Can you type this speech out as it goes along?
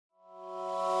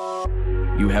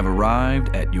You have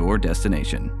arrived at your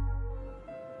destination.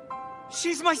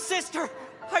 She's my sister!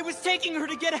 I was taking her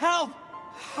to get help!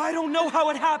 I don't know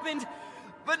how it happened,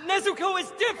 but Nezuko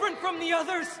is different from the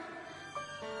others!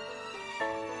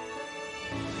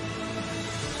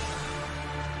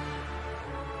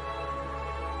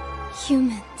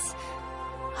 Humans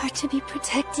are to be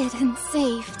protected and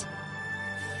saved.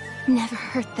 Never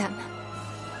hurt them.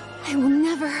 I will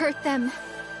never hurt them.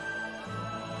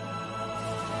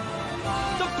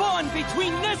 The bond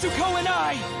between Nezuko and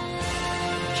I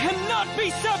cannot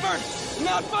be severed!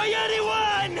 Not by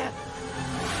anyone!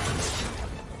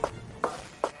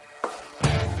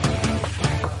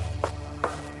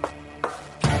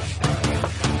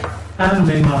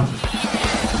 Anime manga.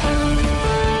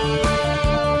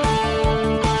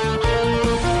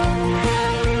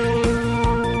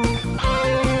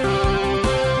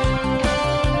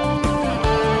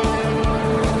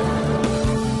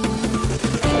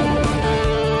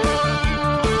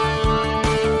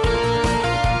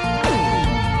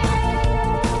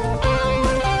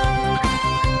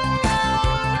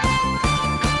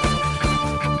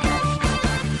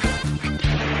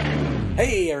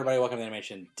 Hey everybody, welcome to the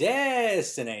Animation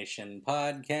Destination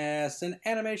Podcast, an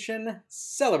animation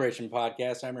celebration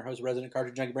podcast. I'm your host, Resident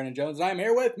Cartridge Junkie Brandon Jones, and I'm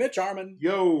here with Mitch Harmon.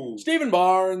 Yo! Stephen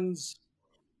Barnes.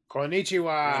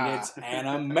 Konnichiwa! And it's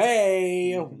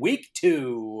Anime Week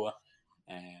 2.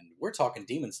 And we're talking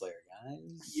Demon Slayer,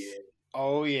 guys. Yeah.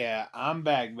 Oh yeah, I'm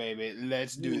back, baby.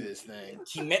 Let's do this thing.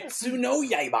 Kimetsu no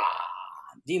Yaiba,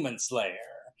 Demon Slayer.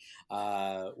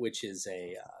 Which is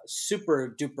a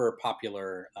super duper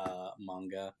popular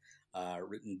manga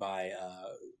written by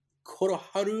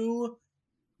Koroharu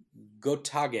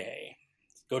Gotoge.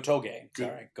 Gotoge.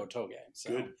 So,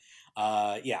 Good.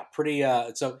 Yeah, pretty.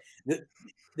 So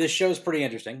this show's pretty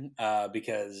interesting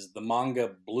because the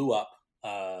manga blew up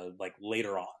like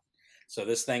later on. So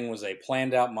this thing was a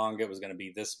planned out manga. It was going to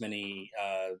be this many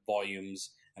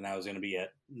volumes. And that was going to be it.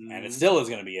 And it still is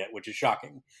going to be it, which is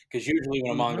shocking. Because usually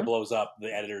when a manga blows up,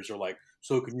 the editors are like,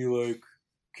 so can you, like,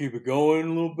 keep it going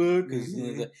a little bit? Because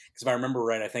if I remember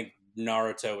right, I think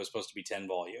Naruto was supposed to be 10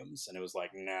 volumes. And it was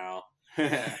like, no.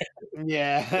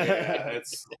 Yeah.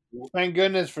 Thank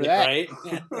goodness for that. Right?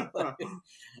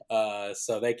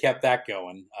 So they kept that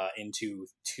going into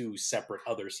 2 separate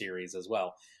other series as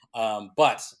well.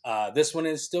 But this one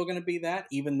is still going to be that,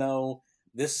 even though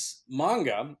this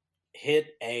manga hit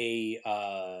a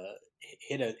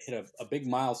big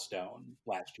milestone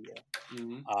last year.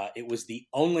 It was the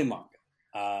only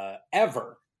manga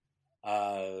ever,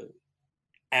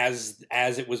 as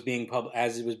it was being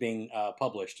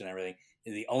published and everything,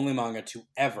 the only manga to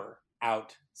ever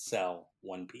outsell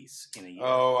One Piece in a year.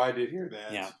 Oh, I did hear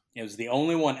that. Yeah, it was the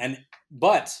only one,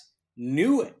 but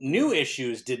new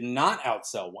issues did not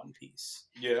outsell One Piece.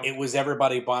 Yeah. It was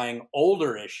everybody buying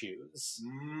older issues,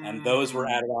 and those were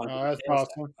added on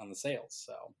on the sales.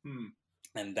 So,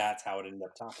 and that's how it ended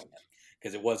up topping it,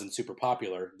 because it wasn't super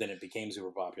popular. Then it became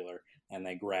super popular, and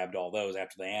they grabbed all those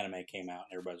after the anime came out,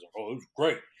 and everybody's like, "Oh, it was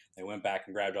great." They went back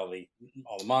and grabbed all the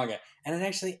manga, and it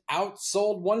actually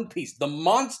outsold One Piece. The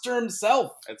monster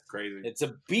himself. That's crazy. It's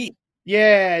a beast.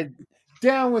 Yeah,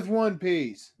 down with One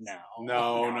Piece. No.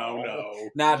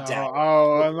 Not down.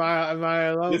 Oh, am I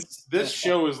alone? This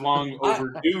show is long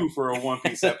overdue for a One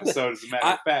Piece episode, as a matter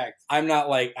of fact. I'm not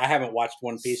like, I haven't watched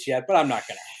One Piece yet, but I'm not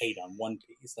going to hate on One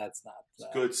Piece. That's not... It's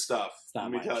good stuff. It's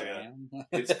not Let me tell jam. you.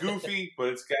 It's goofy, but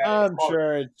it's got... I'm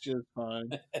sure it's just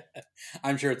fun.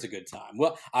 I'm sure it's a good time.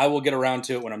 Well, I will get around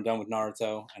to it when I'm done with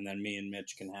Naruto, and then me and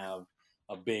Mitch can have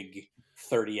a big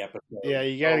 30 episode. Yeah,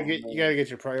 you gotta get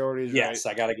your priorities right. Yes,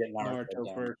 I gotta get Naruto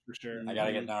done. first for sure. I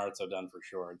gotta get Naruto done for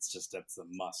sure. That's a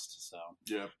must. So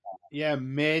yeah,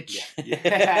 Mitch.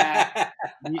 Yeah.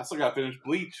 I still gotta finish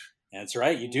Bleach. That's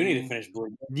right. You do need to finish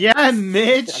Bleach. Yeah,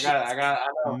 Mitch. I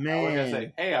know. Man. I was gonna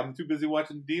say, hey, I'm too busy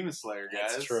watching Demon Slayer,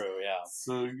 guys. That's true. Yeah.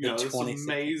 So it's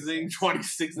amazing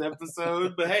 26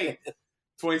 episodes, but hey.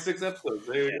 26 episodes.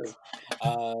 There you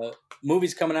go.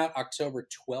 Movie's coming out October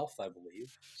 12th, I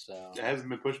believe. So it hasn't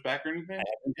been pushed back or anything?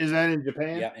 Is that in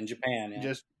Japan? Yeah, in Japan.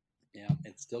 Yeah. Yeah,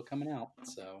 it's still coming out.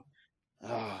 So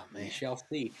man, we shall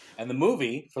see. And the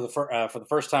movie, for the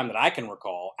first time that I can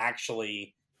recall,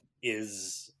 actually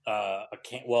is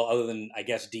other than I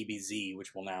guess DBZ,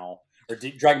 which will now, or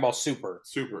Dragon Ball Super,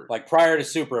 like prior to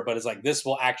Super, but it's like this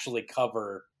will actually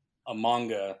cover a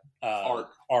manga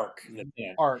arc.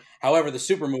 However, the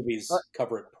Super movies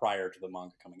cover it prior to the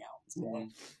manga coming out. So,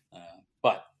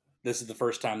 but this is the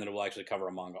first time that it will actually cover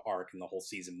a manga arc, and the whole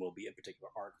season will be a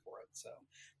particular arc for it. So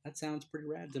that sounds pretty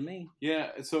rad to me.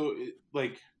 Yeah. So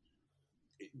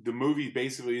the movie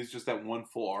basically is just that one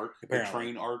full arc, Apparently. the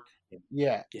train arc.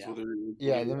 Yeah. Yeah. So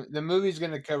Yeah, the movie's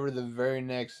going to cover the very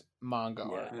next manga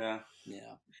arc. yeah.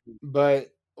 Yeah.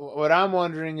 But what I'm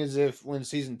wondering is if when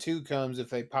season 2 comes, if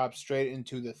they pop straight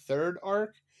into the third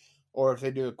arc, or if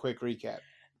they do a quick recap.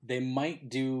 They might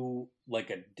do like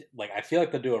I feel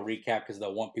like they'll do a recap because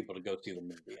they'll want people to go see the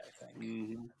movie. I think.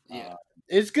 Mm-hmm. Yeah,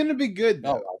 it's gonna be good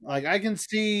though. Oh, Like I can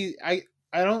see, I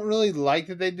don't really like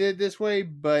that they did it this way,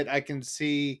 but I can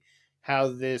see how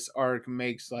this arc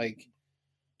makes like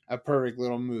a perfect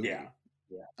little movie. Yeah.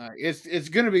 It's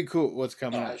gonna be cool. What's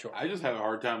coming up? Sure. I just have a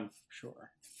hard time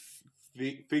Sure.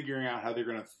 figuring out how they're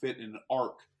going to fit an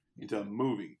arc into a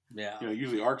movie. Yeah. You know,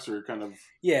 usually arcs are kind of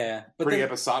Yeah, but pretty then-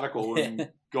 episodical and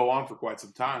go on for quite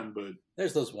some time. But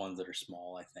there's those ones that are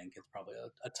small. I think it's probably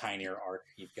a tinier arc.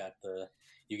 You've got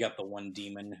the one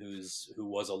demon who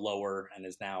was a lower and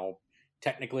is now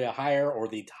technically a higher or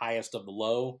the highest of the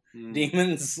low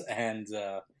demons, and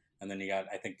then you got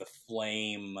I think the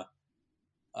flame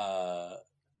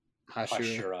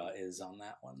Hashira is on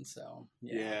that one. So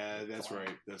yeah, that's Flame.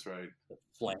 right. That's right. The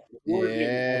flame. Yeah,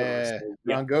 Yeah.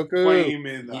 Son Goku. Flame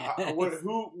and Yeah.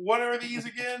 what are these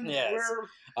again? Yes.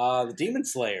 Where? The Demon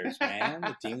Slayers, man.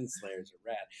 The Demon Slayers are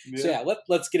rad. Yeah. So yeah,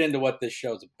 let's get into what this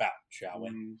show's about, shall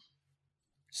we?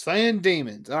 Slaying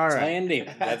demons. All right. Slaying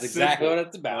demons. That's That's exactly simple. what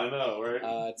it's I about. know,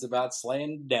 right? It's about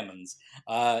slaying demons.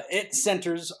 It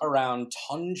centers around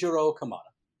Tanjiro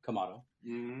Kamado.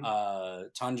 Mhm.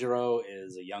 Tanjiro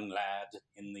is a young lad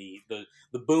in the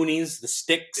boonies, the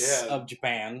sticks Yeah. of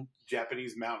Japan,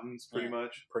 Japanese mountains, pretty Yeah.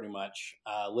 much. pretty much,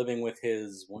 living with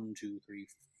his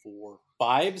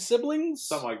 5 siblings.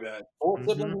 Something like that. 4 Mhm.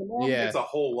 siblings. in one? Yeah. It's a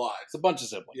whole lot. It's a bunch of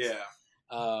siblings. Yeah.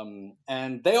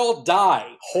 And they all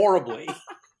die horribly.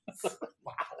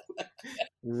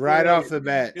 Right off the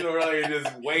bat. You know, really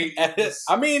just wait. Just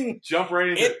I mean, jump right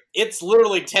into it's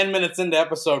literally 10 minutes into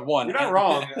episode 1. You're not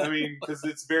wrong. I mean, because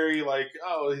it's very like,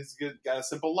 oh, he's got a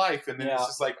simple life, and then Yeah. it's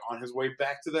just like on his way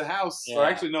back to the house. Yeah. Or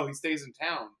actually, no, he stays in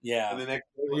town. Yeah. And the next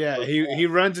Yeah, he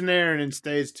runs an errand and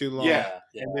stays too long. Yeah.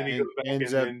 and then he And goes back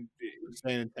ends and up then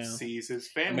staying in town. sees his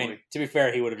I family. mean, to be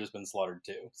fair, he would have just been slaughtered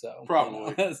too. So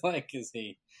Probably. it's like, is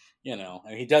he? I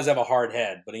mean, he does have a hard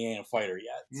head, but he ain't a fighter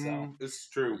yet. So It's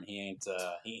true. he ain't.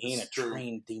 He ain't a It's true.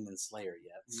 trained demon slayer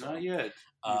yet. So. Not yet.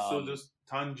 He's still Um, just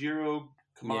Tanjiro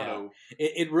Kamado.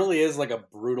 It really is like a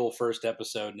brutal first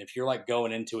episode, and if you're like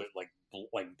going into it like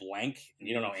blank and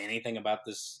you don't know anything about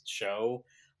this show,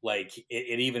 like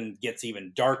it even gets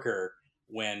even darker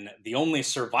when the only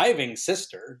surviving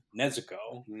sister,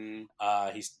 Nezuko,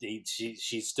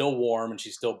 she's still warm and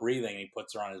she's still breathing, and he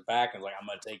puts her on his back and is like, I'm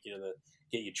gonna take you to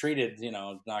get you treated,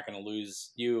 not gonna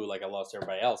lose you like I lost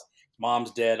everybody else.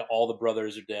 Mom's dead, all the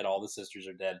brothers are dead, all the sisters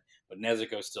are dead, but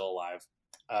Nezuko's still alive.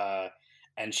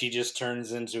 And she just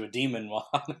turns into a demon while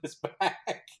on his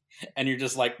back. And you're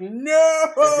just like,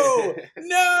 no!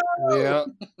 No! Yeah.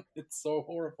 It's so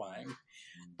horrifying.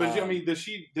 But I mean, does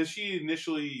she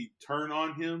initially turn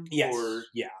on him? Yes. Or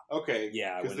Yeah. okay.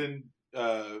 Yeah. Because then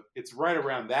it's right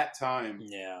around that time.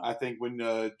 Yeah. I think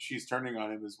when she's turning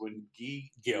on him is when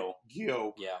Gyo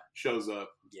Yeah. shows up.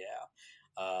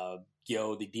 Yeah.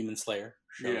 Gyo, the demon slayer,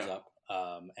 shows Yeah.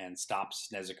 up and stops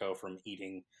Nezuko from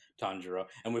eating Tanjiro.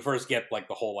 And we first get like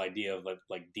the whole idea of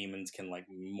like demons can like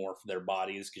morph their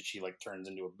bodies because she like turns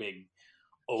into a big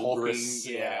ogress,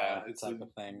 it's type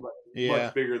of thing. Yeah.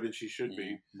 Much bigger than she should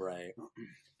be. Right.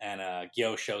 And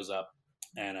Gyo shows up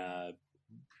and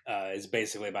is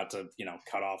basically about to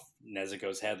cut off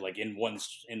Nezuko's head like in one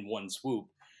swoop.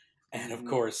 And of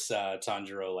course,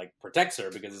 Tanjiro like protects her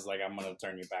because it's like, I'm gonna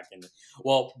turn you back into.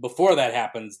 Well, before that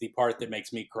happens, the part that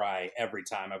makes me cry every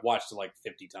time, I've watched it like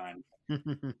 50 times,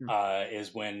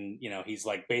 is when he's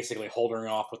like basically holding her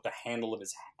off with the handle of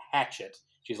his hatchet.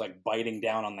 She's like biting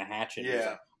down on the hatchet. He's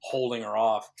like holding her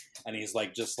off, and he's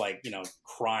like just like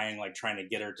crying, like trying to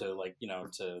get her to like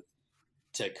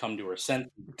to come to her senses,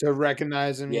 to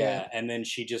recognize him. Yeah, and then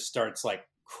she just starts like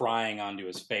crying onto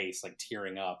his face, like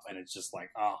tearing up, and it's just like,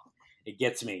 oh, it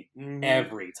gets me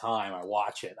every time I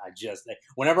watch it.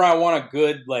 Whenever I want a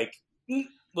good like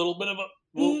little bit of a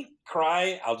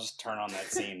cry, I'll just turn on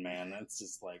that scene, man. It's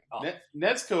just like, oh.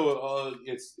 Nezuko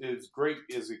is great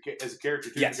as a character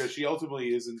too, Yes. because she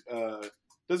ultimately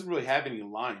doesn't really have any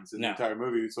lines in the entire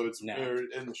movie, so it's or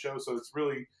in the show, so it's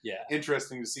really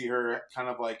interesting to see her kind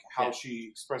of like how she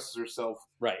expresses herself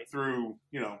through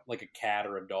like a cat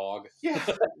or a dog.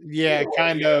 Yeah,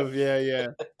 kind of. Yeah.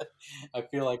 I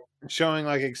feel like showing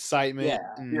like excitement.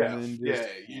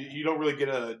 You don't really get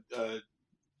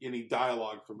any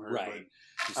dialogue from her, right?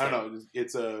 I don't know.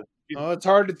 It's a. Oh, it's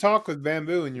hard to talk with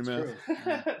bamboo in your mouth.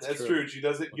 That's true. She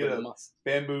doesn't get a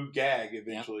bamboo gag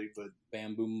eventually, but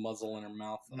bamboo muzzle in her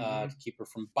mouth to keep her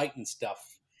from biting stuff.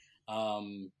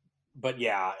 But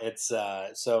yeah, it's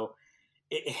so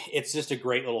it's just a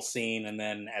great little scene. And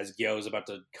then as Gyo's about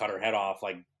to cut her head off,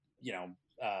 like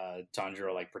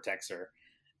Tanjiro like protects her.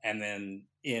 And then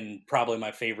in probably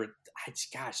my favorite,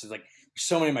 gosh, it's like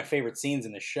so many of my favorite scenes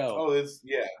in the show. Oh, it's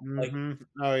like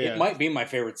it might be my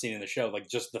favorite scene in the show. Like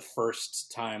just the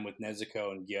first time with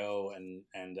Nezuko and Gyo and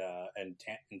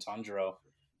Tanjiro,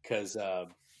 because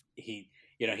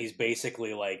he's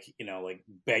basically like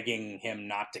begging him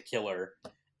not to kill her,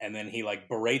 and then he like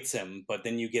berates him. But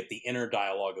then you get the inner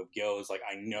dialogue of Gyo's like,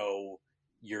 I know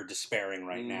you're despairing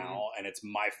right now, and it's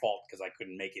my fault because I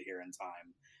couldn't make it here in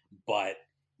time, but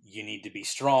you need to be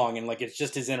strong. And like it's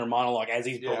just his inner monologue as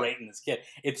he's berating this kid.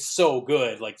 It's so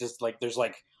good. Like just like there's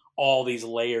like all these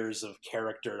layers of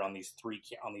character on these three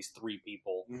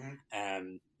people,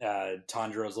 and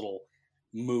Tanjiro's little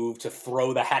move to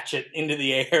throw the hatchet into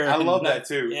the air. I love that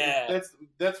too. Yeah,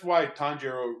 that's why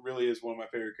Tanjiro really is one of my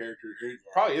favorite characters. It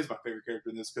probably is my favorite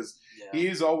character in this because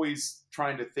he's always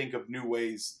trying to think of new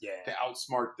ways to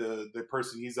outsmart the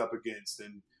person he's up against,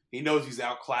 and he knows he's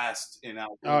outclassed and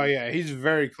out. Oh yeah, he's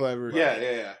very clever.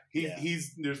 Yeah.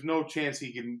 He's there's no chance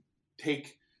he can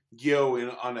take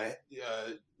Gyo on a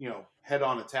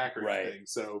head-on attack or anything.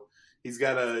 So he's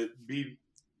got to be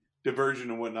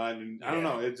diversion and whatnot. And I don't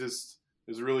know, it just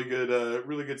is a really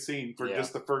good scene for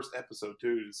just the first episode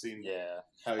too. To see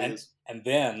how he is. And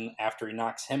then after he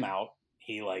knocks him out,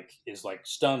 he like is like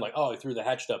stunned, like, oh, he threw the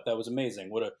hatchet up. That was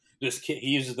amazing. This kid. He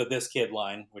uses the "this kid"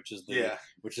 line, which is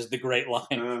the great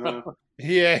line.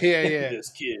 Yeah.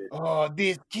 This kid. Oh,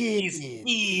 this kid.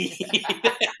 He's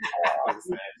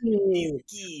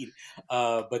kid.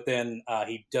 But then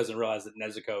he doesn't realize that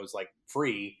Nezuko is like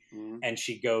free, and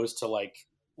she goes to like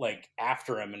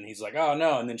after him, and he's like, oh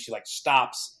no, and then she like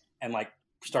stops and like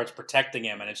starts protecting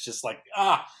him, and it's just like,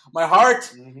 my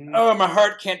heart, my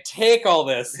heart can't take all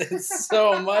this. It's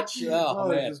so much. Oh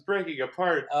man, it's just breaking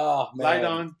apart. Oh man, lie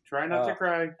down, try not to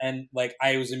cry. And like,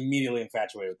 I was immediately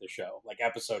infatuated with the show. Like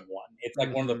episode 1, it's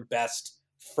like one of the best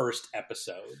first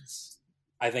episodes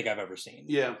I think I've ever seen.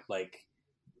 Yeah, like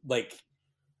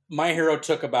My Hero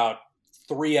took about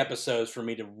 3 episodes for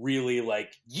me to really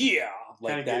like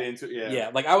that. Get into it,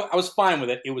 yeah. Like I was fine with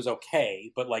it. It was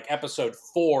okay, but like episode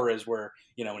 4 is where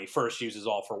when he first uses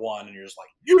All for One, and you're just like,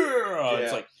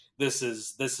 it's like this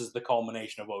is the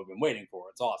culmination of what we've been waiting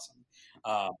for. It's awesome.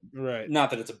 Right.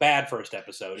 Not that it's a bad first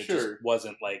episode. It just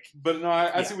wasn't like. But no,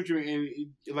 I see what you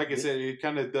mean. Like I said, it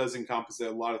kind of does encompass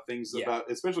a lot of things about,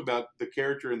 especially about the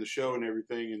character in the show and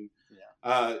everything.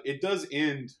 And it does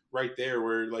end right there,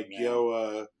 where like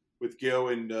Gyo. With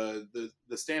Gyo and the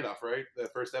standoff, right?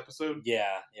 That first episode?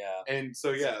 Yeah. And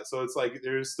so, so it's like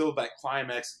there's still that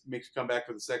climax makes you come back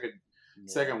for the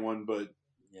second one, but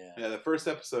the first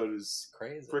episode is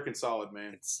crazy, freaking solid,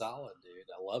 man. It's solid, dude.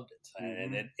 I loved it.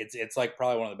 And it's like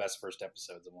probably one of the best first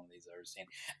episodes of one of these I've ever seen.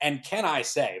 And can I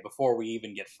say, before we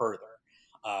even get further,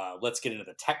 let's get into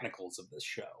the technicals of this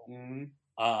show.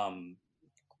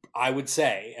 I would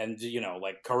say, and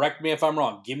like, correct me if I'm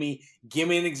wrong, give me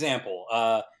an example.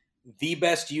 The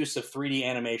best use of 3D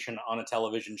animation on a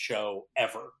television show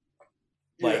ever.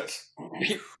 Like,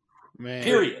 man.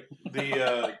 Period.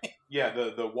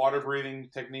 The water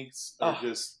breathing techniques are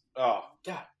just God.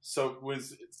 So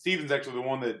Steven's actually the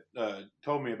one that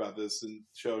told me about this in the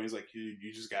show. He's like,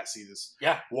 you just gotta see this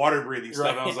water breathing stuff.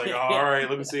 And I was like, all right,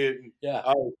 let me see it.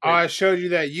 I showed you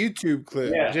that YouTube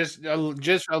clip.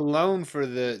 Just alone for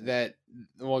the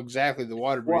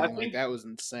water breathing. Like that was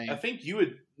insane. I think you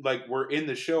had were in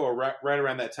the show right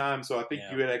around that time, so I think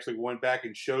you had actually went back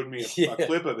and showed me a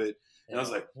clip of it, and I was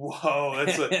like, "Whoa!"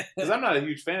 That's because I'm not a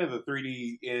huge fan of the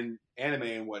 3D in anime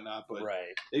and whatnot, but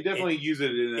they definitely use it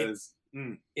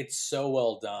It's so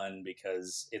well done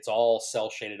because it's all cell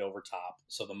shaded over top,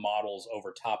 so the models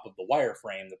over top of the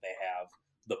wireframe that they have,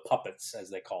 the puppets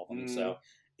as they call them, so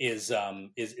is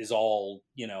all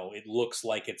it looks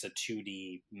like it's a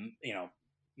 2D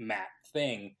matte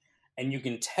thing. And you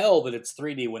can tell that it's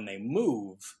 3D when they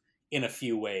move in a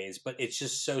few ways, but it's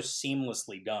just so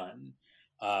seamlessly done.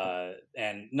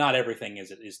 And not everything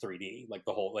is 3D. Like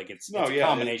the whole, it's a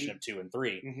combination of 2 and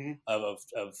 3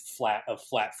 of flat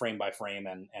frame by frame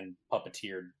and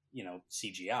puppeteered,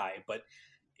 CGI. But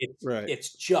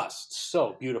it's just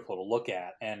so beautiful to look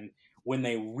at. And when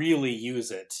they really use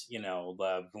it,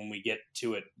 when we get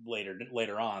to it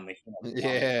later on,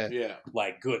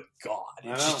 like, good God,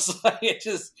 it's just like, it's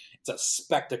a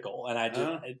spectacle,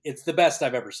 and it's the best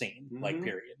I've ever seen, like,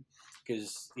 period.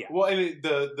 because Well, and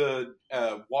the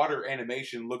water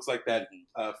animation looks like that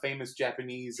famous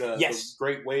Japanese the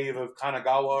Great Wave of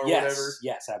Kanagawa or whatever.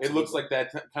 Yes, absolutely. It looks like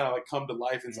that kind of like come to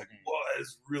life. And it's like, whoa,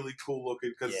 it's really cool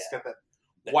looking because it's got that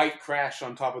white crash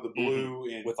on top of the blue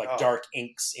and with like dark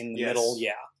inks in the middle.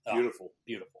 Yeah, beautiful.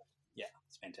 Yeah,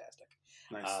 it's fantastic.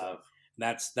 Nice stuff.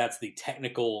 That's the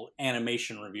technical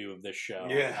animation review of this show.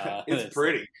 Yeah, it's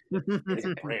pretty.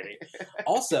 It's pretty.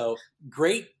 Also,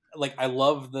 great. Like I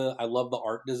love the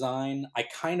art design. I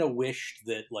kind of wished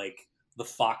that like the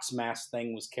fox mask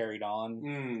thing was carried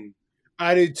on.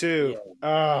 I do too.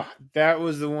 That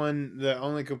was the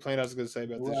only complaint I was going to say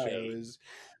about this show is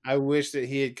I wish that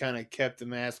he had kind of kept the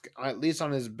mask at least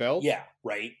on his belt. Yeah,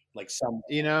 right. Like some,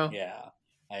 Yeah,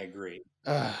 I agree.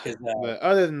 But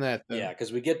other than that, though,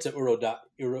 because we get to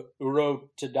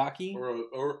Urotadaki,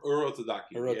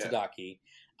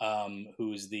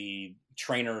 who's the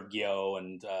trainer of Gyo,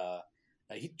 and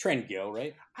he trained Gyo,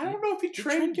 right? I don't know if he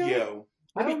trained Gyo.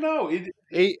 I don't know.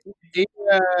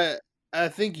 I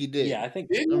think he did. Yeah, I think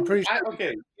I'm pretty sure.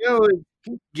 Okay,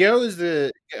 Gyo is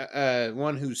the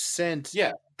one who sent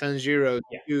Tanjiro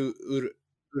to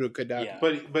Urotadaki. Yeah.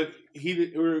 But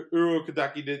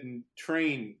Urotadaki didn't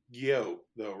train Gyo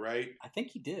though, right? I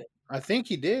think he did. I think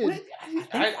he did. What?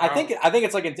 I think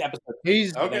it's like in episode.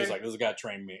 He's okay. He's like, this guy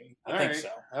trained me. I think so.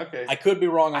 Okay, I could be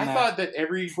wrong on that. I thought that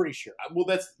pretty sure. Well,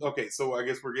 that's okay. So I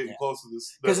guess we're getting close to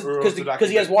this because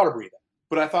he has water breathing.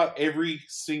 But I thought every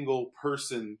single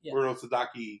person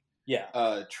Urotadaki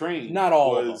trained. Not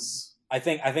all of them. I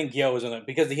think Gyo was in it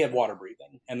because he had water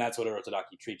breathing, and that's what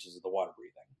Urotadaki teaches is the water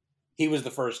breathing. He was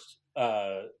the first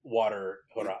water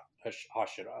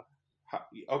Hashira.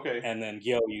 Okay. And then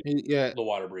Gyo used the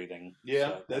water breathing. Yeah,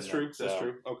 so, that's true. That's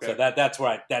true. Okay. So that's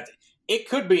why it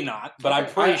could be not, but I'm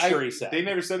pretty sure he said. They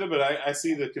never said it, but I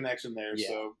see the connection there.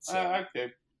 Yeah, so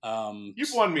okay.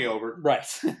 You've won me over. Right.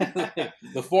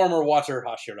 The former water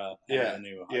Hashira. Yeah. The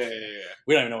new Hashira. Yeah.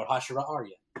 We don't even know what Hashira are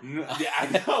yet. Yeah, I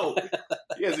know.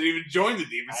 He hasn't even joined the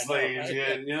Demon Slayers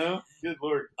yet, you know? Good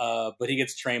lord. But he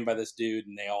gets trained by this dude,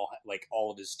 and they all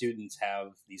of his students have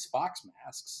these fox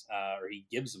masks, or he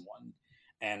gives them one.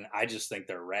 And I just think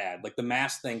they're rad. Like, the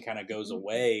mask thing kind of goes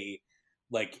away,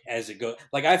 like, as it goes.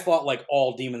 Like, I thought, like,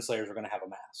 all Demon Slayers were going to have a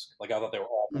mask. Like, I thought they were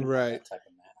all going to have that type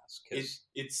of mask.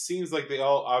 It seems like they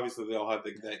all have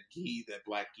that gi, that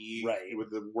black gi, right,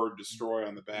 with the word "destroy"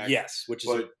 on the back. Yes, which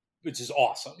is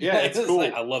awesome. Yeah, it's cool.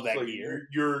 Like, I love that gear.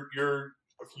 Your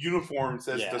uniform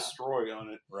says "destroy"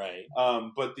 on it, right?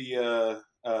 But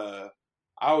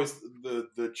I always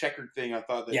the checkered thing I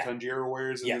thought that Tanjiro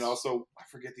wears, and then also I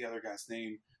forget the other guy's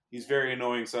name. He's very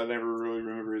annoying, so I never really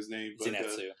remember his name. But,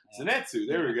 Zenitsu.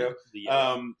 There we go.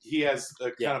 He has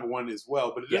a kind of one as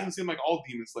well, but it doesn't seem like all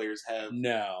Demon Slayers have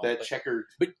that checkered.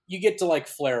 But you get to like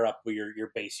flare up with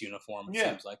your base uniform. It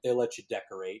seems like they let you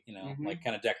decorate, like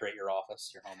kind of decorate your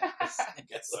office, your home office. I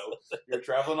guess so. Your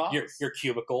traveling office, your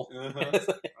cubicle. All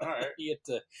right, you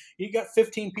got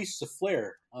 15 pieces of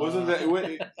flair. Wasn't that?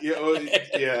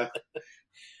 Yeah.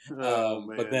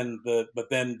 But then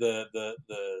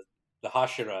the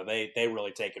Hashira, they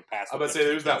really take it past. I was about to say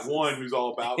there's that one who's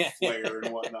all about flair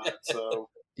and whatnot. So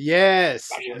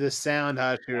yes, the sound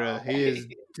Hashira, he is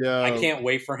dope. I can't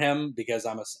wait for him because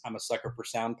I'm a sucker for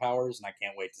sound powers, and I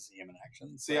can't wait to see him in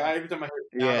action. So. See, every time I heard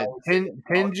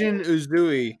Tenjin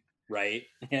Uzui, right?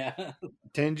 Yeah,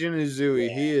 Tenjin Uzui,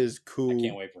 he is cool. I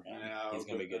can't wait for him. Yeah, he's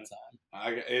gonna be a good time.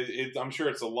 I'm sure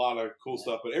it's a lot of cool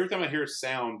stuff, but every time I hear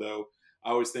sound though, I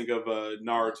always think of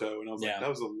Naruto, and I was like, that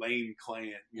was a lame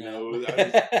clan,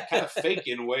 kind of fake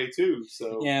in a way too.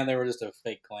 So yeah, they were just a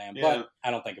fake clan, but I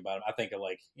don't think about it. I think of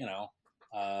like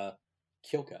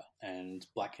Kyoko and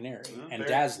Black Canary and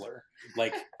Dazzler,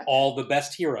 like all the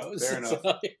best heroes. Fair enough. So,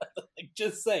 like,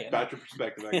 just saying about your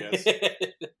perspective, I guess.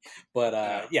 But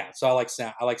so I like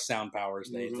sound. I like sound powers.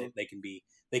 They can be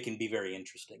very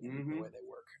interesting in the way they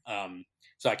work.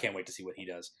 So I can't wait to see what he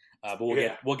does. But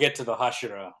we'll get to the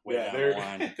Hashira way down the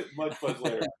line. much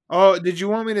later. Oh, did you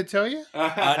want me to tell you?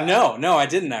 No, I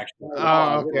didn't actually.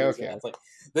 Oh, okay. It's like,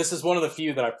 this is one of the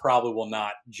few that I probably will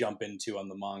not jump into on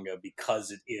the manga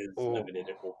because it is limited.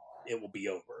 It will be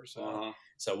over. So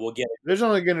so we'll get. There's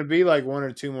only going to be like 1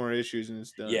 or 2 more issues and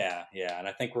it's done. Yeah, and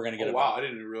I think we're going to get. Wow, I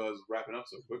didn't realize it was wrapping up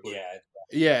so quickly.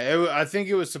 Yeah. I think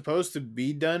it was supposed to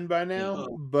be done by now,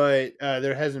 but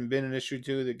there hasn't been an issue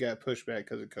 2 that got pushed back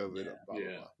because of COVID. Blah, blah,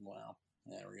 blah. Wow,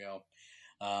 there we go.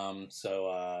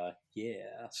 So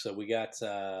we got.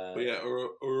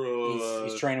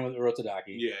 He's training with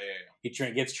Urotadaki. Yeah. He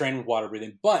gets trained with water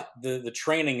breathing, but the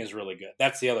training is really good.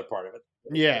 That's the other part of it.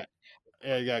 Yeah,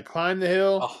 you got to climb the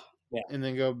hill. and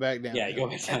then go back down. Yeah, you go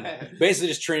back down. Basically,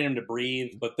 just training him to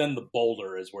breathe. But then the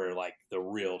boulder is where like the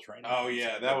real training. Oh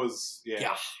yeah, that was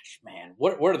Gosh, man,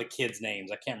 what are the kids'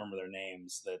 names? I can't remember their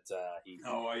names that he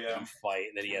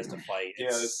has to fight.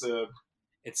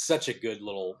 It's such a good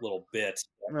little bit.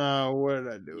 No, what did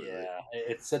I do? Yeah,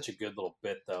 it's such a good little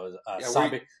bit though.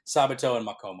 Sabito and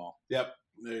Makomo. Yep,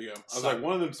 there you go. I was like,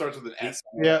 one of them starts with an S.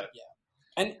 Yeah.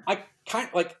 And I kind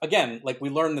of like we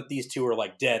learned that these two are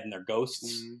like dead and they're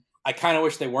ghosts. Mm-hmm. I kind of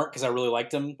wish they weren't because I really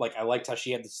liked him. Like I liked how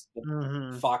she had this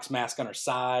fox mask on her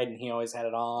side and he always had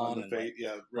it on. Right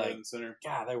in the center.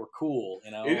 God, they were cool.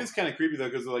 You know, it is kind of creepy though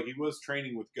because like he was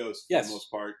training with ghosts for the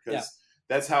most part because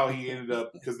that's how he ended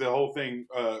up. Because the whole thing,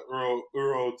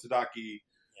 Uro Tadaki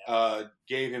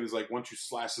gave him is like once you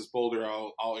slash this boulder,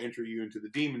 I'll enter you into the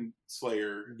Demon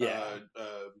Slayer.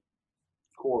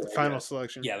 Core, the final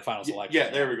selection. Yeah, the final selection.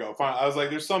 Yeah, there we go. I was like,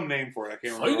 there's some name for it. I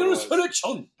can't remember. Final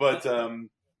selection. But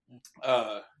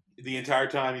the entire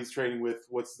time he's training with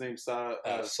what's his name,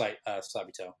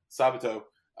 Sabito. Sabito.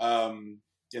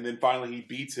 And then finally he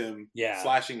beats him,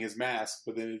 slashing his mask.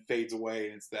 But then it fades away,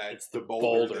 and it's the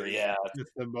boulder.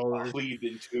 It's the boulder. Cleaved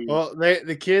into. Well,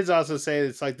 the kids also say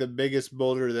it's like the biggest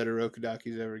boulder that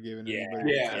Urokodaki's ever given.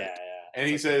 Yeah. And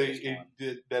he said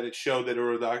that it showed that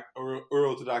Uro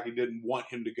Tadaki didn't want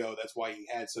him to go. That's why he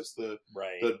had such the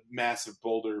massive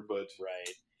boulder, but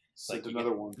sent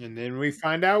another one. And then we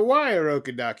find out why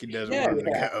Urokodaki doesn't want him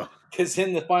to go. Because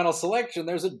in the final selection,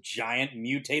 there's a giant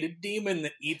mutated demon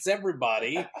that eats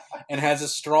everybody and has a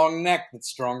strong neck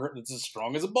that's as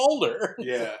strong as a boulder.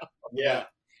 Yeah.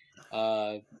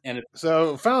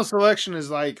 So final selection is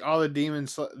like all the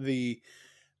demons,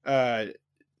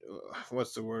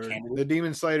 what's the word? The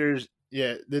demon slayers.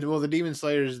 Yeah. The demon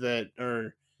slayers that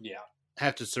are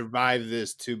have to survive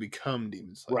this to become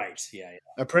demon slayers. Right. Yeah.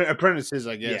 Apprentices,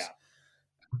 I guess.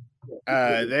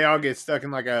 Yeah. They all get stuck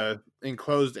in like a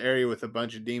enclosed area with a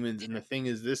bunch of demons, and the thing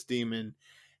is, this demon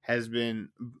has been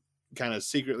kind of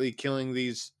secretly killing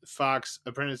these fox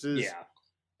apprentices. Yeah.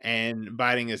 And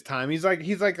biding his time. He's like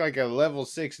a level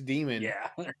 6 demon. Yeah.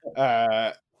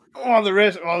 All the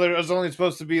rest, there was only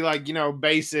supposed to be like,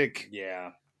 basic.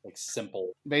 Yeah. Like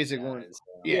simple. Basic ones.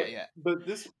 Yeah. But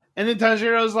this. And then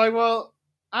Tanjiro's like, well,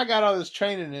 I got all this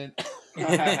training in.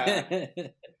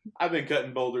 I've been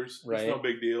cutting boulders. Right. It's no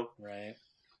big deal. Right.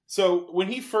 So when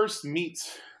he first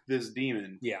meets this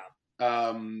demon.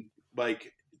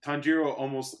 Like Tanjiro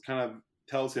almost kind of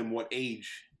tells him what age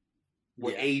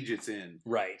it's in.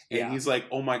 Right. And he's like,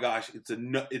 oh my gosh, it's a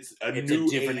new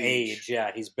different age.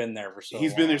 Yeah, he's been there for so long.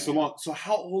 He's been there so long. So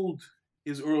how old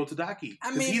is Uro Tadaki?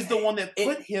 Because he's the one that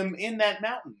put him in that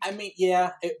mountain. I mean,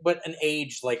 but an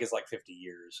age is like 50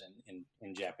 years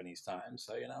in Japanese time.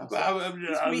 So,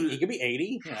 he could be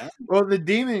 80. Well, the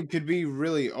demon could be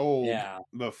really old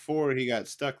before he got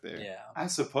stuck there. Yeah. I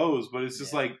suppose, but it's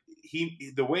just like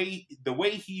the way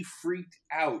he freaked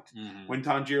out when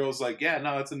Tanjiro's like,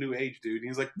 it's a new age, dude. And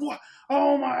he's like, what?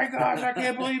 Oh my gosh, I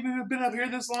can't believe we've been up here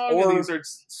this long. And he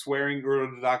starts swearing Uro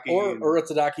Tadaki. Or Uro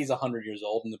Tadaki's 100 years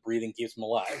old and the breathing keeps him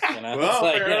alive. Well,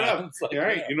 fair enough. All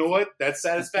right, you know what? That's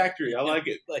satisfactory. I like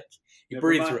it. Like he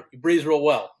breathes real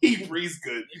well. He breathes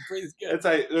good. That's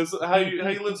how you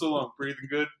live so long. Breathing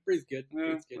good. Breathes good.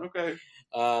 Okay.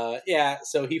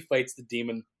 So he fights the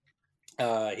demon.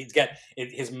 He's got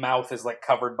his mouth is like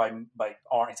covered by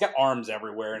arms. He's got arms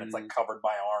everywhere, and it's like covered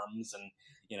by arms. And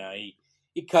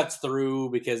he cuts through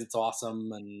because it's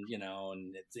awesome, and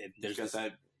and there's this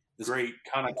great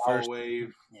kind of power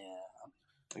wave.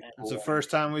 Yeah, it's the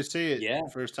first time we see it. Yeah,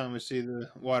 first time we see the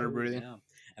water breathing. Yeah.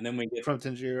 And then we get from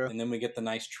Tanjiro, and then we get the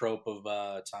nice trope of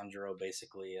Tanjiro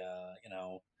basically,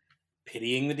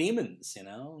 pitying the demons,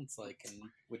 it's like,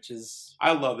 which is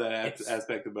I love that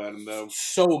aspect about him though.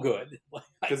 So good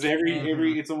because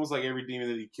every it's almost like every demon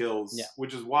that he kills,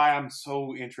 which is why I'm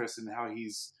so interested in how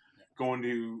he's going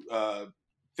to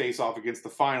face off against the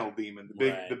final demon,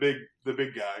 the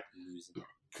big guy,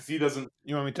 because he doesn't.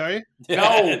 You want me to tell you?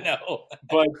 No,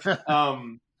 but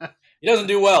he doesn't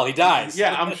do well. He dies.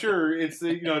 Yeah, I'm sure it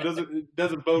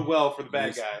doesn't bode well for the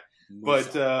bad guy.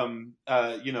 But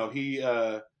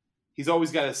he's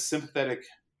always got a sympathetic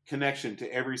connection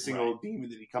to every single demon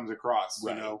that he comes across.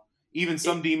 Even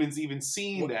some demons even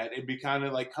seeing that it'd be kind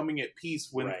of like coming at peace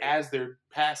when as they're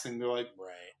passing, they're like,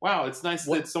 wow, it's nice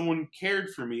that someone cared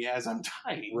for me as I'm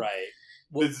dying. Right.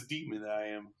 This demon that I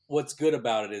am. What's good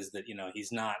about it is that,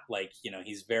 he's not like,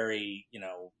 he's very,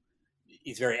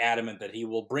 he's very adamant that he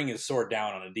will bring his sword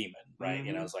down on a demon, right?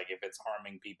 Mm-hmm. It's like if it's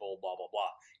harming people, blah, blah, blah,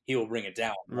 he will bring it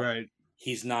down. Right.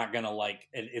 He's not going to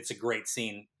it's a great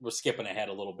scene. We're skipping ahead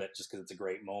a little bit just because it's a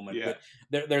great moment. Yeah.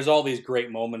 But there's all these great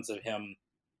moments of him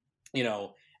you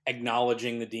know,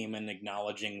 acknowledging the demon,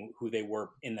 acknowledging who they were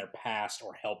in their past,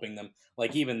 or helping them.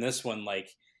 Like even this one, like,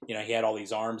 you know, he had all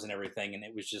these arms and everything, and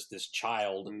it was just this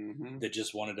child that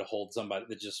just wanted to hold somebody,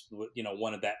 that just, you know,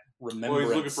 wanted that remembrance. Well,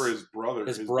 he's looking for his brother.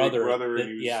 His brother, that,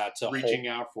 and he was reaching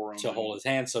out for him. To hold his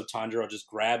hand. So Tanjiro just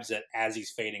grabs it as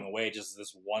he's fading away, just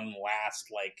this one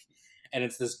last, like, and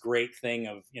it's this great thing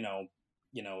of, you know,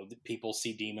 people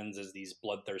see demons as these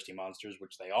bloodthirsty monsters,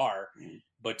 which they are,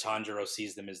 but Tanjiro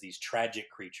sees them as these tragic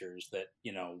creatures that,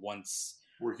 you know, once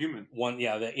were human. Well,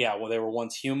 they were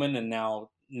once human, and now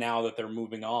that they're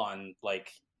moving on,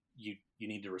 like, you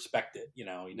need to respect it. You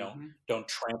know, you don't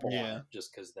trample on it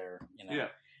just because they're, you know,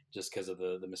 just because of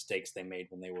the mistakes they made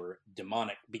when they were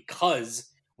demonic. Because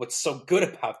what's so good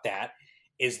about that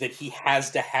is that he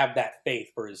has to have that faith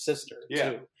for his sister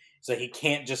too. So he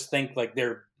can't just think like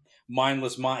they're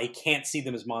mindless. He can't see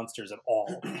them as monsters at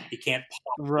all. He can't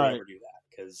possibly ever do that.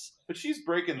 But she's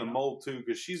breaking the mold too,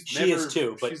 because she's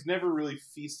never really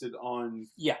feasted on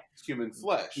human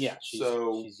flesh. Yeah,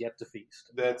 she's yet to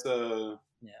feast. That's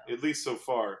at least so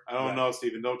far. I don't know,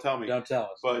 Stephen. Don't tell me. Don't tell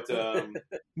us. But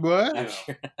what?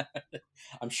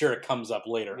 I'm sure it comes up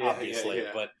later, obviously.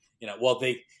 But you know, well,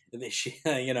 she,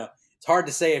 you know, it's hard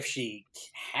to say if she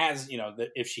has, you know,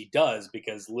 if she does,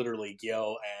 because literally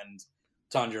Gyo and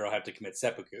Tanjiro have to commit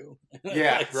seppuku.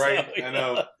 Yeah, like, right. So, I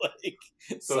know.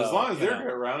 So as long as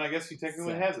they're around, I guess he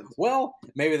technically hasn't. Well,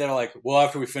 maybe they're like, well,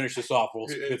 after we finish this off, we'll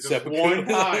commit seppuku. One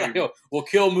time. We'll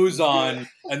kill Muzan,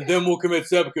 and then we'll commit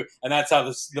seppuku. And that's how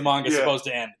the manga's supposed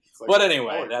to end. Like, but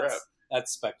anyway,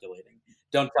 that's speculating.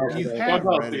 Don't tell me. Don't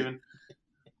tell Steven.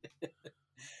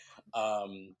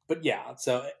 But yeah,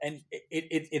 so, and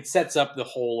it sets up the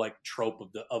whole like trope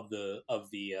of the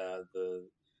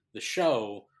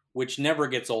show, which never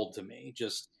gets old to me.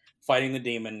 Just fighting the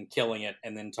demon, killing it,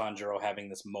 and then Tanjiro having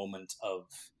this moment of,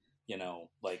 you know,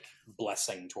 like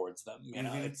blessing towards them. You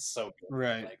know, it's so good.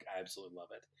 Right. Like, I absolutely love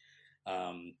it.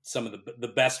 Some of the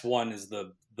best one is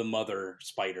the mother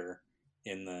spider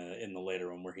in the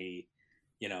later one, where he,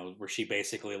 you know, where she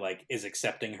basically like is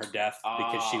accepting her death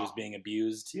because she was being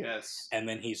abused. Yes. And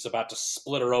then he's about to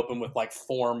split her open with like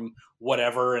form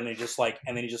whatever, and he just like,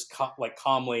 and then he just like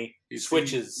calmly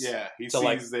switches. He to sees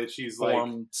like that she's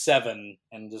form like 7,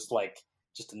 and just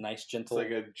a nice gentle,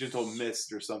 it's like a gentle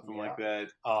mist or something like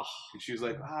that. Oh, and she's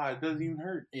like, it doesn't even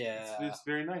hurt. Yeah, it's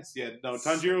very nice. Yeah, no,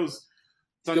 Tanjiro's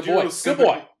good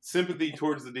boy. Sympathy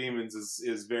towards the demons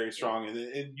is very strong, and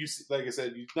you, like I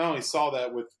said, you not only saw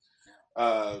that with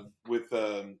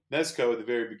Nezuko at the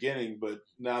very beginning, but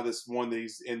now this one that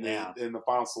he's in the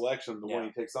final selection, the one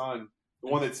he takes on, the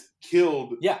one that's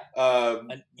killed.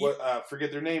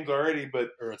 Forget their names already, but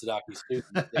Urotadaki students.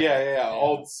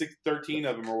 All 13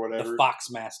 of them or whatever. The fox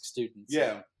mask students.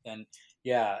 Yeah, and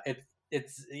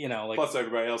it's you know, like, plus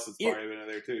everybody else that's probably been in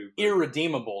there too. But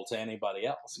irredeemable to anybody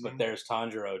else, but there's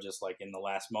Tanjiro just like in the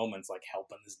last moments, like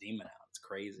helping this demon out. It's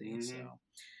crazy. So.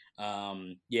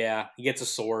 He gets a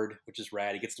sword, which is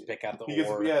rad. He gets to pick out the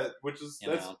ore. Which is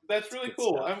that's really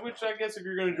cool. Stuff, which I guess if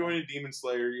you're going to join a Demon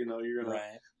Slayer, you know, you're gonna.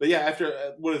 Right. But yeah,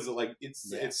 after what is it like?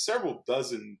 It's several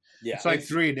dozen. Yeah, it's like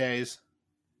 3 days.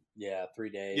 Yeah, 3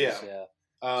 days. Yeah.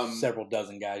 Several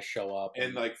dozen guys show up,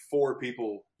 and like 4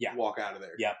 people walk out of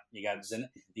there. Yep, you got Zenitsu.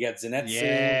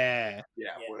 Yeah,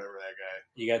 whatever that guy.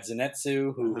 You got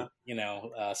Zenitsu, who you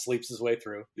know sleeps his way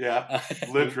through. Yeah,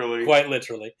 literally, quite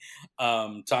literally.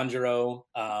 Tanjiro,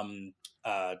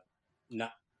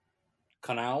 not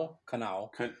Kanao,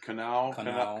 and Kanao,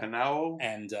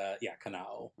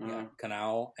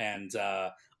 Kanao, and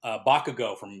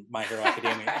Bakugo from My Hero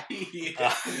Academia.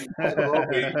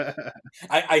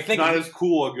 I think not as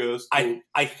cool a ghost.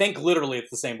 I think literally it's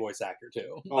the same voice actor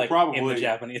too. Probably in the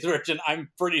Japanese version.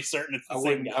 I'm pretty certain it's the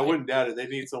same guy. I wouldn't doubt it. They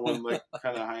need someone like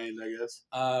kind of high end, I guess.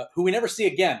 Who we never see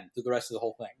again through the rest of the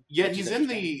whole thing. Yeah, he's in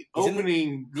the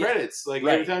opening credits. Like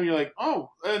every time you're like,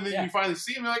 oh, and then you finally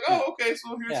see him. You're like, oh, okay,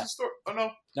 so here's the story. Oh no,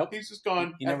 nope, he's just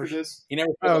gone after this. He never.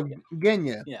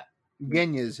 Genya. Yeah,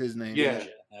 Genya's his name. Yeah.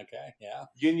 Okay, yeah.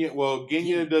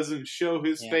 Genya doesn't show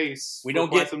his face. We don't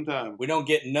get some time. We don't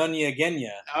get Nunya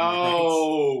Genya.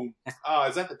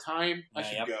 Is that the time? I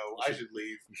should go. I should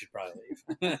leave. You should probably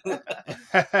leave.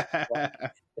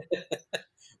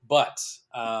 But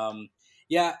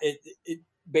it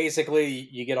basically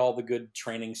you get all the good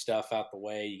training stuff out the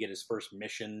way. You get his first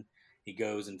mission. He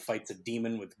goes and fights a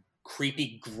demon with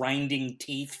creepy grinding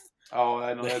teeth. Oh,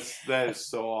 I know that is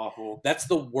so awful. That's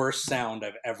the worst sound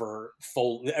I've ever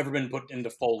been put into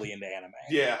Foley into anime.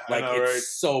 Yeah, like I know, it's right?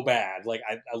 so bad. Like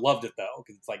I loved it though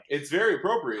because it's like it's very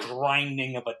appropriate.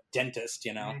 Grinding of a dentist,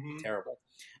 you know, terrible.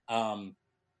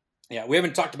 We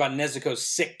haven't talked about Nezuko's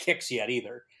sick kicks yet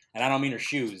either. and I don't mean her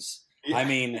shoes. Yeah. I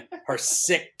mean her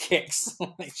sick kicks.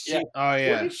 Like she, oh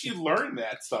yeah. Where did she learn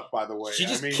that stuff? By the way, she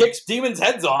just kicks demons'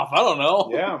 heads off. I don't know.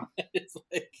 Yeah, it's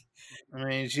like. I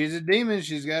mean, she's a demon.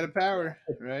 She's got a power,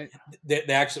 right? They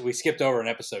actually we skipped over in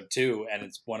episode 2, and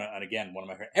it's one of my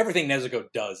favorite. Everything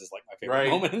Nezuko does is like my favorite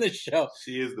moment in this show.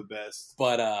 She is the best.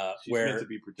 But she's where meant to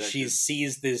be protected. She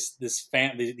sees these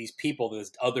people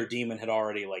this other demon had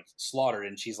already like slaughtered,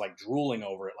 and she's like drooling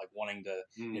over it, like wanting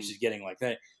to. She's getting like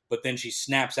that, but then she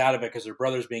snaps out of it because her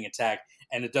brother's being attacked,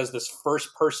 and it does this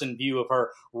first person view of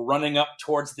her running up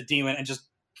towards the demon and just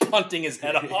punting his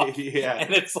head off. Yeah.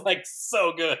 And it's like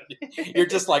so good. You're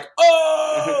just like,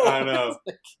 oh, I know.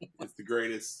 It's the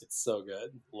greatest. It's so good.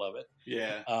 Love it.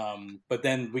 Yeah. But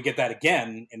then we get that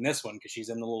again in this one because she's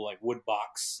in the little like wood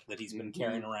box that he's been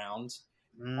carrying around.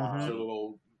 A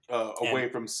little away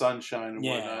from sunshine and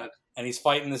whatnot. And he's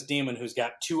fighting this demon who's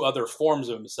got 2 other forms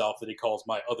of himself that he calls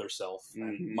my other self,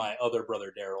 and my other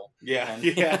brother Daryl.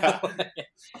 Yeah.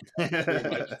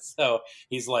 And, so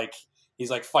he's like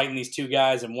fighting these 2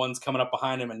 guys, and one's coming up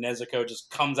behind him, and Nezuko just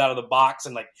comes out of the box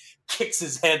and like kicks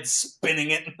his head,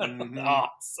 spinning it. Oh,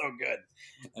 so good.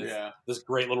 And this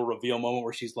great little reveal moment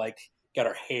where she's like got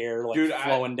her hair like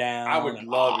flowing down. I would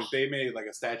love if they made like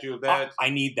a statue of that. I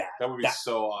need that. That would be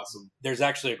so awesome. There's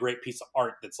actually a great piece of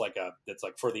art that's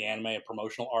for the anime, a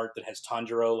promotional art that has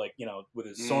Tanjiro like with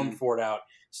his sword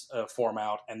form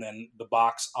out, and then the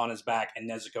box on his back,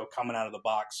 and Nezuko coming out of the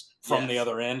box from the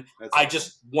other end. That's awesome. I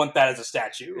just want that as a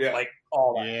statue. Yeah. Like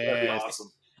all that. Yeah. That'd be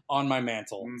awesome. On my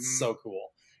mantle. So cool.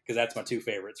 Because that's my 2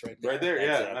 favorites right there. Right there,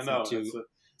 that's I know. It's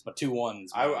my 2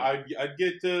 ones. I'd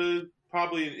get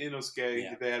probably an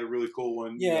Inosuke if they had a really cool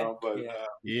one. But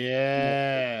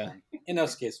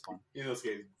Inosuke's fun.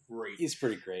 Inosuke is great. He's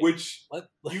pretty great. Which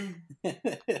you.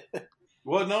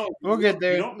 Well, no, we'll get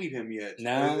there. You don't meet him yet.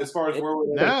 No, as far as where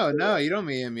we're no, you don't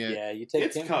meet him yet. Yeah, you take.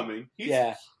 It's coming.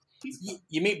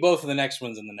 You meet both of the next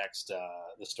ones in the next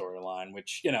the storyline,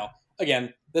 which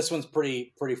again, this one's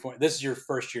pretty fun. This is your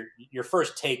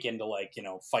first take into like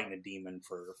fighting a demon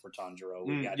for Tanjiro.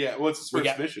 It's his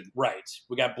first mission, right?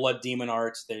 We got blood demon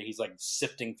arts that he's like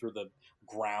sifting through the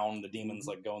ground. The demon's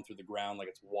like going through the ground like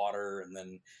it's water, and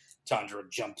then Tanjiro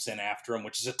jumps in after him,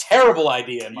 which is a terrible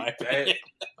idea in my opinion.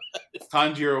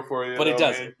 Tanjiro for you, but it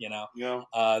doesn't.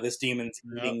 This demon's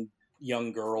eating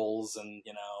young girls, and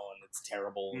it's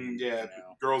terrible.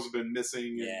 Girls have been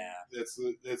missing. And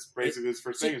that's basically his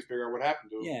first thing is figure out what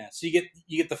happened to them. Yeah, so you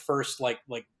get the first like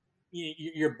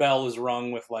your bell is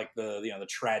rung with like the the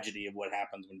tragedy of what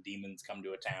happens when demons come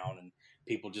to a town and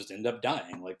people just end up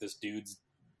dying. Like this dude's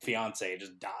fiance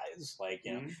just dies. Like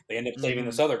they end up saving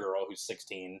this other girl who's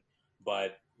 16,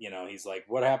 but he's like,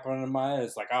 what happened to my?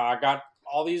 It's like, oh, I got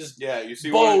all these you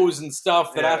see bows and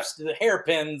stuff that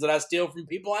hairpins that I steal from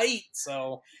people I eat.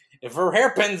 So if her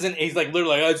hairpins and he's like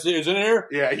literally like, is in here?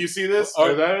 Yeah, you see this?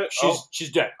 Is that it?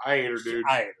 She's dead. I ate her, dude.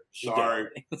 I ate her. She's sorry.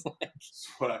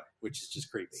 Which is just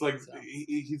creepy. It's like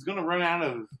he's gonna run out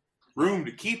of room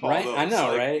to keep all those. I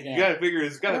know, right? You gotta figure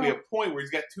there's gotta be a point where he's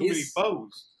got too many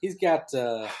bows. He's got.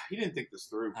 He didn't think this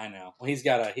through. I know. Well, he's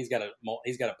got a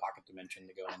pocket dimension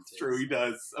to go into. True, he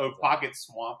does. Pocket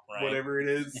swamp, whatever it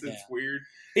is. Yeah. It's weird.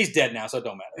 He's dead now, so it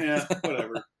don't matter. Yeah,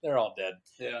 whatever. They're all dead.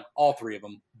 Yeah, all 3 of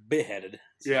them beheaded.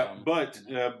 So, but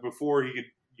before he could,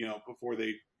 before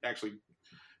they actually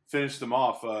finished them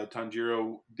off,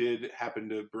 Tanjiro did happen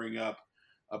to bring up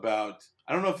about.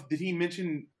 I don't know did he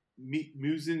mention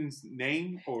Muzen's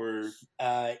name or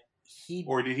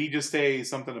did he just say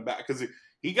something about because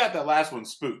he got that last one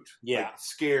spooked,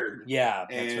 scared,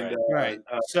 that's and, right.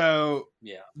 So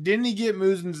didn't he get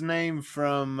Muzen's name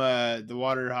from the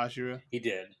water Hashira? He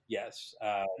did, yes.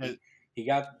 He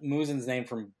got Muzen's name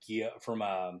from Gyo, from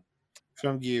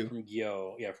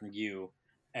Gyo,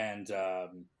 and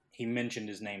he mentioned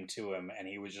his name to him, and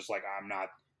he was just like, I'm not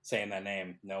saying that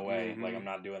name. No way. Like, I'm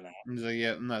not doing that. He's like,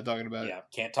 I'm not talking about it. Yeah,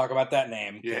 can't talk about that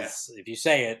name, because if you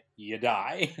say it, you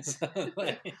die.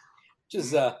 Which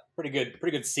is pretty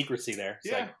good secrecy there.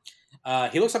 It's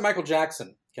like, he looks like Michael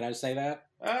Jackson. Can I just say that?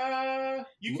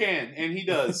 You can, and he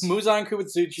does. Muzan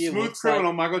Kibutsuchi. Smooth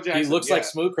Criminal Michael Jackson. He looks like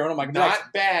Smooth Criminal Michael Jackson.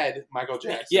 Not bad Michael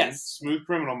Jackson. Yes. Smooth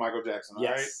Criminal Michael Jackson. All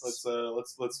right?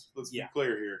 Let's be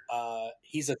clear here.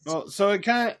 So it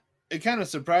kind of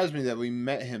surprised me that we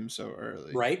met him so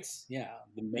early. Right? Yeah.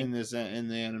 In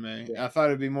the anime. Yeah. I thought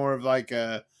it'd be more of like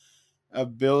a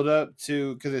build up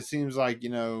to, because it seems like,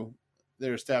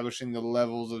 they're establishing the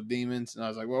levels of demons, and I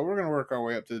was like, well, we're going to work our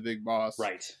way up to the big boss.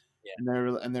 Right.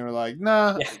 And they were like,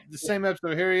 nah, the same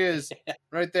episode. Here he is,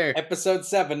 right there. Episode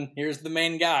 7. Here's the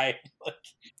main guy.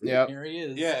 Yeah, here he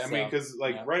is. Yeah, I mean, because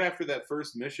right after that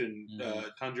first mission,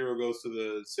 Tanjiro goes to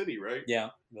the city, right? Yeah,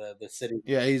 the city.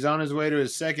 Yeah, he's on his way to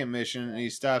his second mission, and he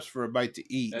stops for a bite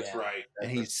to eat. That's right.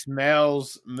 And he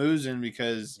smells Muzan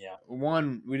because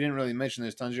one, we didn't really mention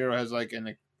this. Tanjiro has like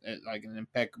an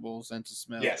impeccable sense of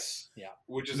smell. Yes. Yeah.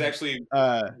 Which is actually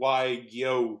why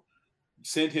Gyo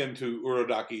sent him to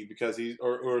Urodaki because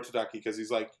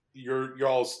he's like your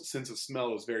y'all's sense of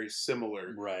smell is very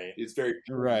similar. Right. It's very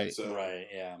pure, right. So right.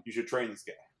 Yeah. You should train this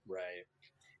guy. Right.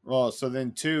 Well, so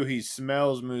then 2, he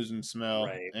smells Muzan smell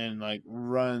and like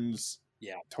runs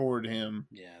toward him.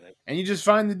 Yeah. And you just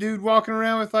find the dude walking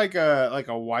around with like a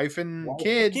wife and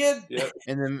kid Yep.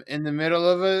 in the middle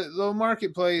of a little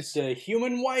marketplace. A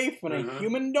human wife and a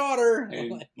human daughter.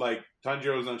 And like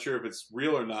Tanjiro's not sure if it's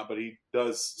real or not, but he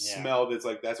does smell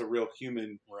that's a real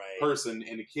human person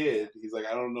and a kid. He's like,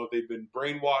 I don't know if they've been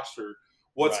brainwashed or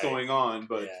what's going on,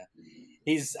 but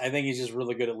I think he's just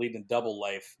really good at leading a double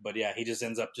life. But yeah, he just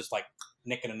ends up just like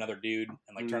nicking another dude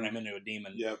and like turning him into a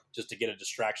demon just to get a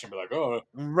distraction. But like, oh,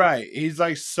 right, he's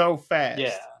like so fast.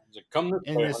 Yeah, like, come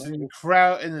in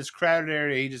this crowded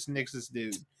area. He just nicks this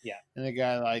dude. Yeah, and the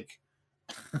guy like,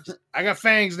 I got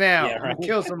fangs now. I'm gonna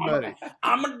kill somebody.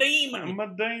 I'm a demon. I'm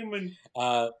a demon.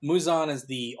 Muzan is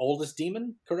the oldest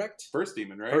demon, correct? First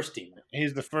demon, right? First demon.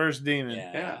 He's the first demon.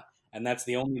 Yeah. And that's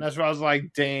the only. That's why I was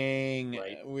like, "Dang,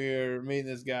 we're meeting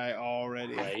this guy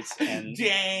already." Right, and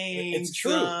dang, it's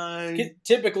true. Son.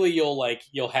 Typically, you'll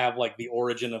have like the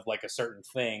origin of like a certain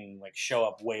thing like show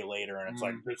up way later, and it's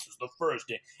like this is the first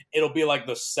day. It'll be like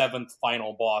the 7th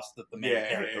final boss that the main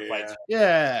character fights.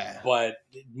 Yeah, but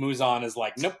Muzan is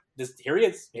like, nope. Here he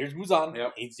is. Here's Muzan.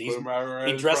 Yep.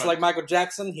 He dressed like Michael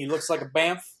Jackson. He looks like a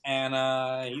Banff,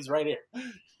 and he's right here.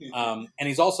 And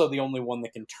he's also the only one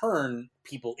that can turn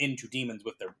people into demons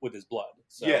with his blood.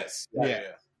 So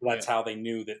that's how they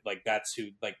knew that that's who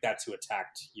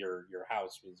attacked your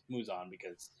house was Muzan,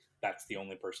 because that's the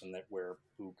only person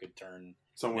who could turn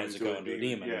someone Nezuko into a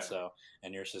demon. Yeah. So,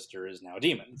 and your sister is now a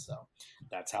demon. So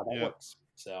that's how that works.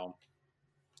 So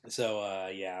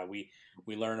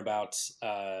we learn about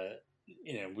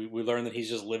we learn that he's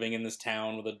just living in this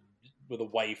town with a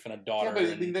wife and a daughter.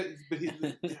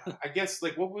 Yeah, I guess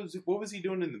like what was he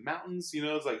doing in the mountains? You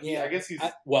know, it's like I guess he's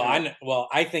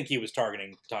I think he was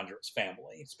targeting Tanjiro's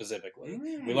family specifically.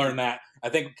 We learned that I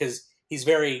think because he's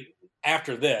very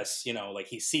after this, like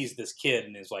he sees this kid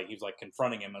and he's like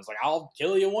confronting him and is like, I'll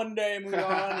kill you one day, move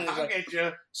on. And I'll get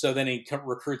you. So then he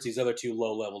recruits these other 2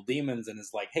 low-level demons and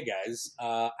is like, hey guys,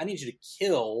 I need you to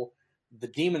kill the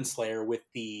demon slayer with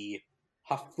the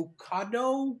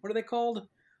Hafukado. What are they called?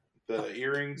 The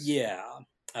earrings? Yeah.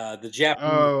 The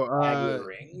Japanese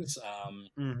earrings.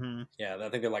 Yeah, I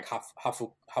think they're like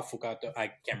Hafukado. I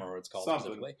can't remember what it's called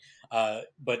specifically.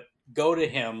 But go to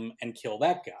him and kill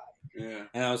that guy. Yeah.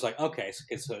 And I was like, okay,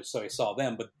 so he saw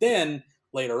them. But then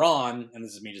later on, and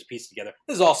this is me just piecing together,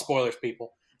 this is all spoilers,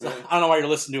 people. So I don't know why you're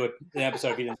listening to an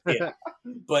episode if you didn't see it.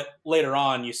 But later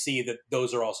on, you see that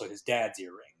those are also his dad's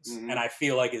earrings. And I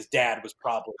feel like his dad was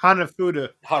probably... Hanafuda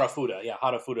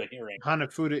earrings.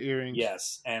 Hanafuda earrings.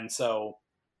 Yes. And so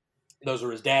those are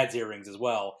his dad's earrings as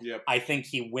well. Yep. I think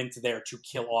he went there to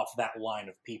kill off that line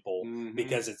of people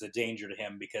because it's a danger to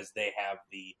him because they have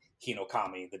the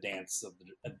Hinokami, the dance of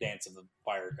the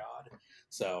fire god.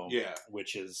 So,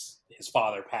 which is his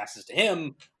father passes to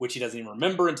him, which he doesn't even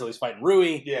remember until he's fighting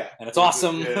Rui. Yeah, and it's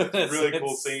awesome. Yeah, it's a really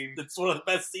cool scene. It's one of the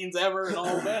best scenes ever in all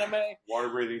of anime. Water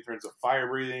breathing turns to fire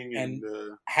breathing, and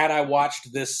had I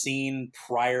watched this scene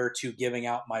prior to giving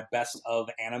out my best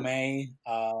of anime,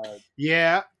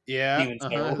 Demon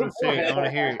Slayer. I want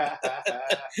to hear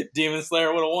it. Demon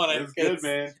Slayer would have won it. It's good,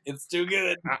 man. It's too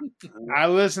good. I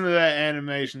listened to that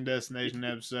Animation Destination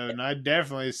episode, and I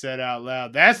definitely said out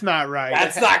loud, "That's not right.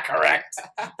 That's not correct.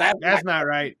 That's not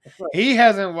right." He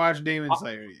hasn't watched Demon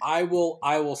Slayer yet. I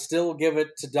will still give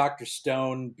it to Dr.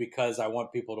 Stone because I want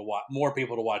more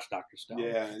people to watch Dr. Stone.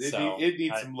 Yeah, it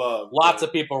needs some love. Lots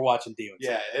of people are watching Demon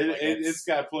Slayer. Yeah, it's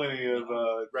got plenty of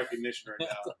recognition right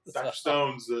now. Dr.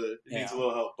 Stone's needs a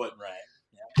little help. But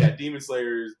Demon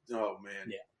Slayer is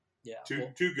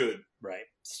too good. Right,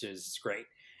 it's great,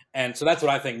 and so that's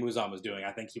what I think Muzan was doing.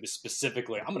 I think he was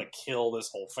specifically, I'm going to kill this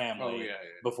whole family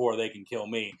before they can kill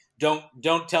me. Don't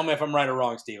tell me if I'm right or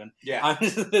wrong, Steven. Yeah,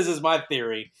 this is my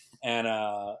theory, and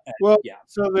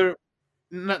so there,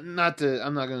 not to,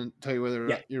 I'm not going to tell you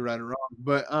whether you're right or wrong,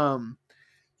 but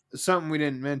something we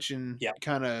didn't mention,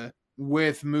 kind of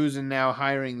with Muzan now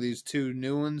hiring these 2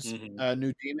 new ones,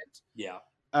 new demons. Yeah.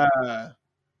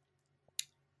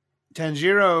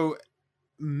 Tanjiro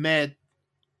met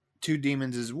 2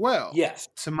 demons as well. Yes.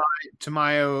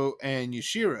 Tamayo and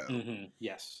Yushiro. Mm-hmm.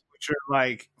 Yes. Which are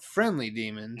like friendly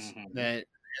demons that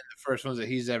the first ones that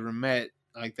he's ever met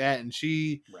like that. And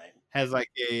she has like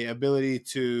a ability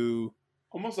to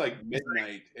almost like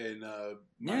Midnight in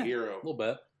My Hero. A little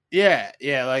bit. Yeah,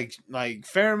 like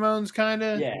pheromones kind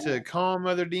of to calm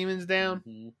other demons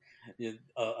down.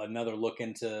 Another look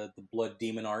into the blood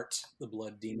demon art, the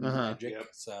blood demon magic. Yep.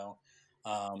 So,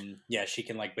 she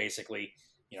can like basically,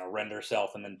 rend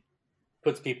herself and then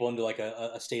puts people into like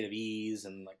a state of ease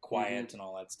and like quiet and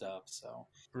all that stuff. So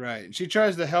right, she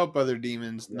tries to help other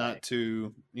demons not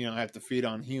to have to feed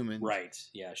on humans. Right.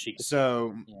 Yeah.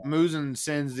 So Muzan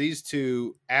sends these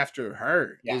 2 after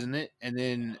her, isn't it? And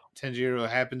then Tanjiro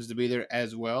happens to be there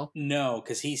as well. No,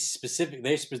 because he's specific.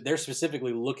 They're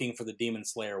specifically looking for the Demon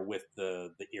Slayer with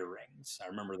the earrings. I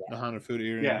remember that. The Hanafuda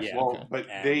earrings. Yeah. Well, but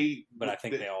I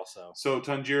think they also. So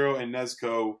Tanjiro and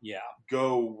Nezuko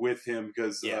go with him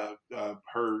because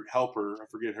her helper, I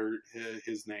forget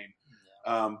his name,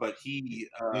 but he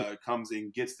comes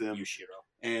and gets them. Yushiro.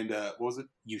 And what was it?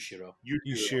 Yushiro.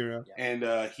 Yushiro. And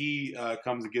he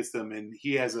comes and gets them, and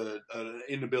he has an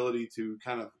inability to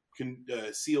kind of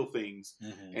seal things,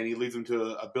 and he leads them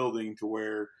to a building to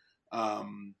where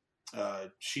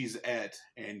she's at,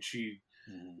 and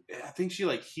I think she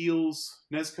like heals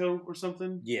Nezuko or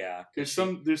something. Yeah, there's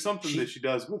something that she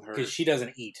does with her because she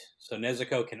doesn't eat, so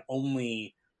Nezuko can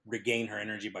only regain her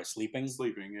energy by sleeping.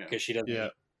 Yeah, because she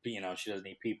doesn't. She doesn't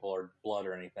eat people or blood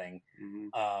or anything.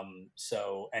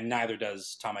 So, and neither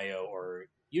does Tamayo or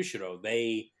Yushiro.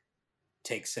 They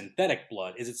take synthetic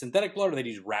blood. Is it synthetic blood or they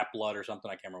use rat blood or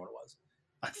something? I can't remember what it was.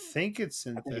 I think it's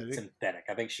synthetic.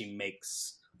 I think she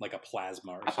makes like a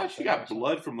plasma or something. I thought she got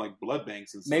blood from like blood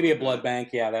banks and stuff. Maybe a blood bank.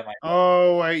 Yeah, that might.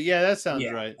 Oh, yeah, that sounds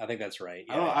right. I think that's right.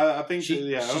 Yeah. I think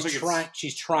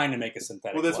she's trying to make a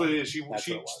synthetic. Well, that's blood. what it is.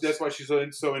 That's why she's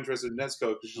so interested in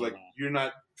Nezuko, because she's like, you're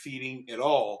not feeding at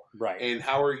all, right? And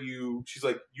how are you? She's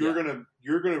like, you're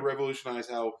gonna revolutionize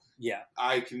how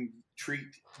I can treat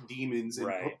demons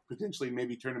and potentially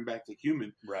maybe turn them back to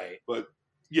human, right? But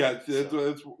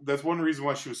that's one reason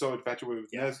why she was so infatuated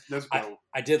with Nezuko.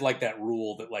 I did like that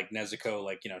rule that like Nezuko,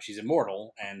 like she's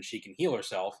immortal and she can heal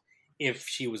herself. If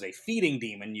she was a feeding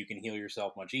demon, you can heal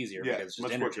yourself much easier because it's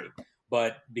just energy. Quicker.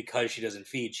 But because she doesn't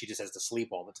feed, she just has to sleep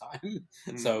all the time.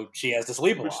 So she has to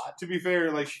sleep a lot. To be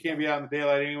fair, like she can't be out in the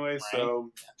daylight anyway,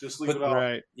 so just sleep it off.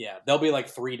 Right. Yeah, there'll be like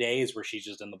 3 days where she's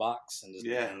just in the box and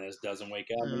just doesn't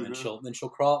wake up, and then she'll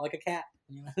crawl out like a cat.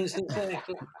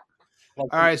 All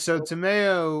right, so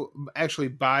Tamayo actually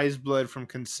buys blood from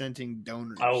consenting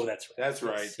donors. Oh, that's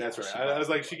right. That's right. I was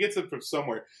like, she gets it from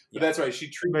somewhere, but that's right. She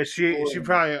treats. But she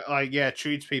probably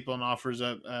treats people and offers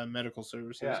up medical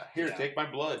services. Yeah, here, take my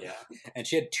blood. Yeah, and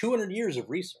she had 200 years of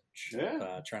research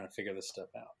trying to figure this stuff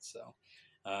out. So,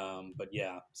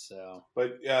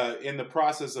 But in the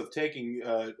process of taking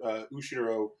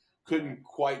Ushiro, couldn't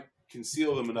quite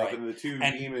conceal them enough, and the 2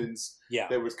 demons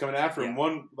that was coming after him,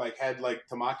 one like had like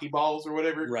tamaki balls or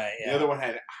whatever, right? The other one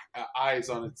had eyes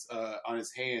on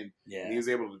his hand, and he was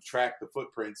able to track the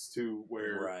footprints to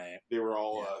where they were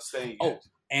all staying.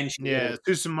 And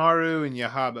Susumaru and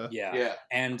Yahaba. Yeah.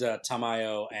 And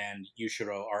Tamayo and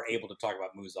Yushiro are able to talk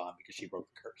about Muzan because she broke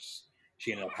the curse.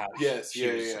 She ended up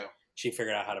she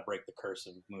figured out how to break the curse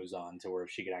of Muzan to where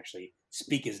she could actually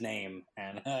speak his name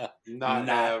and not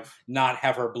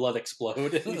have her blood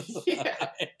explode.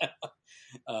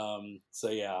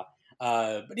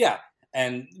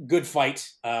 And good fight,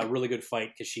 really good fight,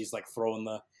 because she's like throwing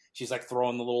the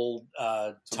little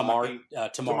Tamari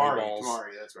balls.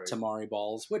 Tamari, that's right. Tamari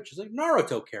balls, which is a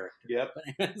Naruto character.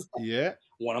 Yep.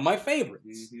 One of my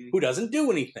favorites, who doesn't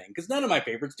do anything, because none of my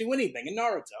favorites do anything in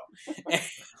Naruto.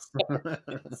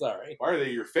 Sorry. Why are they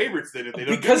your favorites then if they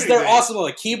don't Because do they're awesome.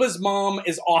 Like, Kiba's mom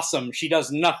is awesome. She does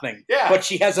nothing. Yeah. But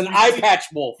she has an eye patch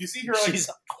wolf. You see her like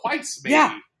twice, maybe.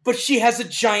 Yeah. But she has a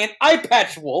giant eye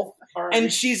patch wolf,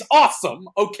 and she's awesome,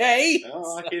 okay?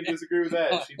 No, I can't disagree with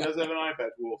that. She does have an eye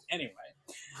patch wolf. Anyway.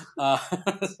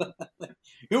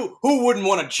 Who wouldn't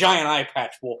want a giant eye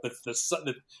patch wolf that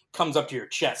comes up to your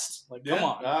chest? Like, come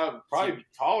on. Probably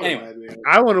taller than that.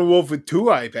 I want a wolf with 2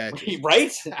 eye patches.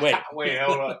 Right? Wait,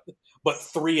 hold on. But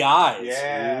 3 eyes.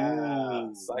 Yeah.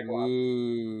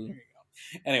 Ooh.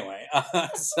 Anyway,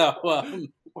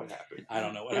 what happened? I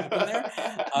don't know what happened there.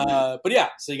 But yeah,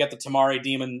 so you got the Tamari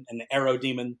demon and the Arrow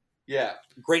demon. Yeah.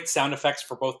 Great sound effects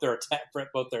for both their attacks.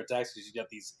 Because you got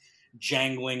these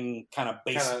jangling kind of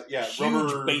huge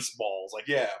rubber baseballs.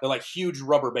 They're like huge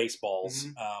rubber baseballs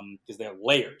because they have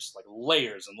layers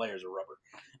and layers of rubber.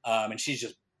 And she's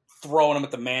just throwing him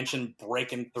at the mansion,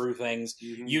 breaking through things.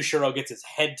 Yushiro gets his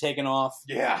head taken off.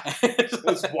 Yeah.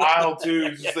 It's wild,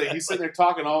 too. Just like, he's sitting there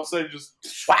talking, all of a sudden just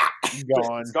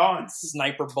gone. It's gone.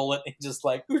 Sniper bullet. Just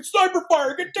like, sniper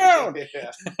fire, get down!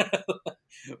 Yeah.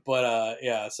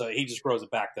 But, so he just grows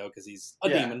it back, though, because he's a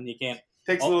demon. You can't...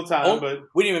 Takes a little time, but...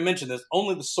 We didn't even mention this.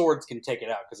 Only the swords can take it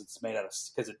out, because it's made out of...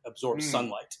 Because it absorbs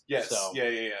sunlight. Yes. So,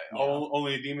 yeah.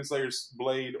 Only a Demon Slayer's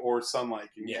blade or sunlight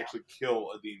can actually kill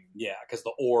a demon. Yeah, because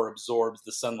the ore absorbs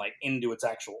the sunlight into its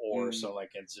actual ore, so, like,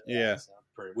 it's... So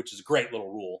which is a great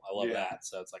little rule. I love that.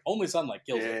 So, it's like, only sunlight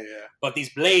kills it. Yeah. But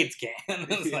these blades can.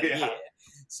 It's like,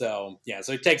 So,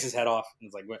 so he takes his head off, and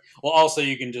it's like... Well, also,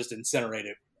 you can just incinerate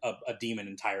it, a demon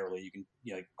entirely. You can,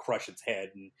 like, crush its head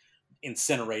and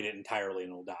incinerate it entirely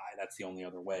and it'll die. That's the only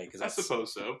other way. I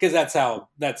suppose so. Because that's how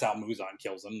Muzan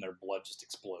kills them. Their blood just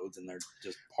explodes and they're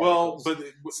just particles. Well,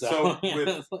 but so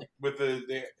with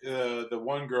the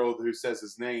one girl who says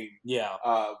his name,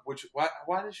 which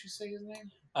why did she say his name?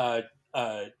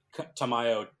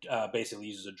 Tamayo basically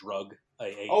uses a drug.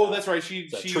 That's right. She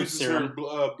uses serum.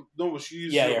 Her she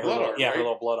uses her blood art. Yeah, right? her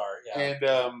little blood art.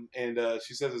 Yeah, and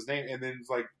she says his name, and then it's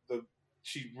like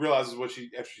she realizes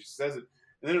after she says it.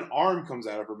 And then an arm comes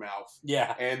out of her mouth.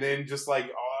 Yeah. And then just like,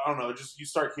 I don't know, just you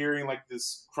start hearing like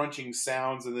this crunching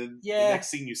sounds. And then the next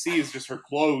thing you see is just her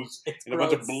clothes and a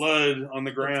bunch of blood on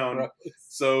the ground.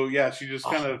 So, she just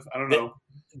kind of, I don't know.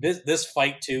 This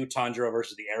fight too, Tanjiro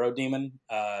versus the Arrow Demon,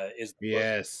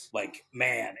 is like,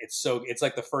 man, it's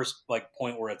like the first like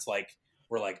point where it's like,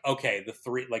 we're like, okay, the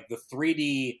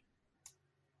 3D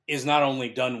is not only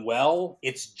done well,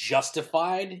 it's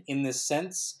justified in this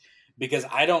sense. Because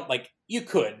I don't like, you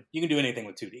can do anything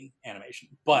with 2D animation,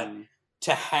 but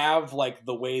to have like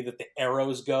the way that the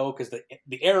arrows go, because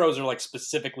the arrows are like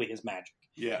specifically his magic.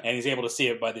 Yeah. And he's able to see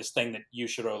it by this thing that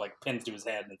Yushiro like pins to his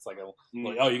head, and it's like,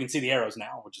 you can see the arrows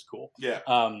now, which is cool. Yeah.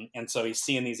 And so he's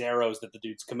seeing these arrows that the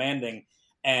dude's commanding,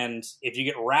 and if you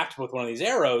get wrapped with one of these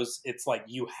arrows, it's like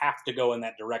you have to go in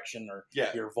that direction or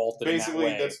you're vaulted basically,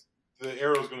 in that way. The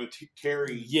arrow's going to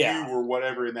carry you or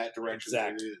whatever in that direction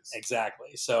that it is.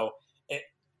 Exactly. So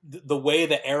the way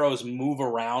the arrows move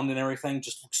around and everything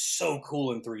just looks so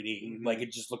cool in 3D. Like,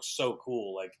 it just looks so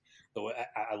cool. Like,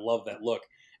 I love that look.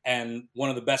 And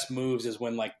one of the best moves is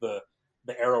when, like, the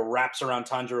arrow wraps around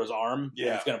Tanjiro's arm. Yeah.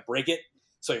 And he's going to break it.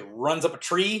 So he runs up a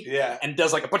tree and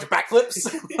does, like, a bunch of backflips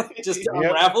just to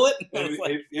unravel it.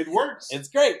 It works. It's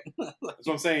great. That's what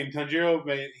I'm saying. Tanjiro,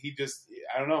 man, he just,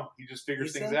 I don't know. He just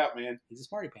figures things out, man. He's a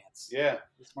smarty pants. Yeah.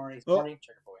 He's a smarty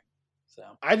checker boy. So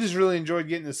I just really enjoyed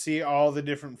getting to see all the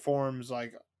different forms,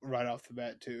 like, right off the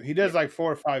bat, too. He does, like,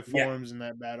 4 or 5 forms in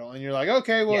that battle. And you're like,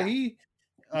 okay, well, he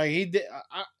did,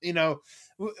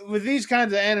 with these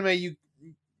kinds of anime, you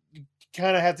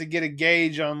kind of have to get a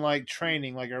gauge on, like,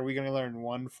 training. Like, are we going to learn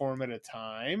one form at a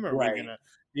time? Or are we going to,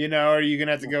 are you going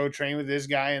to have to go train with this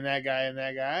guy and that guy and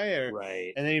that guy?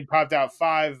 And then he popped out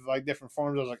 5, like, different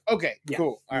forms. I was like, okay,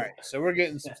 cool. All right. So we're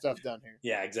getting some stuff done here.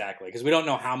 Yeah, exactly. Because we don't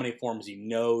know how many forms he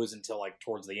knows until, like,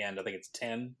 towards the end. I think it's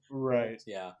 10. Right.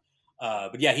 Yeah.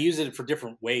 But yeah, he uses it for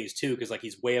different ways too, because like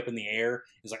he's way up in the air.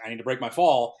 He's like, I need to break my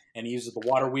fall, and he uses the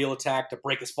water wheel attack to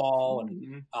break his fall,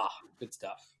 and good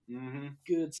stuff.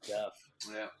 Good stuff.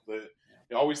 Yeah, but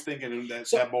you're always thinking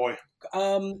that boy.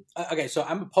 Okay, so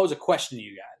I'm gonna pose a question to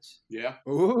you guys. Yeah.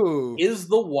 Ooh. Is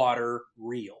the water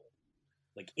real?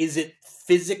 Like, is it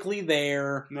physically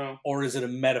there? No. Or is it a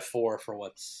metaphor for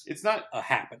what's not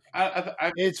happening?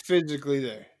 It's physically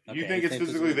there. Okay, you think it's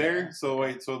physically there? So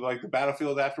wait, so like the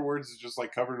battlefield afterwards is just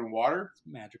like covered in water?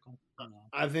 It's magical.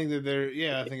 I think that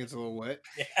I think it's a little wet.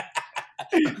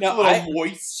 No, a little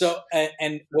moist. So,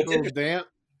 and what's interesting, damp.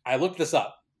 I looked this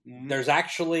up. There's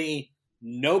actually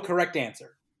no correct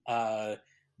answer.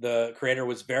 The creator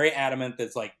was very adamant that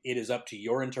it's like, it is up to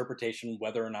your interpretation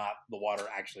whether or not the water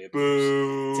actually appears.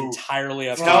 Boo. It's entirely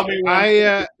up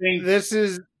to you. This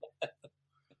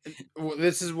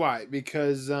is why,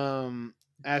 because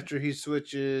after he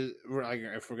switches,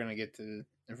 if we're gonna cut to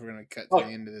the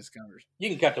end of this you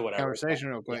can cut to whatever conversation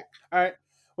real quick. All right.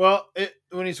 Well,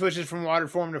 when he switches from water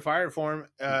form to fire form,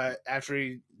 after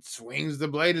he swings the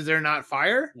blade, is there not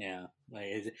fire? Yeah,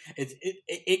 like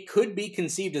it could be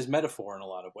conceived as metaphor in a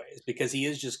lot of ways, because he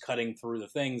is just cutting through the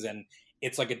things, and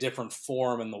it's like a different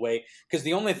form in the way. Because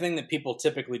the only thing that people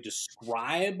typically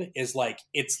describe is like,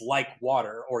 it's like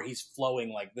water, or he's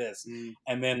flowing like this,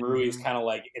 and then Rui's kind of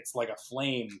like, it's like a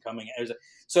flame coming.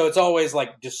 So it's always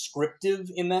like descriptive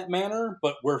in that manner,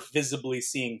 but we're visibly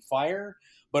seeing fire.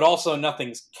 But also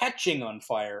nothing's catching on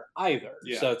fire either.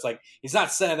 Yeah. So it's like, he's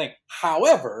not saying anything.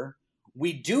 However,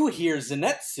 we do hear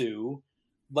Zenitsu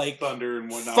like thunder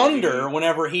and whatnot. Thunder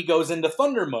whenever he goes into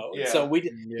thunder mode. Yeah. So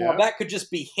well, that could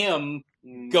just be him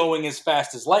going as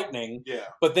fast as lightning. Yeah.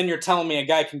 But then you're telling me a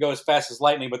guy can go as fast as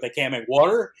lightning, but they can't make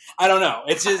water? I don't know.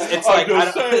 It's just it's like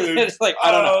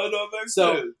I don't know. No,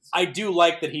 So sense. I do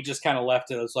like that he just kind of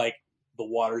left it as like the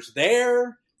water's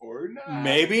there. Or not.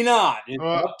 Maybe not.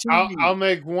 Well, I'll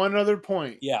make one other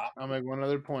point. Yeah. I'll make one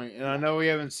other point. And I know we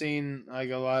haven't seen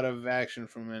like a lot of action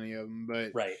from any of them,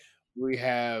 but Right. we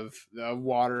have a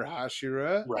water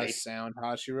Hashira, Right. a sound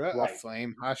Hashira, Right. a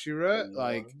flame Hashira,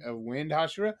 like a wind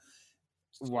Hashira.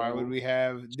 Why would we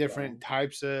have different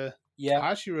types of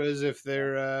Hashiras if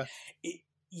their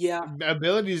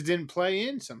abilities didn't play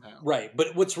in somehow? Right.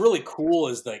 But what's really cool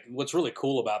is what's really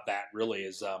cool about that really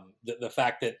is the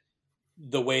fact that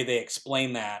the way they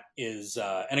explain that is,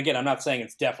 and again, I'm not saying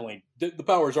it's definitely the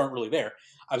powers aren't really there.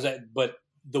 But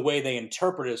the way they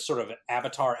interpret it is sort of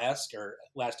Avatar-esque or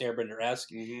Last Airbender-esque,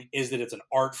 is that it's an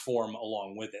art form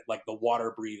along with it. Like the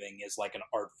water breathing is like an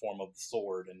art form of the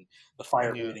sword, and the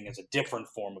fire breathing is a different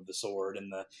form of the sword.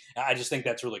 And I just think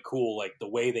that's really cool. Like the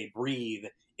way they breathe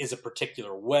is a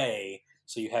particular way.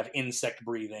 So you have insect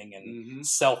breathing and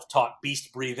self-taught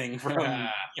beast breathing from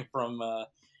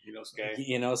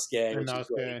Inosuke, which is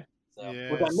great. So,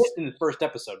 which I missed in the first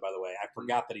episode, by the way. I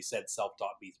forgot that he said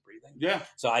self-taught beast breathing. Yeah.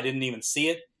 So I didn't even see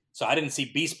it. So I didn't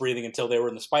see beast breathing until they were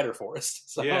in the spider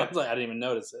forest. So I was like, I didn't even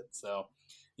notice it. So,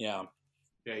 yeah.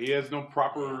 Yeah, he has no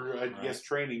proper, I guess,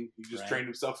 training. He just trained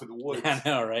himself in the woods. I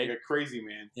know, right? Like a crazy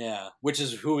man. Yeah, which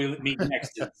is who we meet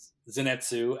next is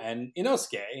Zenitsu and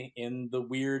Inosuke in the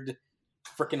weird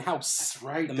freaking house. That's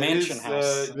right. The mansion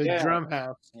house. The drum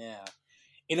house. Yeah.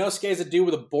 Inosuke is a dude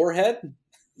with a boar head.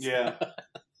 Yeah.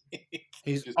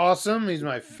 He's awesome. He's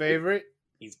my favorite.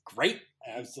 He's great.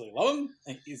 I absolutely love him.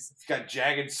 He's got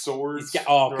jagged swords. His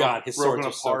swords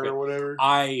are so good. Or whatever.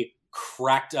 I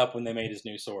cracked up when they made his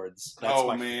new swords. That's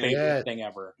my favorite thing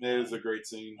ever. That is a great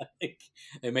scene.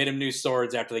 They made him new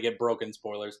swords after they get broken.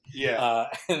 Spoilers. Yeah.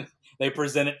 And they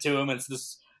present it to him. And it's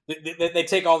this. They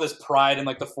take all this pride in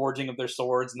like the forging of their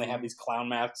swords, and they have these clown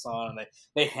masks on, and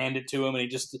they hand it to him, and he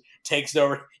just takes it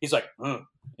over. He's like, and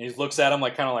he just looks at him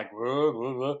like kind of like,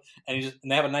 and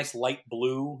they have a nice light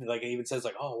blue. Like he even says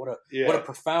like, oh, what a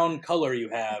profound color you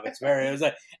have. It's like,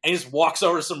 and he just walks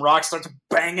over to some rocks, starts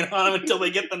banging on them until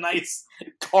they get the nice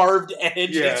carved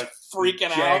edge. Yeah. He's freaking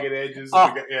jagged out. Jagged edges.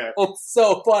 It's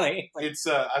so funny. It's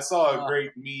I saw a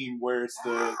great meme where it's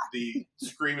the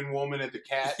screaming woman at the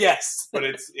cat. Yes, but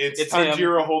it's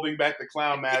Tanjiro holding back the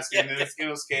clown mask, and then it's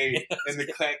Inosuke in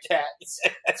the cat's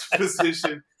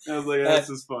position. And I was like, this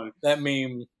is funny. That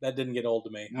meme that didn't get old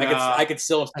to me. I could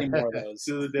still see more of those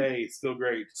to the day. Still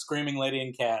great. Screaming Lady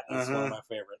and Cat is one of my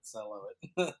favorites. I love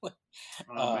it.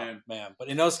 Oh man! But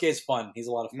Inosuke is fun. He's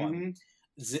a lot of fun.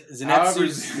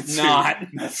 Zenitsu's not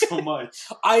so much.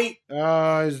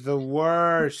 Is the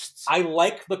worst. I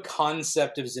like the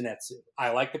concept of Zenitsu.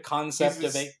 I like the concept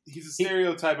he's a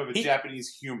stereotype of a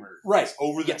Japanese humor. Right. He's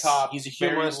over the top. He's a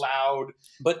humorist, very loud,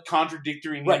 but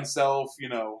contradicting himself.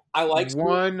 I like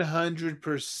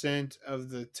 100% of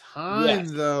the time,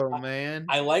 though, man.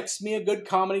 I likes me a good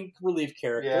comedy relief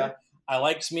character. Yeah. I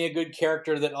likes me a good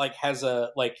character that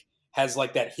has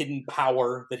that hidden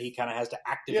power that he kind of has to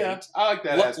activate. Yeah, I like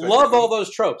that. Love all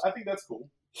those tropes. I think that's cool.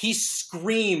 He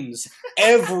screams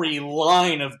every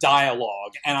line of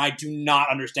dialogue, and I do not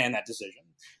understand that decision.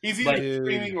 He's either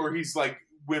screaming or he's like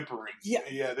whimpering.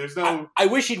 Yeah. There's no. I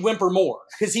wish he'd whimper more,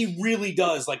 because he really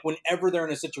does. Like whenever they're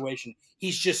in a situation,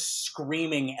 he's just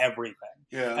screaming everything.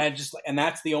 Yeah, and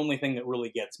that's the only thing that really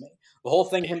gets me. The whole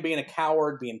thing, him being a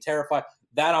coward, being terrified,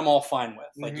 that I'm all fine with.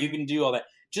 Like you can do all that.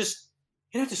 Just.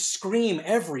 You have to scream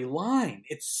every line.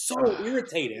 It's so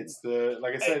irritating. It's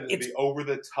the over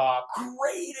the top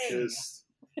grating.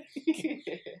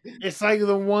 It's like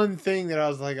the one thing that I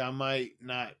was like, I might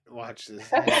not watch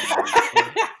this.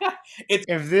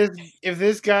 If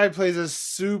this guy plays a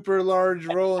super large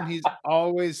role and he's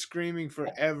always screaming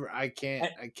forever, I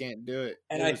can't do it.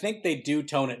 And I think they do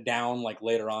tone it down like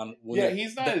later on.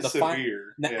 He's not as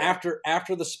severe.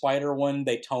 After the spider one,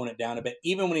 they tone it down a bit.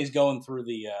 Even when he's going through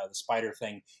the spider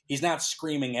thing, he's not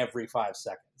screaming every 5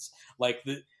 seconds. Like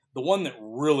the one that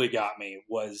really got me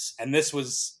was, and this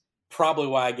was probably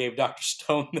why I gave Dr.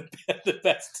 Stone the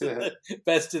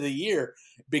best of the year,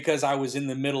 because I was in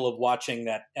the middle of watching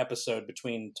that episode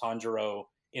between Tanjiro,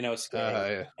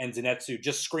 Inosuke, and Zenitsu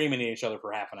just screaming at each other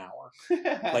for half an hour.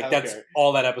 Like that's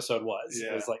all that episode was.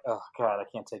 Yeah. It was like, oh god, I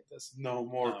can't take this. No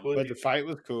more. But the fight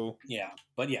was cool. Yeah,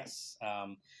 but yes,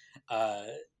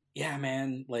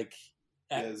 man, like.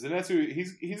 Zenitsu,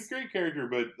 he's a great character,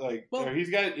 but he's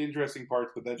got interesting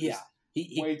parts, but that's just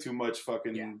way too much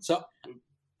fucking. Yeah. So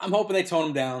I'm hoping they tone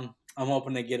him down. I'm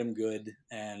hoping they get him good,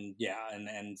 and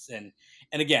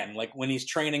again, like when he's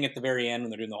training at the very end, when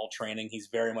they're doing the whole training, he's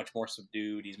very much more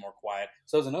subdued. He's more quiet.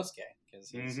 So is Inosuke, because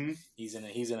he's in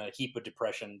a heap of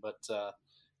depression. But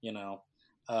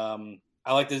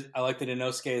I like that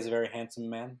Inosuke is a very handsome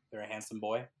man, very handsome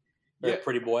boy. Very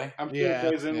pretty boy. I'm sure it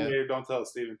plays in there. Don't tell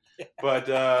Steven. But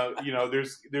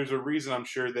there's a reason I'm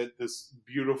sure that this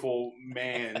beautiful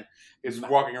man is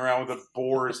walking around with a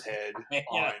boar's head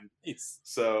on.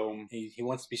 So he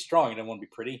wants to be strong. He doesn't want to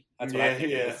be pretty. That's what I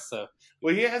think. It is, so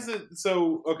well, he has it.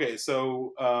 So okay.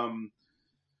 So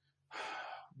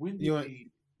when you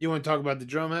want to talk about the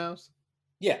drum house?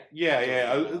 Yeah.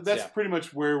 That's pretty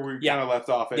much where we kind of left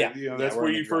off at. Yeah. That's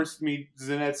where you first meet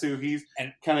Zenitsu. He's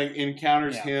kind of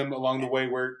encounters him along the way,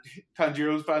 where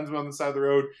Tanjiro finds him on the side of the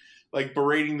road, like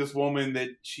berating this woman that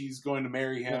she's going to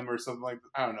marry him or something like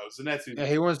that. I don't know. Zenitsu. Yeah,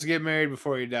 he wants to get married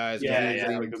before he dies. Because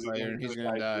he's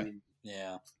going to die.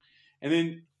 Yeah. And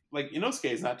then, like, Inosuke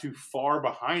is not too far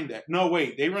behind that. No,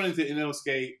 wait. They run into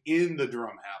Inosuke in the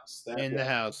drum house. The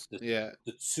house. The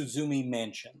Tsuzumi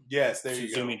Mansion. Yes, there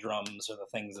you go. Tsuzumi drums are the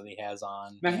things that he has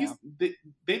on. Now, they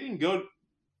didn't go...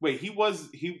 Wait,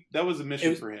 that was a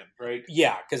mission for him, right?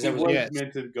 Yeah, because he was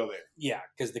meant to go there. Yeah,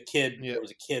 because there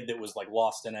was a kid that was, like,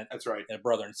 lost in it. That's right. And a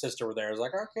brother and sister were there. It was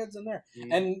like, our kid's in there.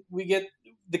 Mm-hmm. And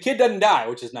the kid doesn't die,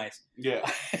 which is nice. Yeah.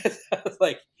 It's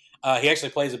like... he actually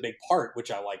plays a big part,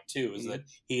 which I like too, is that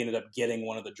he ended up getting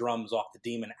one of the drums off the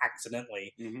demon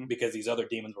accidentally because these other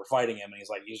demons were fighting him, and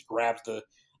he just grabs the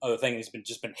other thing, and he's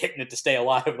just been hitting it to stay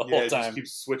alive the whole time. Just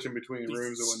keeps switching between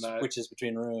rooms and whatnot. Switches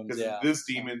between rooms, because this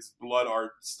demon's blood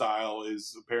art style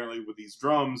is apparently with these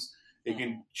drums, it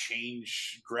can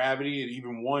change gravity, and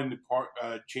even one part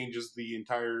changes the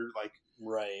entire like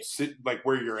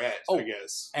where you're at. I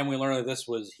guess. And we learned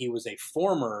that he was a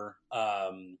former.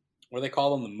 What do they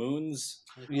call them? The moons?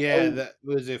 Yeah, that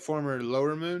was a former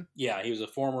lower moon. Yeah, he was a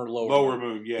former lower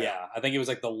moon. Yeah, I think he was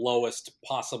like the lowest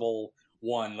possible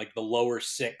one, like the lower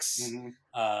 6 moon,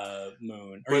 or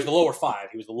he was the lower 5.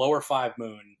 He was the lower 5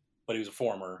 moon, but he was a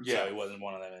former, so he wasn't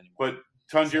one of them anymore. But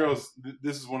Tanjiro's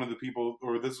this is one of the people,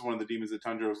 or this is one of the demons that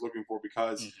Tanjiro's looking for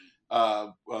because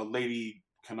Lady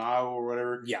Kanao or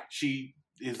whatever. Yeah, she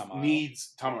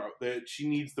needs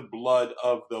the blood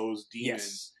of those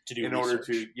demons in order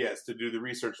to do the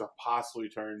research to possibly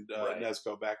turn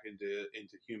Nezuko back into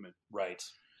human. Right.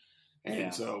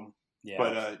 And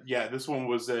this one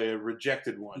was a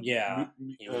rejected one. Yeah.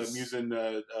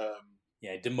 Muzan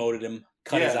demoted him,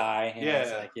 cut his eye.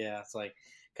 It's like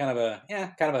kind of a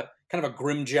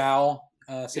Grimjow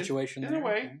situation in a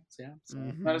way.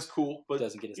 Not as cool, but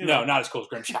doesn't get his not as cool as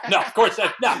Grimjow. No, of course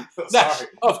not. No,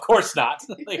 of course not.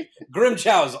 Like,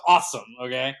 Grimjow is awesome.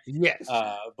 Okay, yes,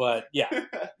 but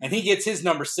and he gets his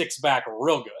number 6 back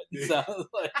real good. So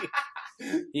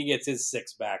he gets his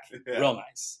 6 back real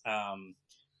nice.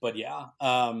 Pretty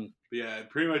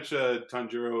much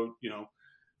Tanjiro,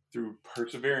 through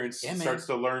perseverance, starts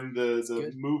to learn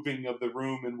the moving of the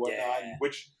room and whatnot, and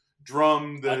which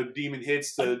drum the demon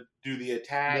hits to do the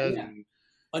attack.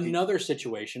 Another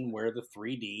situation where the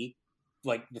 3D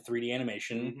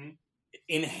animation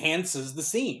enhances the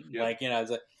scene. Yep.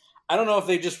 I don't know if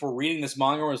they just were reading this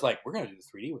manga where it's like, we're going to do the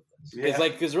 3D with this.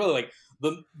 Because really,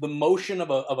 the motion of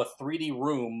a 3D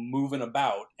room moving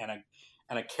about and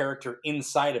a character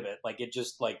inside of it, it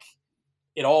just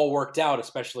it all worked out,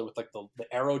 especially with the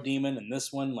arrow demon and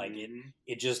this one.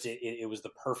 It was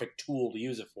the perfect tool to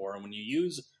use it for. And when you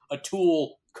use a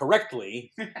tool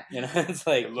correctly, it's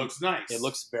like it looks nice. It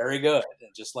looks very good,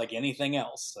 just like anything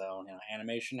else. So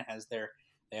animation has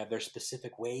they have their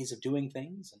specific ways of doing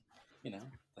things, and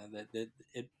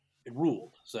it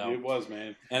ruled. So it was,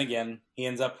 man. And again, he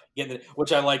ends up getting it,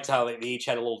 which I liked how they each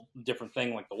had a little different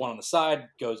thing. Like the one on the side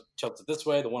tilts it this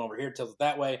way, the one over here tilts it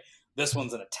that way. This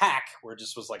one's an attack where it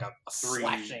just was like a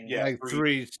slashing. Yeah,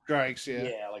 3 strikes,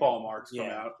 ball marks come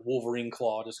out. Wolverine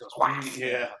claw just goes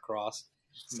across.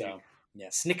 So,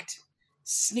 snicked.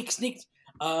 This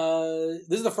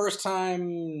is the first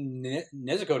time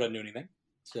Nezuko doesn't do anything.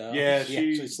 So she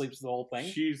actually sleeps the whole thing.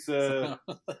 She's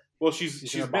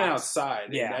she's been outside.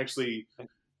 Yeah. And actually...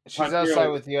 She's outside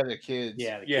with the other kids.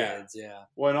 Kids.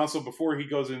 Well, and also before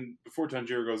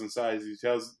Tanjiro goes inside, he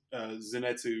tells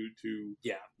Zenitsu to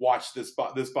watch this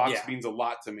box. This box means a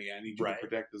lot to me. I need you to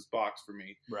protect this box for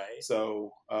me. Right.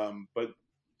 So,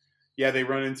 they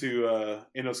run into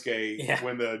Inosuke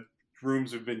when the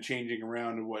rooms have been changing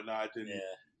around and whatnot, and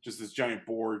just this giant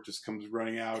boar just comes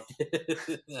running out,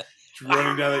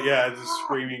 running down. Just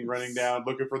screaming, running down,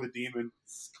 looking for the demon,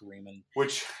 screaming.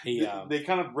 Which they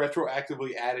kind of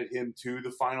retroactively added him to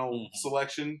the final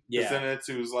selection. Because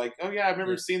Zenitsu was like, "Oh yeah, I've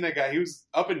never seen that guy. He was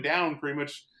up and down pretty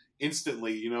much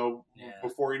instantly,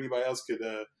 before anybody else could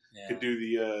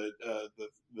do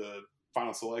the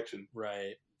final selection."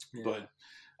 Right. Yeah. But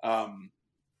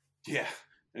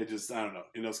it just, I don't know.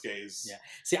 Inosuke is... Yeah.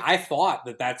 See, I thought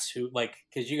that's who, like,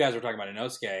 because you guys were talking about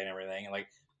Inosuke and everything, and, like,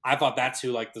 I thought that's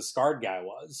who, like, the scarred guy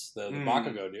was, the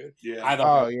Bakugo dude. Yeah. I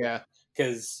thought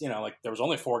because, like, there was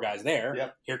only 4 guys there.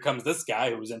 Yep. Here comes this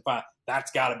guy who was in final.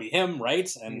 That's got to be him, right?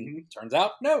 And turns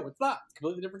out, no, it's not. It's a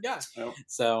completely different guy. Nope.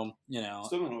 So,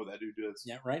 Still don't know what that dude does.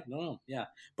 Yeah, right? No. Yeah.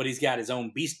 But he's got his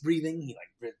own beast breathing. He,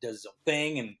 like, does his own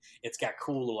thing, and it's got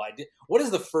cool little idea. What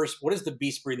does the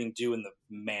beast breathing do in the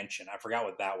mansion? I forgot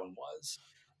what that one was.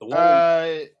 The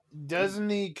one doesn't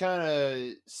he kind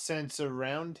of sense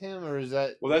around him, or is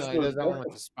that... Well, that's he does that one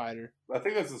with the spider. I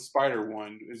think that's the spider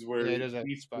one, is where he does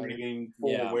he's breathing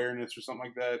full awareness or something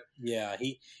like that. Yeah,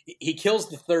 he kills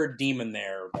the 3rd demon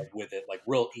there, like, with it, like,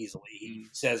 real easily. He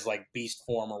says, like, beast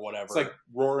form or whatever. It's like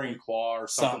Roaring Claw or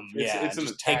something. It's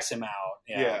just takes him out.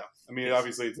 Yeah. I mean,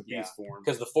 obviously it's a beast form.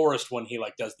 Because the forest one, he,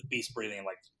 like, does the beast breathing and,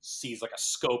 like, sees, like, a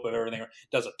scope of everything,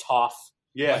 does a toff.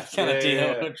 Kind of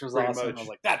deal, which was awesome. Much. I was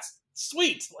like, that's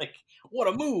sweet. Like, what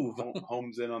a move.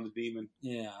 Homes in on the demon.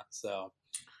 Yeah, so...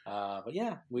 but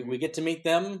yeah, we get to meet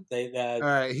them. They all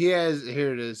right.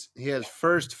 Here it is. He has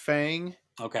first Fang.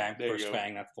 Okay, first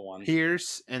Fang, that's the one.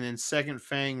 Pierce, and then second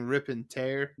Fang Rip and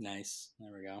Tear. Nice.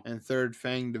 There we go. And third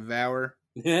Fang Devour.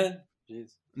 Yeah.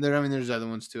 Jeez. There's other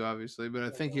ones too, obviously, but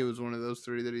I think it was one of those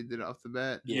 3 that he did off the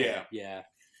bat. Yeah.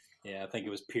 I think it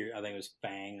was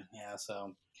Fang. Yeah.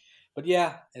 So. But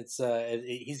yeah, it's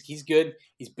he's good.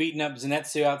 He's beating up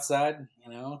Zenitsu outside,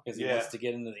 because he wants to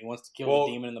he wants to kill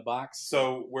the demon in the box.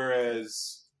 So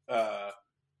whereas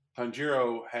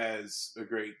Tanjiro has a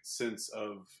great sense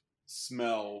of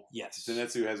smell, yes,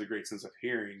 Zenitsu has a great sense of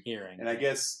hearing, and I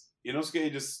guess Inosuke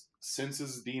just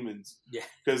senses demons. Yeah,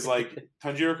 because like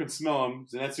Tanjiro can smell them,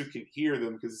 Zenitsu can hear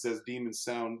them because it says demons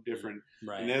sound different.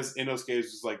 Right. And Inosuke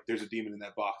is just like, there's a demon in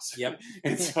that box. Yep.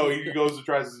 And so he goes and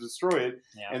tries to destroy it,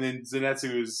 and then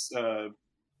Zenitsu is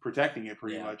protecting it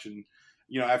pretty much. And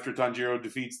after Tanjiro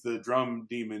defeats the drum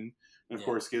demon, and of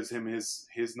course gives him his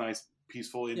nice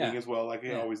peaceful ending as well, like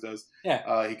he always does.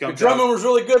 Yeah. He comes. The drumming was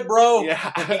really good, bro.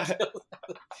 Yeah.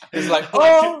 He's like,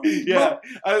 oh, yeah.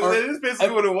 That is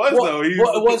basically what it was, though. It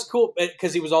was cool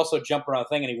because he was also jumping around a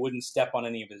thing, and he wouldn't step on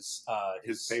any of his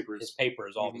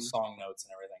papers, all the song notes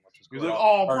and everything, which was cool. He was like,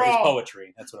 oh, bro, his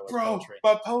poetry. That's what it was. Bro, poetry.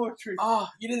 My poetry. Oh,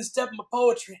 you didn't step in my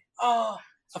poetry. Oh,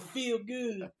 I feel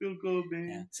good. I feel good, man.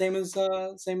 Yeah. Same as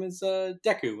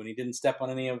Deku when he didn't step on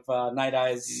any of Night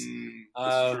Eye's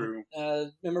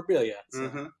memorabilia.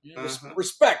 So,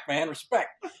 respect, man, respect.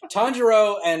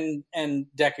 Tanjiro and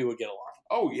Deku would get along.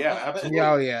 Oh yeah, absolutely.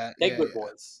 Oh yeah, they good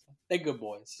boys. They good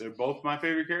boys. They're both my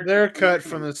favorite characters. They're cut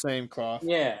from the same cloth.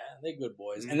 Yeah, they good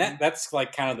boys, and that's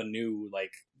like kind of the new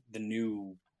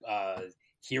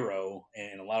hero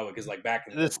in a lot of ways, because like back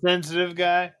in the sensitive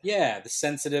guy, the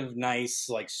sensitive, nice,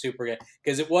 like super guy,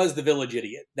 because it was the village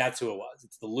idiot. That's who it was.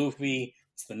 It's the Luffy,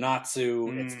 it's the Natsu,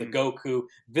 it's the Goku.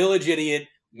 Village idiot,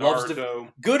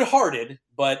 good-hearted,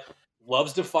 but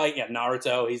loves to fight. Yeah,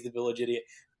 Naruto, he's the village idiot.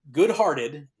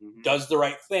 Good-hearted, does the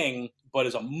right thing, but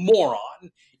is a moron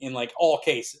in like all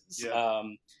cases. Yeah.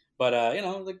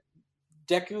 Like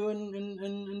Deku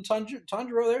and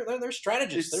Tanjiro, they're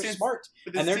strategists. They're smart,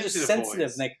 and they're just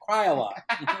sensitive. And they cry a lot.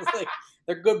 Like,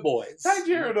 they're good boys.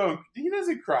 Tanjiro he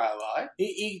doesn't cry a lot.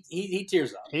 He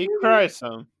tears up. He cries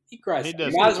some. He cries. He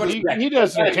does. He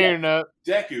does some tearing up.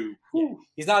 Deku. Yeah.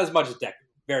 He's not as much as Deku.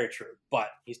 Very true, but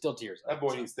he still tears up. That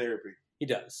boy needs therapy. He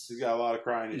does. He's got a lot of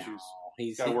crying issues.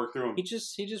 He's got to work through them. He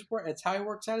just works. That's how he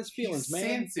works out his feelings, He's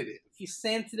man. Sensitive. He's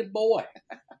sensitive boy.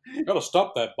 You gotta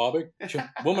stop that, Bobby.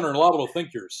 Women are liable to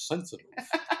think you're sensitive.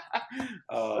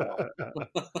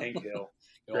 Hank Hill.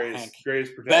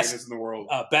 Greatest protagonist in the world.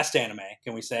 Best anime,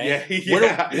 can we say?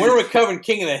 Yeah. When are we covering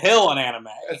King of the Hill on anime?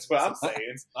 That's what I'm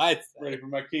saying. Ready for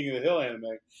my King of the Hill anime.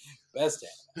 Best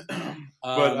anime.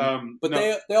 But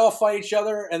they all fight each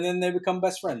other and then they become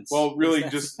best friends. Well, really,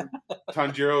 just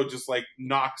Tanjiro just like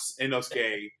knocks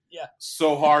Inosuke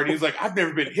so hard. He's like, I've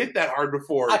never been hit that hard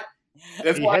before.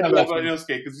 That's why I love about Inosuke,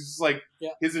 because he's just like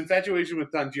his infatuation with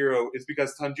Tanjiro is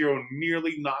because Tanjiro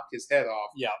nearly knocked his head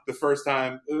off the first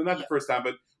time, not the first time,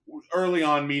 but early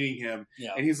on meeting him,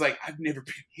 and he's like, I've never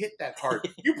been hit that hard.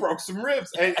 You broke some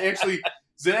ribs. And actually,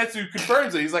 Zenitsu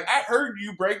confirms it. He's like, I heard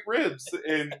you break ribs.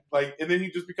 And then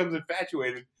he just becomes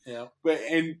infatuated. Yeah.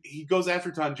 And he goes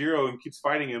after Tanjiro and keeps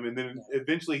fighting him. And then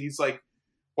eventually he's like,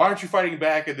 why aren't you fighting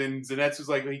back? And then Zenitsu's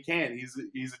like, he can't.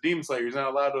 He's a demon slayer. He's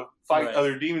not allowed to fight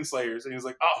other demon slayers. And he's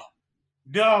like, oh,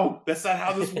 no, that's not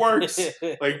how this works.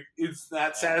 Like, it's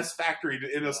not satisfactory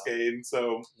to Inosuke. And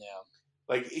so,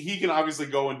 like, he can obviously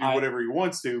go and do whatever he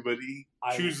wants to, but he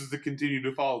chooses to continue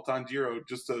to follow Tanjiro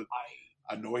just to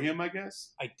annoy him, I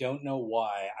guess. I don't know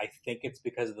why. I think it's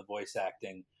because of the voice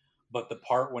acting. But the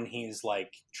part when he's,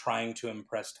 like, trying to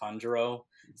impress Tanjiro,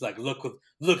 it's like,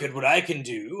 look at what I can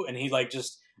do. And he, like,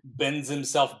 just bends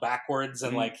himself backwards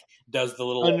and, like, does the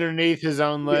little... underneath his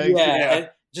own leg. Yeah. And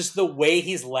just the way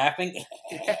he's laughing.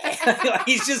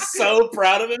 He's just so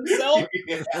proud of himself.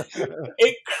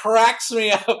 It cracks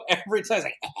me up every time.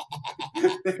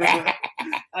 It's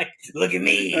like, look at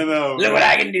me. I know. Look what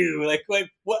I can do. Like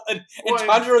what? And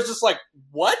Tanjiro's just like,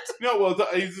 what? No, well,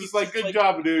 he's just like, good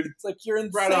job, dude. It's like, you're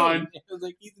insane. Right on. It's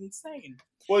like, he's insane.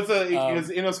 Well, because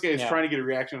Inosuke is trying to get a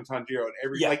reaction of Tanjiro at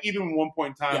every, like, even one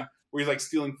point in time where he's, like,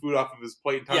 stealing food off of his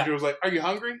plate. And Tanjiro's like, are you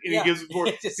hungry? And he gives him more.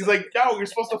 He's like, no, you're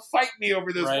supposed to fight me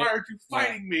over this. Right. Why aren't you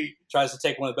fighting me? Tries to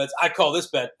take one of the beds. I call this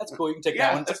bed. That's cool. You can take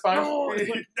that one. That's fine.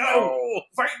 No,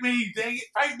 fight me. Dang it.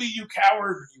 Fight me, you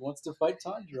coward. He wants to fight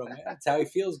Tanjiro, man. That's how he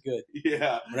feels good.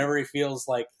 Yeah. Whenever he feels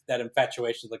like that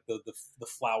infatuation, like the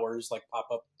flowers, like, pop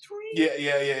up. Yeah.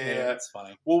 It's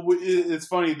funny. Well, it's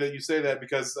funny that you say that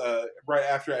because right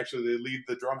after, actually, they leave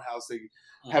the drum house, they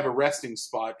have a resting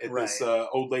spot at this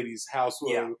old lady's house.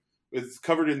 It's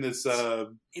covered in this.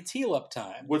 It's heal up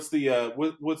time. What's the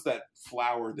what's that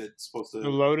flower that's supposed to? The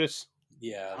lotus.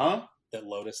 Yeah. Huh? That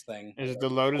lotus thing. Is it the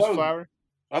lotus flower?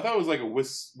 I thought it was like a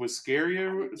wisteria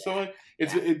or something.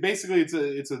 It's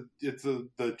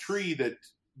the tree that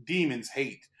demons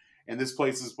hate, and this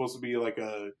place is supposed to be like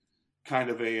a kind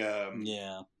of a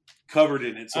covered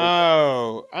in it. So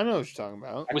I know what you're talking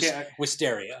about.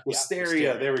 Wisteria.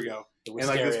 Wisteria. There we go. And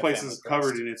like this place is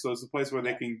covered in it, so it's a place where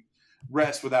they can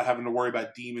rest without having to worry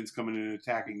about demons coming in and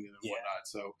attacking them and whatnot.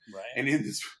 So, and in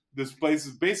this place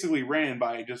is basically ran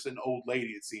by just an old lady.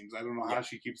 It seems. I don't know how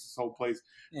she keeps this whole place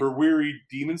for weary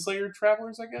demon slayer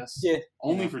travelers. I guess. Yeah.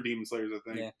 Only for demon slayers, I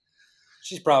think. Yeah.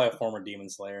 She's probably a former demon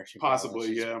slayer. She's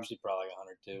probably like 100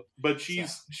 too. But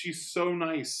she's so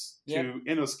nice to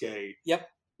Inosuke. Yep.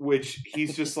 Which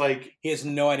he's just like... he has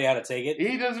no idea how to take it.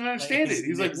 He doesn't understand it.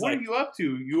 He's like, what are you up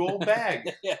to, you old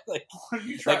bag?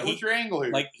 What's your angle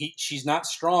here? Like, she's not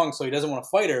strong, so he doesn't want to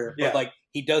fight her. But, like,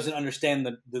 he doesn't understand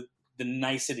the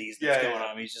niceties that's going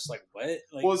on. He's just like, what?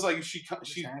 Like, well, it's like she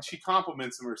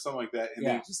compliments him or something like that, and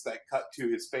then just that cut to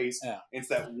his face. Yeah. It's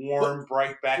that warm,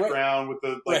 bright background with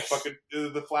the fucking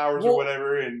the flowers or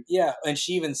whatever. And and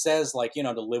she even says, like,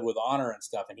 to live with honor and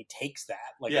stuff, and he takes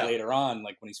that later on,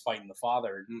 like when he's fighting the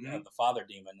father, the father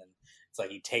demon, and it's like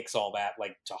he takes all that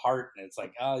like to heart, and it's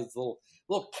like, these little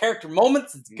character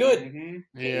moments. It's good.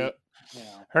 Mm-hmm. Yeah.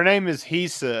 Her name is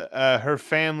Hisa. Her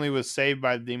family was saved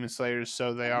by the Demon Slayers,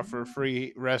 so they offer a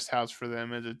free rest house for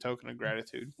them as a token of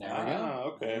gratitude. There we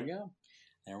go. Okay.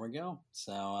 There we go.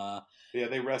 So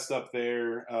they rest up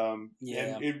there. And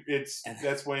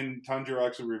that's when Tanjiro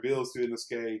actually reveals to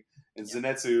Inosuke and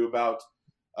Zenitsu about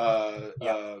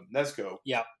Nezuko.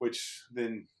 Yeah. Which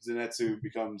then Zenitsu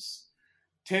becomes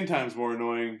 10 times more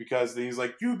annoying because then he's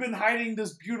like, "You've been hiding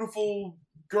this beautiful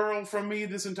girl from me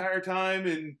this entire time,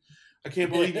 and I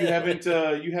can't believe you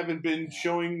haven't been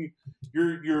showing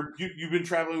you've been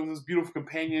traveling with this beautiful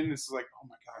companion." It's like, oh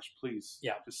my gosh, please,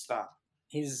 just stop.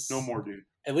 He's no more, dude.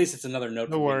 At least it's another note.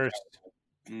 The worst.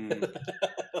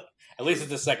 At least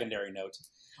it's a secondary note.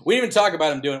 We didn't even talk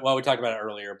about him doing. Well, we talked about it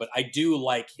earlier, but I do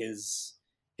like his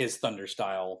Thunder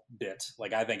style bit.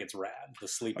 Like, I think it's rad. The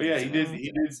sleeping. Oh yeah, he did.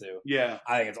 Too. Yeah,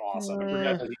 I think it's awesome. I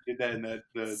forgot that he did that in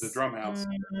the drum house.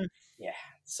 Yeah,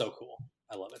 so cool.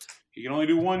 I love it. He can only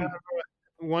do one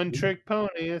trick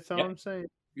pony. That's all I'm saying.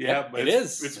 Yeah, but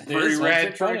it's a pretty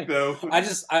rad trick though.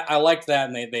 I liked that,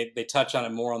 and they touch on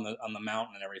it more on the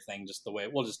mountain and everything. Just the way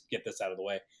we'll just get this out of the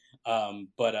way.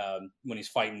 But when he's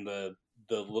fighting the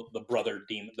brother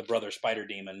demon, the brother spider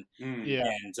demon,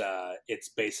 and it's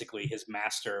basically his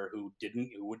master who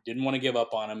didn't want to give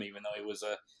up on him, even though he was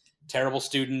a terrible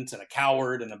student and a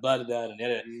coward and a blah blah blah, and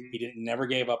he never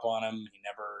gave up on him. He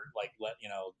never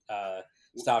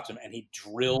stopped him, and he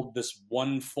drilled this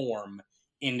one form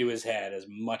into his head as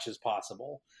much as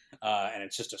possible, and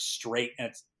it's just and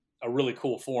it's a really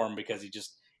cool form because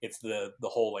it's the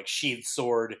whole like sheathed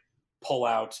sword. Pull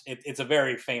out. It's a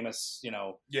very famous,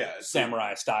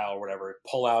 samurai style or whatever.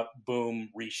 Pull out, boom,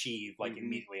 resheathe like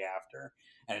immediately after,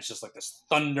 and it's just like this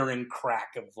thundering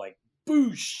crack of like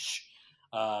boosh.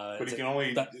 But he can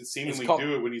only seemingly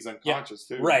do it when he's unconscious,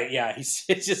 too. Right, yeah.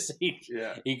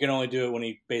 He can only do it when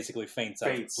he basically faints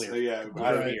out of clear.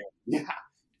 Yeah.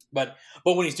 But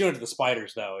when he's doing it to the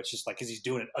spiders, though, it's just like, because he's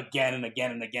doing it again and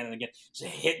again and again and again, just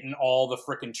hitting all the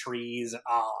freaking trees.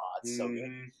 It's so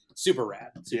good. Super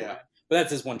rad. Rad. But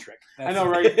that's his one trick. I know,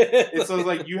 right? It's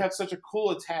like, you have such a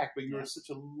cool attack, but you're such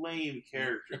a lame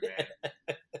character,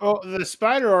 man. Well, the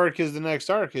spider arc is the next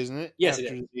arc, isn't it? Yes,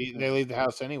 After they leave the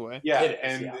house anyway.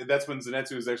 Yeah, that's when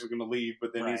Zenitsu is actually going to leave,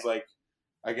 but then he's like,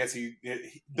 I guess he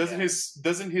doesn't his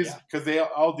because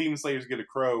all Demon Slayers get a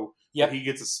crow. Yeah, he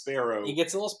gets a sparrow. He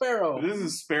gets a little sparrow. But isn't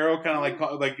sparrow kind of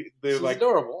like they're She's like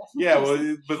adorable? Yeah,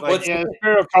 well, but like the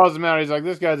sparrow calls him out. He's like,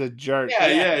 this guy's a jerk.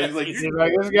 Yeah. He's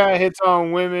like this guy hits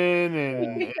on women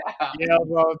and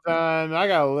yells all the time. I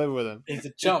gotta live with him. He's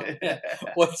a chump.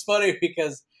 Well, it's funny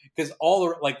because all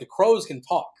the crows can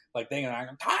talk. Like they can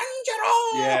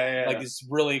Tanjiro! Like this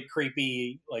really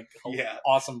creepy, like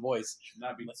awesome voice. Should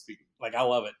not be speaking. Like I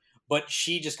love it. But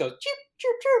she just goes chirp,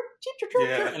 chirp, chirp, chirp, chirp,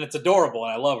 chirp, and it's adorable,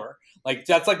 and I love her. Like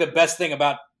that's like the best thing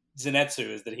about Zenitsu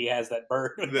is that he has that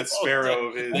bird, that sparrow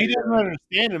of his. He doesn't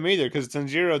understand him either because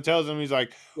Tanjiro tells him, he's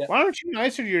like, "Why aren't you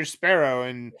nicer to your sparrow?"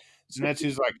 And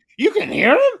Zenitsu's like, "You can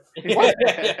hear him? What?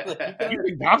 You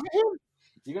can talk to him?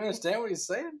 You can understand what he's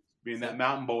saying?" Being that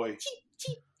mountain boy.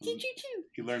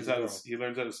 He learns how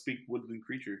to speak woodland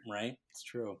creature. Right, it's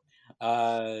true.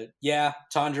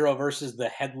 Tanjiro versus the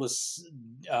headless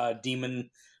demon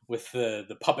with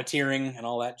the puppeteering and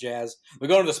all that jazz. We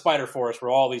go to the spider forest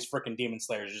where all these freaking demon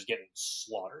slayers are just getting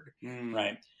slaughtered.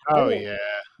 Right? Oh yeah.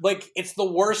 Like it's the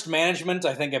worst management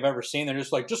I think I've ever seen. They're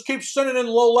just like, just keep sending in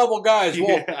low level guys.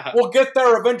 We'll get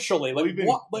there eventually.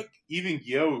 Like even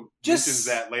Gyo mentions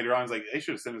that later on. He's like, they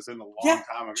should have sent us in a long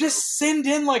time ago. Just send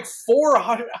in like 4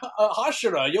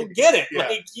 Hashira. You'll get it.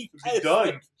 Like you guys,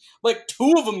 done. Like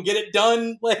 2 of them get it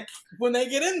done. Like when they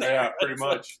get in there. Yeah, pretty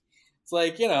much. It's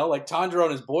like, like Tanjiro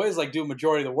and his boys like do a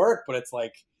majority of the work, but it's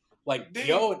like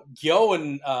Gyo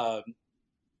and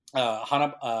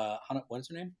Hana, what's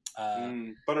her name?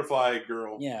 Butterfly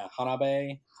girl. Yeah,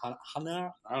 Hanabe.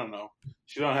 Hana. I don't know.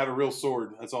 She don't have a real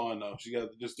sword. That's all I know. She got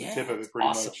just the tip of it, pretty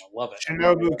much. I love it.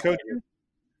 Shinobu Kochu.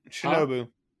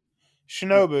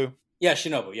 Shinobu. Yeah,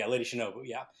 Shinobu. Yeah, Lady Shinobu.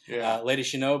 Yeah. Lady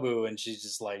Shinobu, and she's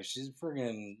just like she's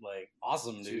freaking like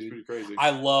awesome, dude. She's pretty crazy. I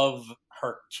love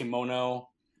her kimono.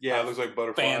 Yeah, it looks like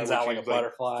butterfly. Fans out like a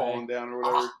butterfly, falling down or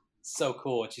whatever. So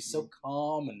cool, and she's so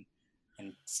calm and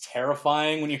it's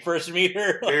terrifying when you first meet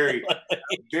her. Very,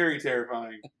 very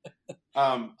terrifying.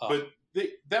 But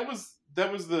that was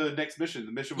the next mission.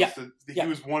 The mission was he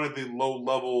was one of the low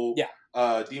level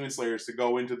demon slayers to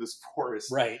go into this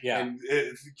forest, right? Yeah, and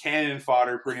cannon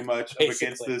fodder pretty much up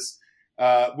against this.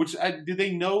 Did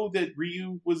they know that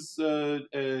Ryu was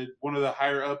one of the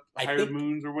higher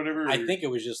moons or whatever? I think it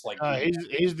was just like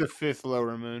he's the 5th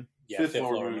lower moon. Yeah, fifth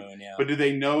lower moon. Yeah, but did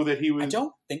they know that he was? I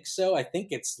don't think so. I think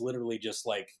it's literally just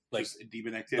like just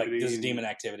demon activity. Like this demon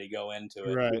activity go into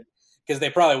it, right? Because they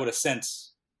probably would have sent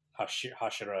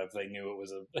Hashira if they knew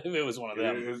if it was one of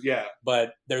them. Yeah,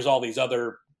 but there's all these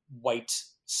other white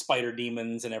spider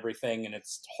demons and everything, and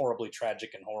it's horribly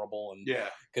tragic and horrible. And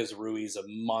because Rui's a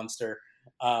monster.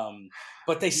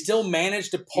 But they still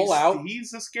managed to pull out.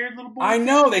 He's a scared little boy. I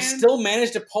know they still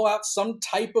managed to pull out some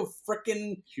type of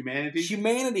freaking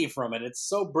humanity from it. It's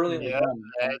so brilliantly done.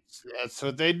 That's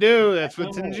what they do. That's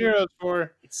what Tanjiro's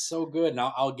for. It's so good.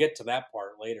 Now I'll get to that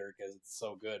part later because it's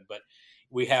so good. But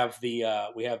we have the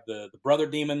brother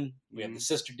demon, we have the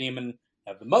sister demon,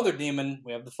 we have the mother demon,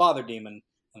 we have the father demon,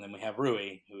 and then we have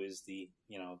Rui, who is the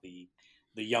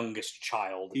youngest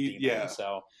child demon.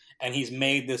 So, and he's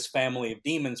made this family of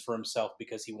demons for himself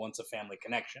because he wants a family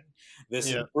connection. This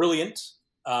is brilliant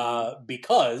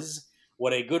because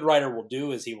what a good writer will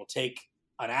do is he will take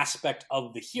an aspect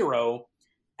of the hero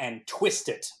and twist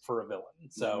it for a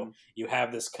villain. So you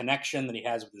have this connection that he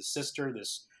has with his sister,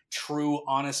 this true,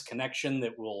 honest connection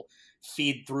that will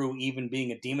feed through even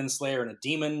being a demon slayer and a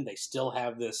demon. They still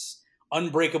have this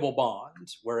unbreakable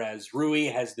bond, whereas Rui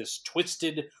has this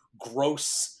twisted,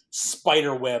 gross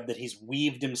spider web that he's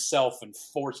weaved himself and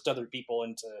forced other people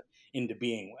into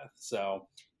being with. So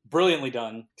brilliantly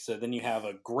done. So then you have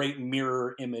a great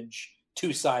mirror image,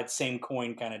 2 sides, same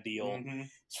coin kind of deal.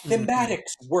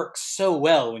 Thematics work so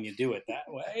well when you do it that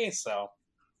way. So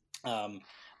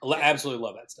absolutely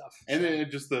love that stuff. And then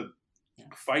just the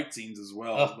fight scenes as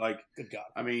well. Good God.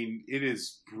 I mean, it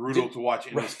is brutal to watch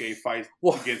Inosuke fight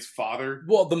against father.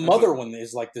 Well, the mother one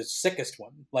is like the sickest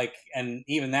one. Like, and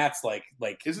even that's like.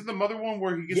 Is it the mother one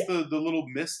where he gets the little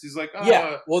mist? He's like,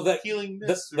 well, the healing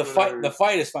mist. The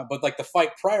fight is fine, but like the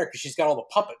fight prior, because she's got all the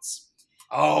puppets.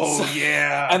 Oh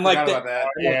yeah, and like about that.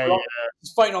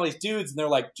 He's fighting all these dudes, and they're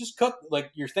like, just cut. Like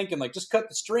you're thinking, like just cut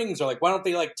the strings, or like why don't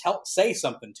they like say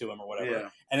something to him or whatever? Yeah.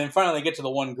 And then finally they get to the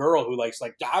one girl who like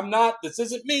I'm not. This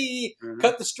isn't me. Mm-hmm.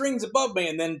 Cut the strings above me,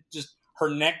 and then just her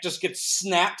neck just gets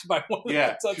snapped by one of them.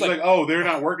 Yeah, so she's like, oh, they're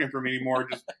not working for me anymore.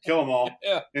 Just kill them all.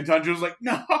 Yeah. And Tanjiro's like,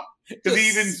 no. Because he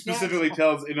even specifically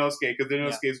tells Inosuke, because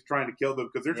Inosuke is trying to kill them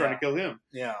because they're trying to kill him.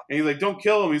 Yeah. And he's like, don't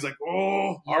kill him. He's like,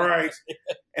 oh, all right.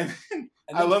 And then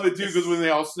I love it, too, because when they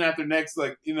all snap their necks,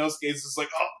 like, Inosuke's just like,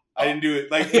 oh, I didn't do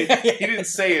it. Like, he didn't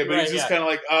say it, but he's just kind of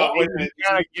like, oh, wait a minute. He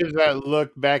kind of gives that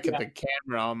look back at the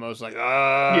camera almost like,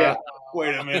 yeah,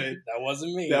 wait a minute. That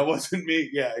wasn't me. That wasn't me.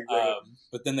 Yeah, exactly.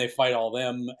 But then they fight all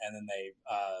them, and then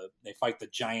they fight the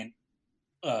giant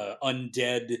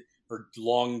undead or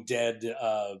long dead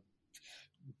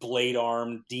blade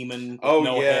arm demon with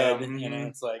no head. You know,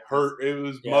 it's like it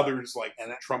was Mother's like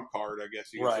trump card, I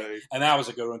guess you could say. And that was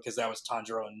a good one because that was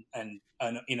Tanjiro and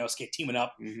Inosuke teaming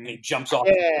up, and he jumps off.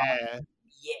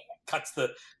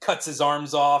 Cuts his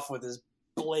arms off with his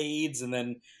blades, and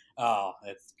then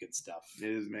that's good stuff. It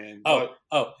is, man.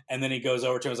 And then he goes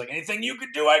over to him and is like, anything you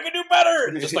could do, I could do better.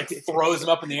 And just like throws him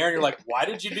up in the air, and you're like, why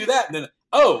did you do that? And then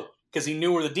because he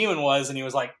knew where the demon was, and he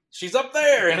was like, she's up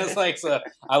there. And it's like, so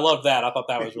I love that. I thought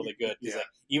that was really good. Like,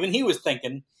 even he was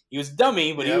thinking, he was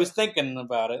dummy, but he was thinking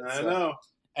about it. I know.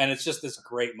 And it's just this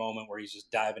great moment where he's just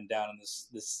diving down on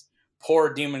this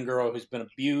poor demon girl who's been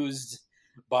abused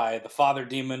by the father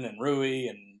demon and Rui,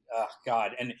 and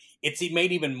God. And it's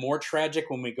made even more tragic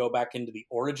when we go back into the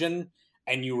origin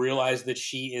and you realize that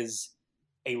she is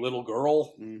a little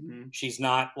girl. Mm-hmm. She's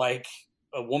not like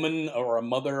a woman or a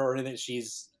mother or anything.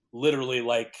 She's literally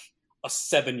like a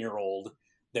 7-year-old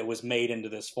that was made into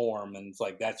this form, and it's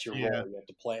like that's your role you have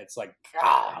to play. It's like,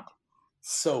 God,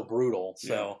 so brutal.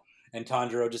 So and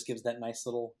Tanjiro just gives that nice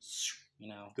little,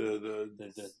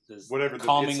 the whatever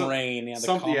calming rain,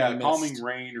 calming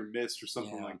rain or mist or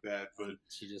something like that. But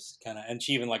she just kind of, and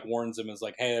she even like warns him, is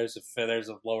like, hey, there's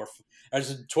a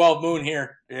 12 moon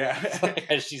here. Yeah,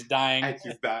 as she's dying, as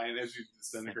she's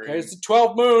disintegrating. There's a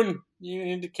 12 moon. You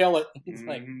need to kill it. It's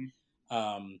like,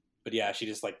 but yeah, she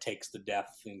just like takes the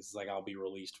death and it's like, I'll be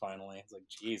released finally. It's like,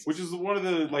 Jesus. Which is one of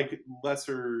the like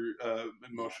lesser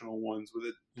emotional ones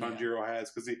that Tanjiro has,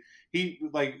 because he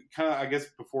like kind of, I guess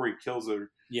before he kills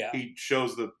her, he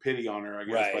shows the pity on her, I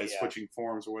guess, by switching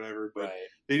forms or whatever. But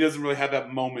he doesn't really have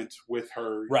that moment with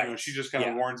her. Right. You know, she just kind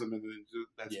of warns him, and then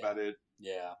that's about it.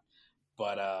 Yeah.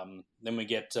 But then we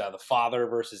get the father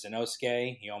versus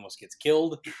Inosuke. He almost gets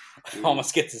killed.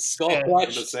 Almost gets his skull crushed. I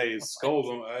was going to say his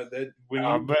skull.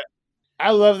 But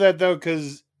I love that, though,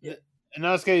 because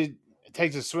Inosuke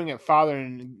takes a swing at father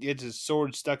and gets his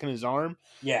sword stuck in his arm.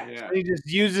 Yeah. So he just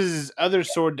uses his other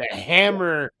sword to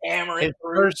hammer his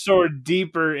first sword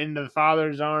deeper into the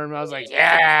father's arm. I was like,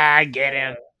 yeah, I get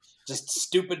him. Just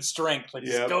stubborn strength. Like,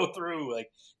 just go through, like,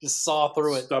 just saw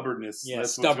through it. Stubbornness. Yeah,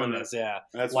 stubbornness,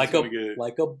 That's like a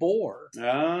boar.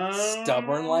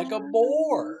 Stubborn like a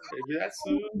boar. Maybe that's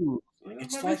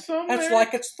it's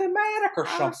like it's thematic or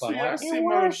something. I see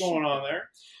what's going on there.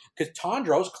 Because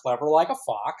Tanjiro's clever like a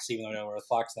fox, even though we don't know a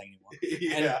fox thing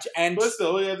anymore. But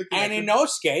still, and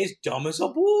Inosuke is dumb as a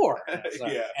boar.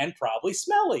 And probably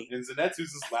smelly. And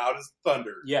Zenitsu's as loud as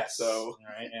thunder. Yes. So. All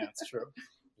right, that's true.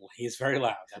 He's very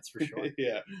loud, that's for sure.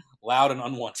 Loud and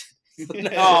unwanted.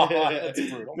 No, that's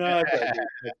brutal. No,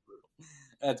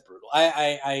 that's brutal.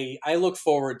 I look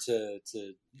forward to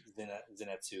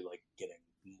Zenitsu like getting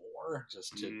more,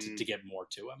 just to get more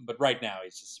to him. But right now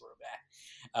he's just sort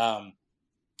of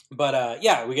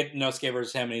we get Inosuke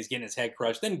versus him, and he's getting his head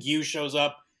crushed. Then Gyu shows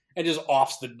up and just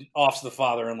offs the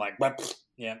father and like, nothing.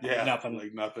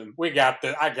 Like nothing.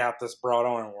 I got this, bro.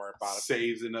 Don't even worry about it.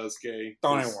 Saves Inosuke.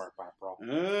 Don't even worry about it, bro.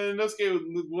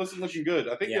 Inosuke wasn't looking good.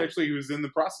 I think he was in the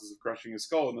process of crushing his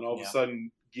skull, and then all of a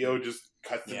sudden, Gyo just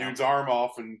cuts the dude's arm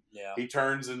off, and he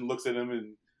turns and looks at him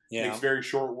and makes very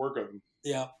short work of him.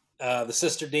 Yeah. The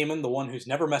sister demon, the one who's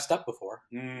never messed up before,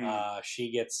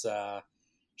 she gets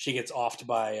offed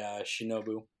by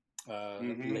Shinobu.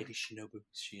 Lady Shinobu.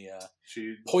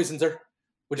 She poisons her,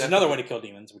 which is another way to kill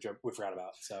demons, which we forgot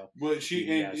about. So, well, isn't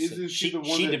she the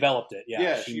one she developed it?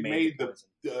 Yeah, she made the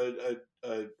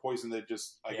poison. Poison that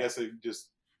just, I guess, it just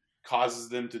causes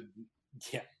them to.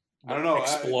 Yeah. I don't know,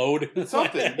 explode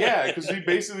something. Yeah, because she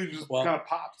basically just kind of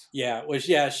popped. Yeah,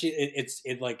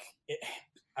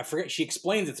 I forget. She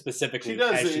explains it specifically. She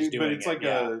does, as she's doing but it's like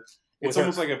it's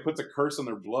almost like it puts a curse on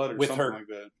their blood or with something her like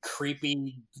that.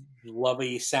 Creepy,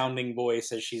 lovey sounding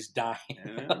voice as she's dying.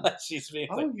 Yeah. She's being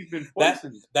you've been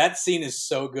poisoned. That scene is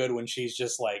so good when she's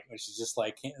just like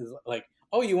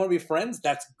oh, you want to be friends?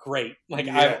 That's great. Like,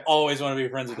 Yeah. I've always wanted to be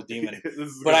friends with a demon.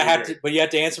 But you have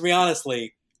to answer me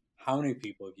honestly. How many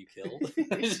people have you killed?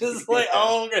 It's just like,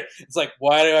 oh, it's like,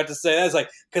 why do I have to say that? It's like,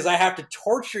 because I have to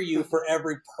torture you for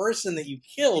every person that you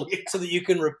killed so that you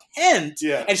can repent.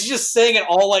 Yeah. And she's just saying it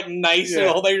all like nice and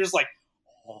Yeah. all day. You're just like,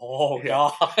 oh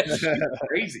gosh,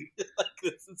 Crazy. like,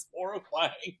 this is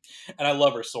horrifying. And I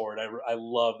love her sword. I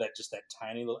love that, just a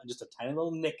tiny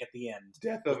little nick at the end.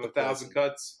 Death of with the 1,000 poison.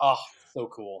 cuts. Oh, so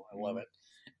cool. I love it.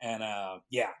 And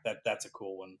yeah, that's a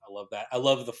cool one. I love that. I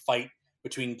love the fight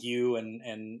between Gyu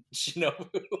and Shinobu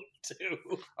too.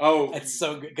 Oh, it's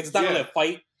so good because it's not really a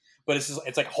fight, but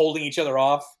it's like holding each other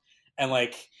off, and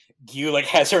like Gyu like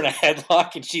has her in a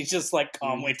headlock, and she's just like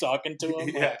calmly talking to him.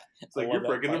 Yeah, it's like, you're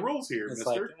breaking the rules here, it's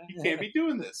mister. Like, you can't be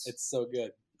doing this. It's so good.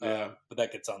 Yeah, but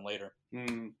that gets on later.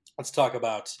 Mm. Let's talk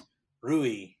about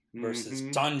Rui versus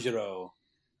Tanjiro.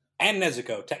 And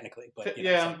Nezuko, technically, but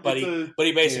but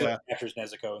he basically captures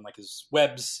Nezuko and like his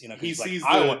webs. You know, he sees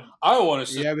like, I want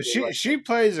to. Yeah, but she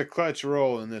plays a clutch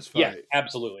role in this fight. Yeah,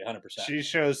 absolutely, 100%. She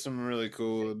shows some really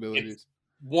cool abilities. It's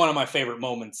one of my favorite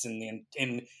moments in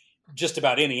just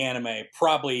about any anime.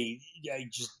 Probably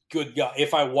just good God.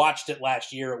 If I watched it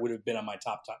last year, it would have been on my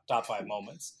top 5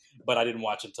 moments. But I didn't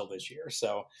watch it until this year,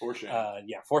 so for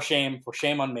shame. For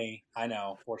shame on me. I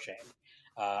know, for shame.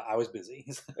 I was busy.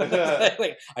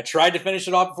 Like, I tried to finish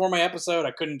it off before my episode.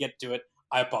 I couldn't get to it.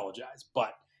 I apologize.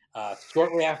 But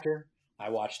shortly after, I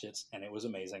watched it, and it was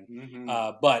amazing. Mm-hmm.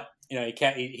 But you know,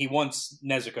 he wants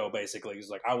Nezuko basically. He's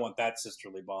like, I want that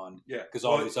sisterly bond. Yeah, because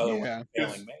all these other ones are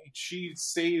failing me. She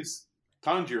saves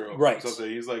Tanjiro. Right. Something.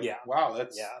 He's like, wow,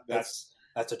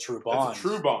 that's a true bond. That's a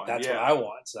true bond. That's what I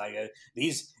want. So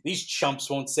these chumps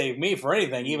won't save me for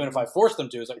anything, even if I force them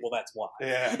to. It's like, well, that's why.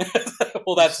 Yeah.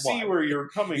 Well, that's why. See where you're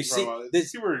coming from.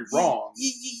 See where you're wrong.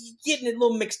 You're getting it a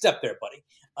little mixed up there, buddy.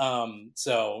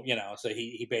 So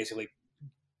he basically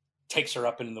takes her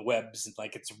up into the webs, and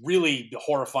like it's really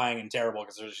horrifying and terrible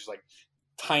because there's just like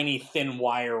tiny thin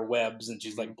wire webs, and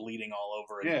she's like bleeding all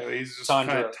over. Yeah, he's just kind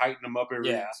of tightening them up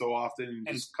every so often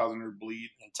and just causing her to bleed.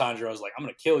 And Tanjiro's like, I'm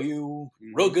gonna kill you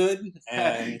real good,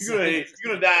 and you're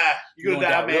gonna die. You're gonna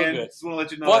die, man. Just want to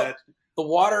let you know that. The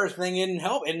water thing didn't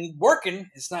help and working.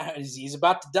 It's not. He's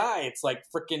about to die. It's like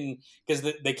freaking because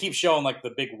they keep showing like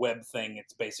the big web thing.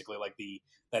 It's basically like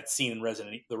that scene in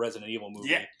the Resident Evil movie.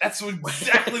 Yeah, that's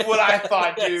exactly what I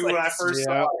thought, dude, when I first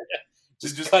saw it.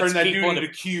 Just turn that dude into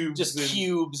cubes.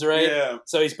 Cubes, right? Yeah.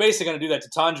 So he's basically going to do that to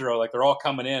Tanjiro. Like, they're all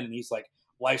coming in, and he's like,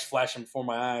 life's flashing before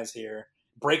my eyes here.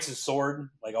 Breaks his sword,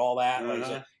 like all that.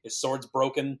 Like, his sword's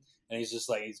broken, and he's just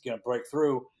like, he's going to break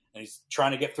through, and he's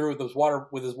trying to get through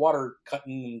with his water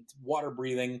cutting and water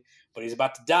breathing, but he's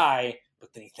about to die.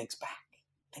 But then he thinks back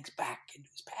into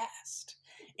his past.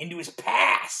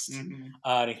 Mm-hmm.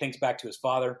 And he thinks back to his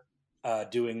father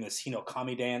doing this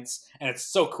Hinokami dance, and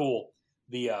it's so cool.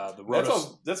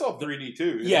 That's all 3D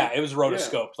too. Yeah, it was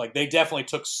rotoscoped. Like, they definitely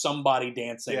took somebody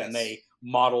dancing and they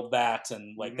modeled that,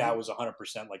 and like that was 100%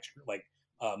 like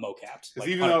mocapped. Like,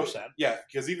 even 100%.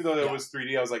 Because even though that was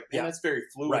 3D, I was like, man, that's very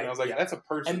fluid. Right. And I was like, that's a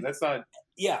person. And that's not.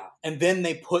 Yeah, and then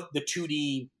they put the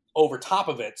 2D over top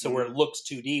of it, so where it looks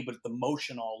 2D, but the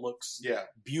motion all looks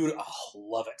beautiful. Oh,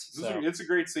 love it. It's a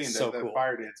great scene. That cool.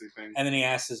 Fire dancing thing. And then he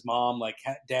asks his mom, like,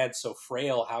 "Dad's so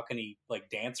frail. How can he like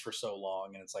dance for so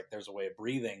long?" And it's like, there's a way of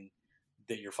breathing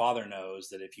that your father knows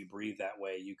that if you breathe that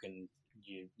way, you can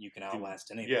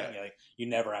outlast anything. Yeah. You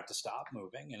never have to stop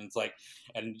moving. And it's like,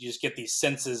 and you just get these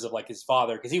senses of like his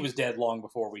father, because he was dead long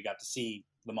before we got to see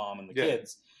the mom and the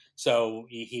kids. So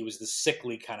he was this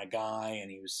sickly kind of guy, and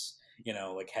he was,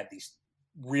 like had these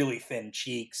really thin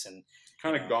cheeks and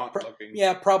kind of gaunt looking.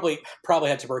 Yeah, probably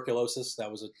had tuberculosis.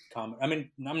 That was a common. I mean,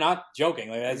 I'm not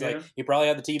joking. Like he probably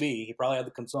had the TB. He probably had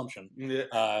the consumption. Yeah.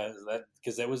 That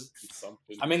because it was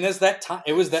consumption. I mean, there's that time.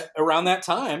 It was that around that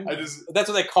time. That's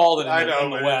what they called it in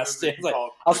the West. It's like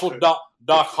that's what Doc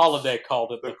Holliday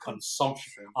called it, the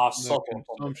consumption.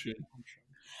 Consumption.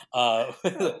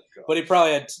 But he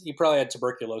probably had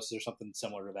tuberculosis or something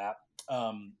similar to that.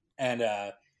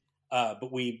 But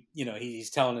he's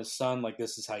telling his son, like,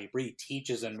 this is how you breathe. He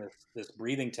teaches him this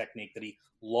breathing technique that he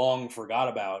long forgot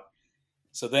about.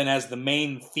 So then as the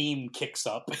main theme kicks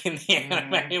up in the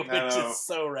anime, which is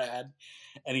so rad,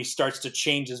 and he starts to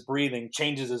change his breathing,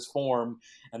 changes his form,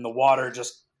 and the water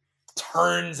just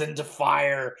turns into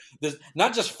fire. There's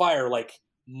not just fire, like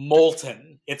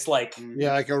molten. It's like...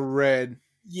 Yeah, like a red...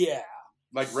 Yeah.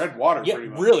 Like red water, pretty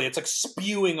much. Really. It's like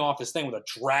spewing off this thing with a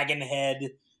dragon head.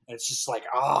 And it's just like,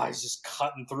 he's just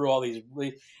cutting through all these,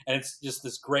 and it's just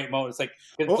this great moment. It's like,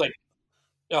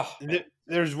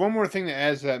 there's one more thing that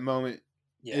adds to that moment.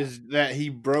 is that he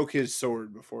broke his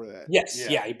sword before that. Yes,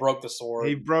 yeah, he broke the sword.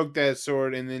 He broke that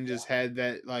sword and then just had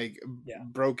that like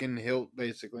broken hilt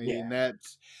basically, and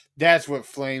that's what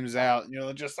flames out. And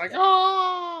you're just like,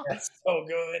 oh, that's so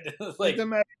good. Like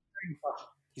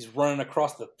he's running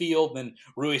across the field, and then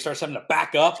Rui starts having to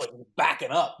back up, like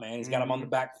backing up, man. He's got him on the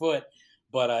back foot.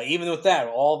 But even with that,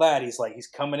 all that, he's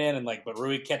coming in and but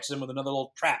Rui catches him with another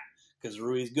little trap because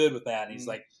Rui's good with that. And he's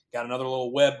got another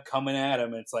little web coming at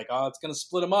him, and it's like, oh, it's gonna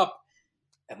split him up.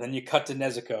 And then you cut to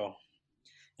Nezuko,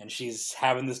 and she's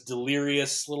having this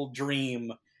delirious little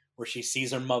dream where she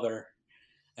sees her mother,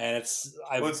 and it's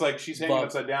like she's hanging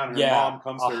upside down, and her mom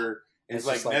comes to her. It's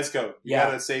like, Nezuko, you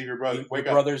gotta save your brother. Wake up.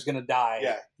 Your brother's gonna die.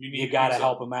 Yeah, you gotta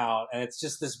help him out. And it's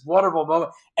just this wonderful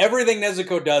moment. Everything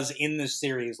Nezuko does in this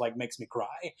series makes me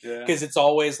cry. Because it's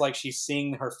always like she's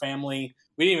seeing her family.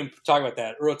 We didn't even talk about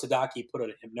that. Uro Todaki put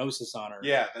a hypnosis on her.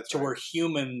 Yeah, that's where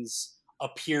humans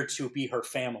appear to be her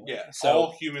family. Yeah, so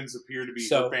all humans appear to be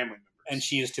her family members. And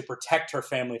she is to protect her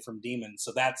family from demons.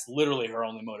 So that's literally her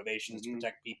only motivation is to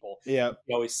protect people. Yeah.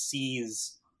 She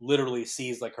always literally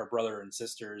sees like her brother and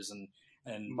sisters and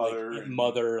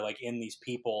mother like in these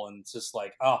people, and it's just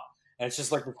like and it's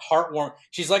just like heartwarming.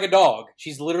 She's like a dog.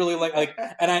 She's literally like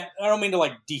and I don't mean to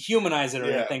like dehumanize it or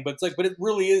anything, but it's like, but it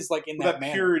really is like in that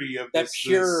purity of that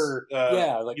pure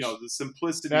like the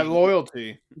simplicity, that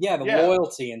loyalty,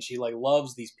 loyalty, and she like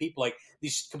loves these people, like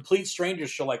these complete strangers.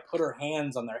 She'll like put her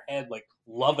hands on their head like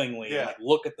lovingly, and like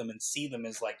look at them and see them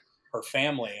as like her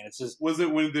family. And it's just, was it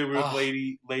when they were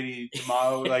Lady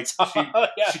Tamao, like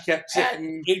she kept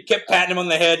patting, he kept patting him on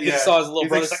the head because he saw his little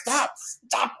brother, like,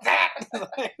 stop that.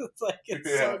 It's like, it's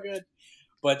so good.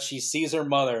 But she sees her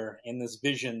mother in this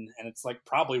vision, and it's like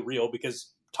probably real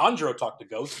because Tanjiro talked to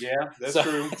ghosts. Yeah, that's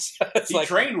true. He like,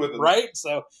 trained with them, right?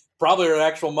 So probably her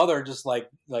actual mother just like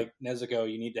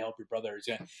Nezuko, you need to help your brother.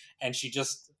 And she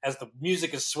just, as the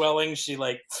music is swelling, she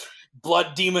like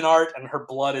blood demon art, and her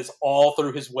blood is all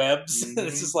through his webs.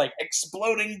 It's just like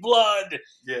exploding blood.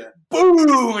 Yeah.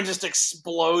 Boom! And just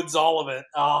explodes all of it.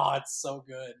 Oh, it's so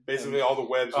good. Basically, all the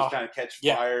webs just kind of catch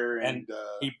fire. And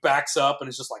he backs up, and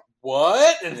it's just like,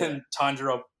 what? And then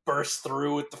Tanjiro bursts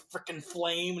through with the freaking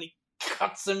flame, and he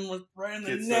cuts him right in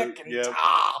the neck.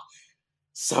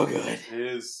 So good. It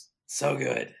is. So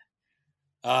good.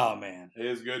 Oh, man. It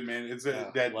is good, man. It's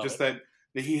that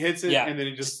he hits it, and then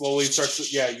he just slowly starts to,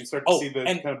 you start to see the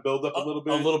kind of build up a little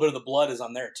bit. A little bit of the blood is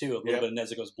on there, too. A little bit of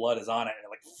Nezuko's blood is on it, and it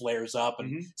like flares up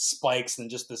and spikes, and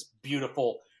just this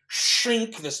beautiful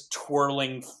shrink, this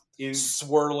twirling,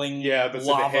 swirling but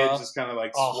so the head's just kind of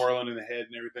like swirling in the head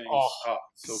and everything.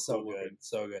 So cool. Good.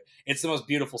 So good. It's the most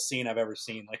beautiful scene I've ever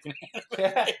seen. Like,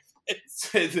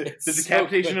 it's the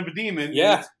decapitation of a demon.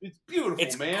 Yeah. It's beautiful,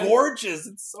 it's man. It's gorgeous.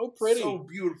 It's so pretty. So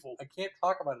beautiful. I can't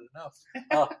talk about it enough.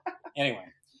 Anyway,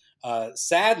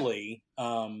 sadly,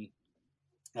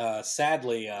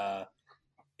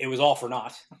 it was all for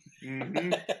naught.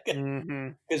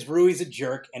 Because Rui's a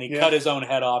jerk, and he cut his own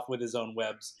head off with his own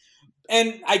webs.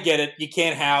 And I get it. You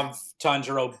can't have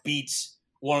Tanjiro beat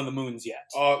one of the moons yet.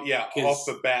 Oh yeah, off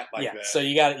the bat that. So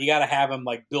you got to have him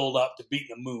like build up to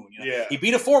beating a moon. You know? Yeah, he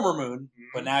beat a former moon,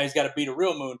 but now he's got to beat a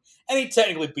real moon, and he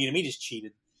technically beat him. He just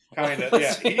cheated. Kind of.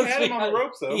 Yeah, he had him on the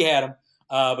ropes though. He had him.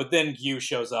 But then Gyu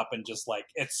shows up and just like,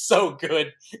 it's so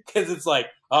good because it's like,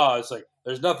 it's like,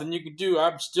 there's nothing you can do.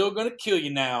 I'm still gonna kill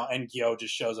you now. And Gyu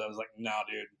just shows up. I was like, no,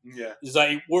 dude. Yeah. He's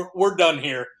like, we're done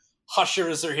here.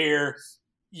 Hushers are here.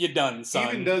 You're done, son. He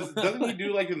even doesn't he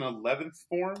do like an 11th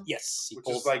form? Yes.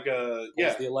 Which is like the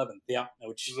 11th. Yeah.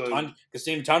 Which because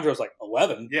Team Tanjiro's like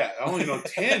 11. Yeah, I only know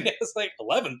 10. It's like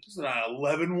 11. There's not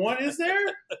 11 one, is there?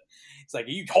 It's like, are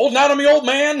you holding out on me, old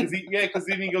man? Because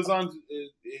then he goes on.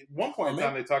 At one point in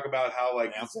time, they talk about how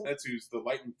like Zenitsu's the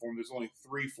lightning form. There's only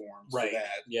 3 forms for that.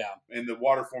 Yeah. And the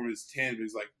water form is 10. But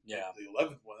he's like, the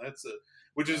 11th one. That's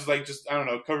which is like just, I don't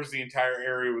know, covers the entire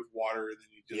area with water, and then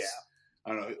he just. I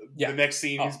don't know. The next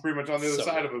scene, he's pretty much on the other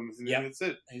side of him, and then that's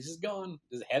it. And he's just gone.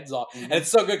 His head's off, and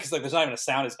it's so good because like there's not even a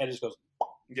sound. His head just goes.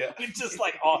 Yeah, it's just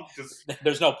like off.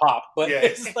 There's no pop, but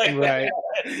it's like right.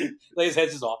 Like his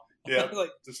head's just off. Yeah,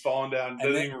 like just falling down.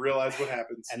 Doesn't even realize what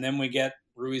happens. And then we get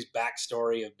Rui's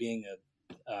backstory of being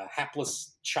a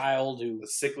hapless child a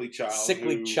sickly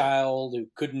child who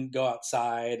couldn't go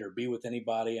outside or be with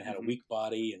anybody and had a weak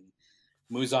body. And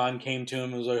Muzan came to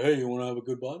him and was like, "Hey, you want to have a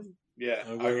good body?" Yeah,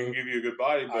 I can give you a good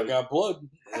body, but I got blood.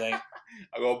 Like,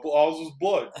 I got all this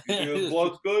blood. You think this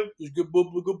blood's good? It's good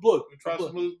blood. You try some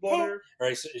of this blood here? All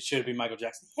right, so it should be Michael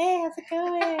Jackson. Hey, how's it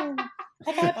going?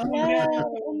 I got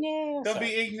blood. Don't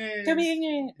be ignorant. Don't be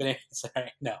ignorant. But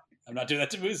sorry, no. I'm not doing that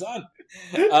to Muzan.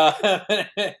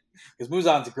 Because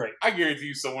Muzan's great. I guarantee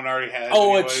you someone already has.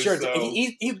 Oh, anyway, it's sure. So.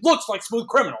 He looks like Smooth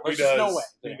Criminal. There's just no way.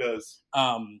 He does.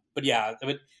 But yeah,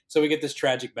 so we get this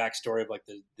tragic backstory of like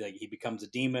he becomes a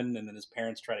demon, and then his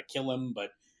parents try to kill him,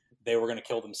 but they were going to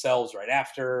kill themselves right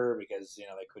after because they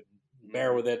couldn't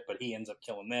bear with it. But he ends up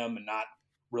killing them and not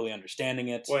really understanding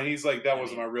it. Well, he's like, that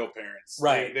wasn't my real parents.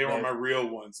 Right. They were my real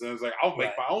ones. And I was like, I'll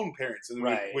make my own parents. And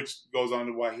which goes on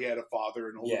to why he had a father,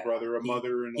 an older brother, a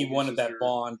mother, and he wanted that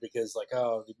bond because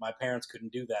my parents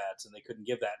couldn't do that and they couldn't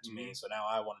give that to me. So now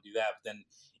I want to do that. But then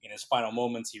in his final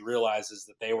moments, he realizes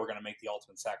that they were going to make the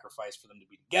ultimate sacrifice for them to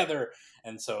be together.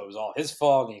 And so it was all his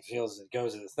fault. And he feels it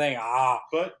goes to this thing.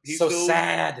 But he's so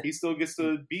sad. He still gets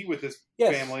to be with his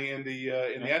family in the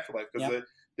afterlife because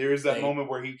there is that moment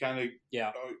where he kind of,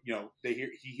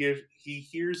 he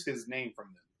hears his name from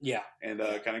them. Yeah. And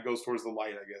kind of goes towards the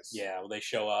light, I guess. Yeah. Well, they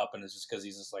show up and it's just because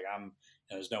he's just like,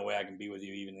 there's no way I can be with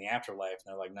you even in the afterlife.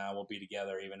 And they're like, nah, we'll be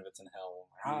together even if it's in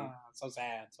hell. So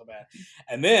sad, so bad.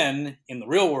 And then in the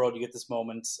real world, you get this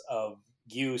moment of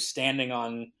Gyu standing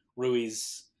on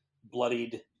Rui's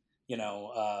bloodied,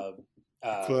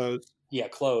 clothes. Yeah,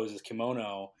 clothes, his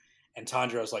kimono. And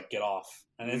Tanjiro's like, get off.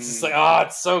 And it's just like,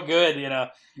 it's so good,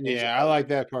 Yeah, I like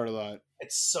that part a lot.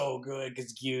 It's so good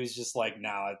because Gyu's just like, no,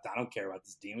 I don't care about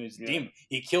this demon. He's a demon.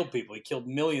 He killed people. He killed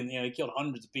millions. He killed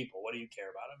hundreds of people. What do you care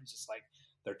about him? He's just like,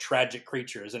 they're tragic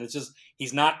creatures. And it's just,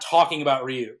 he's not talking about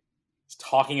Ryu. He's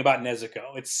talking about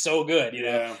Nezuko. It's so good,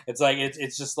 Yeah. It's like,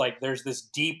 it's just like, there's this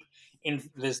deep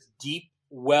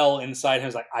well inside him.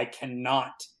 It's like, I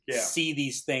cannot see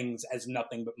these things as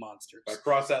nothing but monsters. If I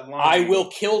cross that line, I will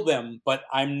kill them, but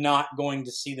I'm not going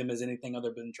to see them as anything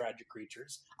other than tragic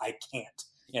creatures. I can't.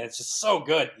 And it's just so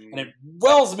good. And it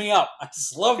wells me up. I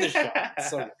just love this show.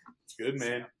 It's so good. It's good,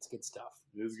 man. It's good stuff.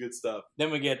 It is good stuff.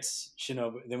 Then we get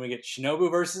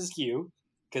Shinobu versus Gyu.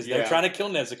 Because they're trying to kill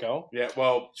Nezuko. Yeah,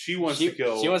 well, she wants to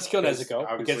kill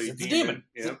Nezuko because it's a demon.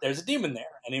 Yeah. There's a demon there.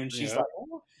 And even she's like,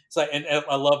 oh. It's like, and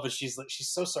I love that she's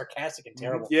so sarcastic and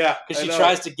terrible. Yeah, because she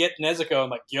tries to get Nezuko and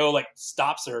like Gyo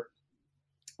stops her,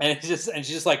 and she's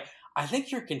just like, I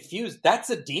think you're confused. That's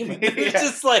a demon. It's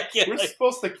just like we're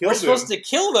supposed to kill. We're supposed to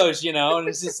kill those, And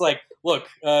it's just like, look,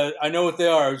 I know what they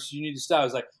are. So you need to stop.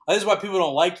 It's like, this is why people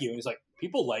don't like you. And he's like,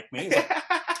 people like me.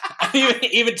 He's like,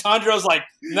 even Tanjiro's like,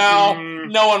 no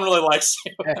one really likes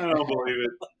you. I don't believe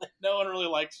it. No one really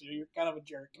likes you. You're kind of a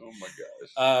jerk. Oh my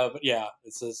gosh. But yeah,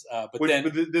 this is.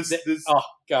 This. Oh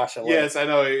gosh, I love it. I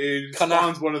know. It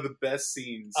spawns one of the best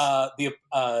scenes.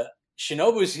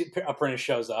 Shinobu's apprentice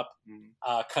shows up.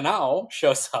 Kanao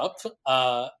shows up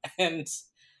and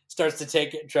tries to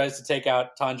take out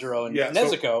Tanjiro and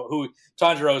Nezuko. Who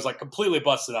Tanjiro is like completely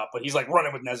busted up, but he's like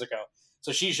running with Nezuko.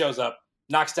 So she shows up,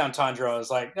 knocks down Tanjiro, and is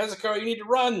like, Nezuko, you need to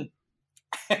run.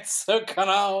 And so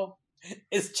Kanao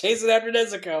is chasing after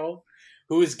Nezuko,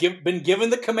 who has been given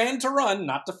the command to run,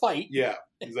 not to fight. Yeah,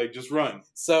 he's like, just run.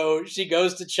 So she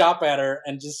goes to chop at her,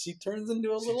 and she turns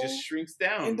into she just shrinks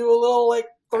down into a little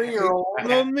 3-year-old,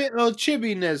 little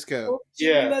chibi Nezuko.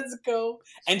 Nezuko,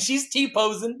 and she's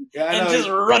T-posing and just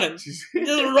running, just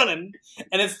running,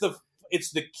 and it's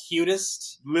the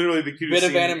cutest, literally the cutest bit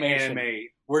of animation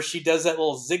where she does that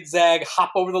little zigzag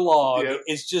hop over the log. Yep.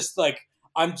 It's just like.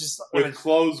 With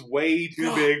clothes way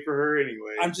too big for her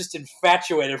anyway. I'm just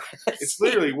infatuated with it. It's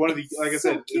literally one of the, like I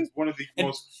said, it's one of the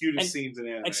most cutest scenes in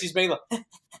anime. And she's made like,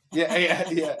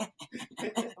 yeah.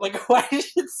 Like, why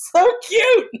is it so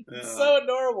cute? It's so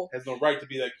adorable. Has no right to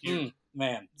be that cute.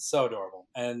 Man, so adorable.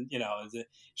 And,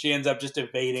 she ends up just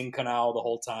evading Kanao the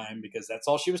whole time because that's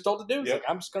all she was told to do. It's like,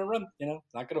 I'm just going to run,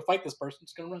 not going to fight this person.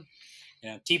 Just going to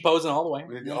run. T-posing all the way.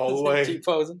 All the way.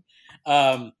 T-posing.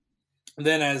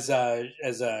 Then, as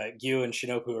Gyu and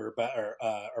Shinobu are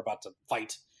about to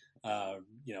fight,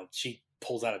 she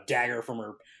pulls out a dagger from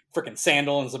her freaking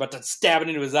sandal and is about to stab it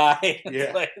into his eye.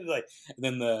 Yeah. and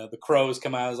then the crows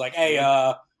come out and is like, "Hey,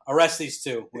 arrest these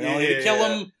two. We don't need to kill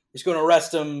them. We're just going to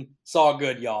arrest them. It's all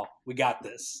good, y'all. We got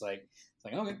this." It's like,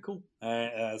 okay, cool.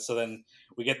 So then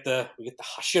we get the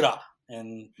Hashira.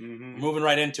 And moving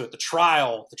right into it, the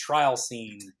trial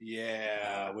scene,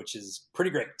 which is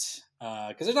pretty great.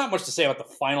 Because there's not much to say about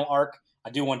the final arc. I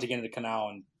do want to get into Kanao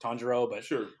and Tanjiro,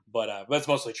 but that's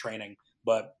mostly training.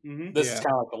 But this is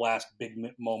kind of like the last big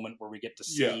moment where we get to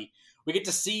see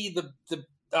the.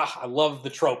 I love the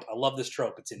trope. I love this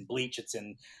trope. It's in Bleach. It's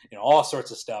in all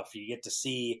sorts of stuff. You get to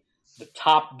see the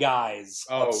top guys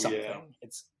of something. Yeah.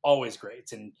 It's always great.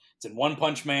 It's in One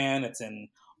Punch Man. It's in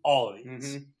all of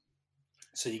these.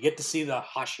 So you get to see the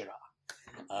Hashira.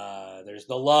 There's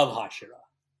the love Hashira.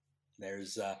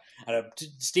 There's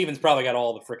Steven's probably got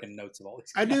all the freaking notes of all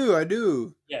these guys. I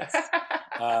do. Yes.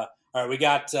 All right, we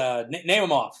got name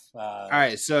them off. All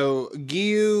right, so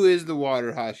Giyu is the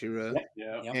water Hashira.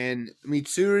 Yeah. And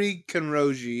Mitsuri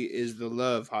Kanroji is the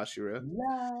love Hashira.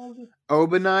 Love.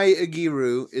 Obanai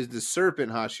Agiru is the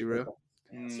serpent Hashira.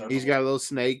 He's got a little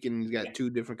snake and he's got 2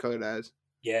 different colored eyes.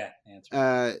 Yeah. That's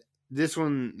right. This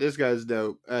guy's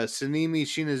dope. Sanemi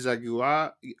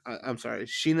Shinazugawa.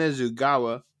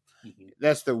 Mm-hmm.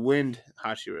 That's the wind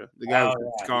Hashira. The guy with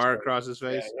the scar across his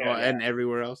face and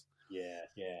everywhere else. Yeah.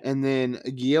 And then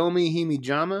Gyomi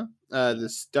Himijama, the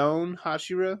stone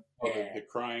Hashira. Oh, the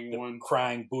crying one.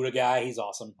 Crying Buddha guy. He's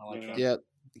awesome. I like him. Yep.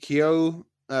 Kyojo.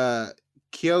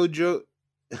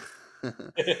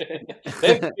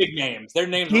 They have big names. Their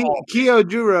names are all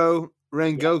Kyojuro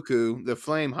Rengoku, the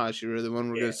flame Hashira, the one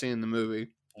we're going to see in the movie.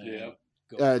 Yeah.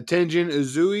 Tenjin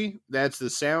Uzui, that's the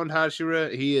sound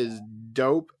Hashira. He is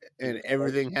dope, and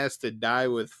everything has to die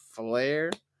with flare.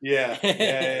 Yeah.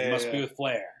 It must be with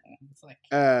flair. It's like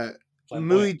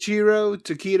Muichiro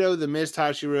Takedo, the mist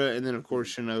Hashira, and then of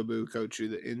course Shinobu Kochu,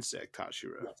 the insect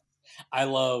Hashira. I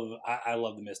love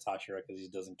the Mist Hashira because he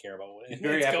doesn't care about what. He's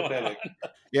very apathetic.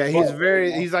 Yeah,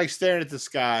 he's like staring at the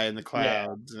sky and the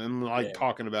clouds and like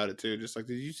talking about it too. Just like,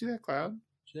 did you see that cloud?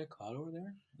 See that cloud over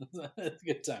there? It's a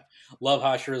good time. Love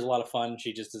Hashira is a lot of fun.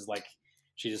 She just is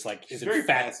very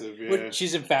passive. Yeah.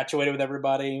 She's infatuated with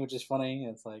everybody, which is funny.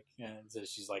 It's like, so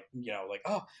she's like,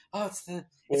 oh, it's the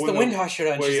wind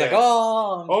Hashira, and she's like,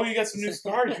 oh, you got some new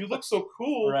scars. You look so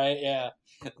cool, right? Yeah,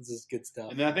 this is good stuff.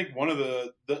 And then I think one of I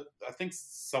think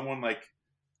someone like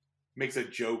makes a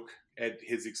joke at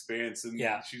his experience, and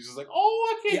she's just like, oh,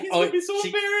 I can't. He's gonna be so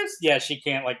embarrassed. Yeah, she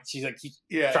can't. Like, she's like,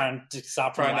 trying to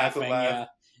stop from laughing. Yeah,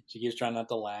 she keeps trying not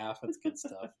to laugh. It's good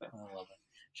stuff. I love it.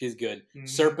 She's good. Mm-hmm.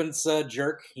 Serpent's a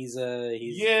jerk. He's a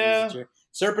jerk.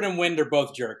 Serpent and Wind are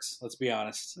both jerks. Let's be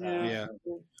honest.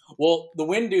 Well, the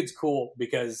Wind dude's cool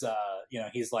because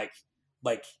he's like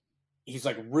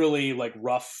really like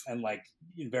rough and like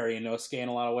very Inosuke in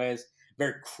a lot of ways.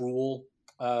 Very cruel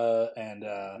and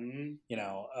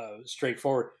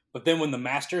straightforward. But then when the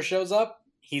master shows up,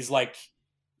 he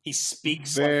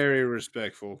speaks very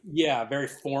respectful. Yeah, very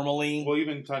formally. Well,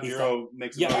 even Tanjiro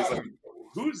makes a noise like,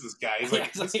 who's this guy? He's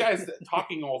like, this guy's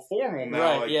talking all formal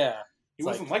now. Right, like, he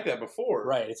wasn't like that before.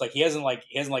 Right. It's like he hasn't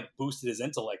boosted his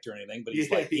intellect or anything, but he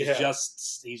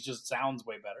just sounds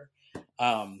way better.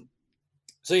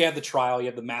 So you have the trial, you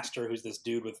have the master who's this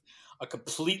dude with a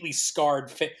completely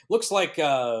scarred face. Looks like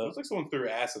someone threw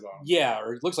acid on him. Yeah,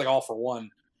 or it looks like All for One.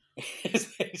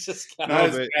 It's just not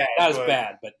as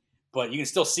bad, but you can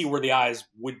still see where the eyes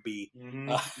would be. Mm-hmm.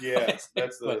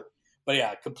 That's the but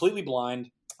yeah, completely blind.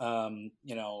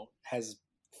 Has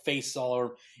face all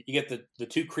over. You get the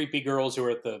 2 creepy girls who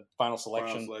are at the final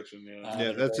selection.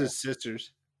 That's his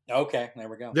sisters. Okay, there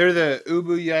we go. They're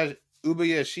the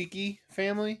Ubuyashiki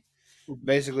family.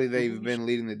 Basically, they've been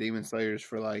leading the Demon Slayers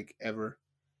for like ever,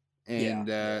 and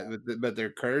but they're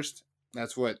cursed.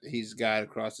 That's what he's got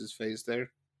across his face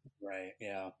there. Right.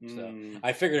 Yeah. So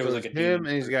I figured it was like a him,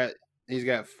 and he's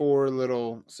got 4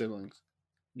 little siblings.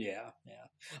 Yeah.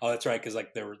 Oh, that's right. Because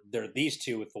like there are these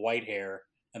 2 with the white hair,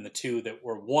 and the 2 that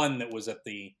were one that was at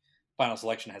the final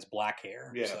selection has black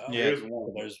hair. Yeah. So There's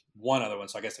one other one.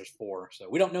 So I guess there's 4. So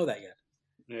we don't know that yet.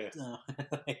 Yeah.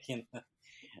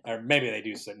 Or maybe they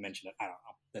do mention it. I don't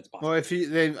know. That's possible. Well,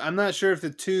 I'm not sure if the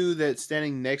 2 that's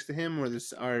standing next to him are the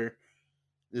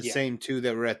same 2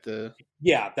 that were at the.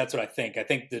 Yeah, that's what I think. I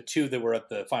think the 2 that were at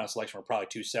the final selection were probably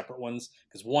 2 separate ones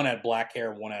because one had black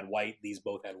hair, one had white. These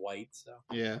both had white. So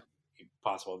yeah,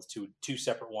 possible it's two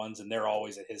separate ones, and they're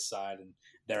always at his side, and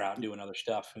they're out doing other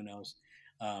stuff. Who knows?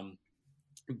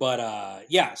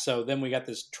 So then we got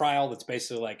this trial that's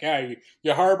basically like, hey,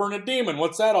 you're harboring a demon.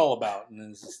 What's that all about?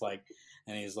 And it's just like.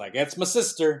 And he's like, "That's my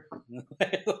sister."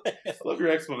 I love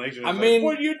your explanation. I mean,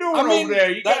 what are you doing over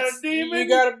there? You got a demon? You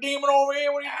got a demon over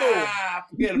here? What are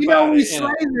you doing? We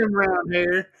slay them around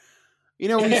here. We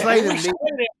slay them.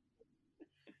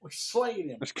 We slayed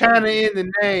him. It's kind of in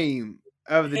the name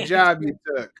of the job you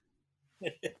took.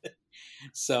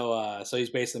 So he's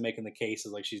basically making the case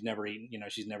is like she's never eaten.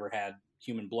 She's never had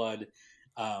human blood.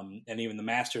 And even the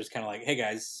master is kind of like, "Hey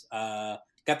guys,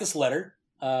 got this letter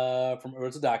from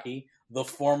Urotsuki, the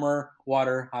former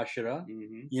water Hashira."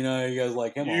 Mm-hmm. You guys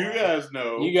like him. You guys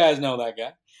know. You guys know that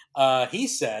guy. He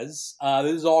says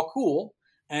this is all cool,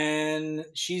 and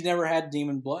she's never had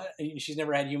demon blood. She's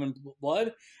never had human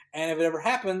blood, and if it ever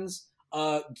happens,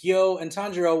 Gyo and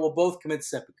Tanjiro will both commit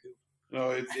seppuku.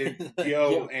 No, it's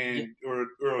Gyo and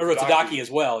Urotsuki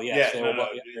as well. Yes, yeah,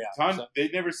 They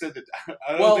never said that.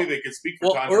 I don't think they could speak for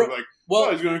Tanjiro.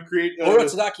 Like, he's going to create.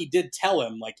 Urotsuki did tell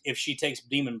him, like, if she takes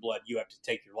demon blood, you have to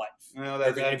take your life. No,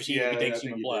 if she takes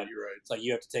human blood, you're right. It's like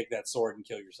you have to take that sword and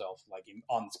kill yourself, like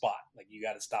on the spot. Like you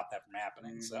got to stop that from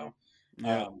happening. Mm-hmm.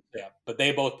 So, but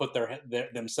they both put their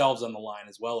themselves on the line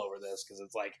as well over this because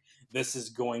it's like this is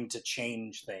going to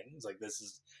change things. Like this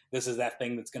is that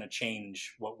thing that's going to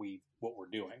change what we're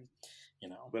doing. You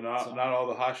know, but not all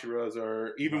the Hashiras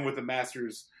are even with the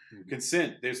master's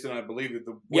consent. They still not believe that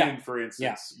the wind, for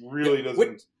instance, really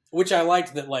doesn't. Which I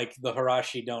liked that like the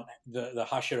Hirashi the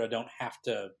Hashira don't have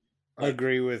to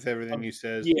agree with everything you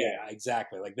said. Yeah,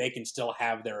 exactly. Like they can still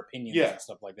have their opinions and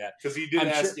stuff like that. Because he did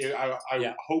ask you,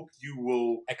 I hope you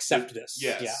will accept this.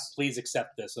 Yes. Yeah, please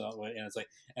accept this. And it's like,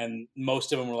 and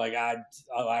most of them were like, I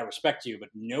respect you, but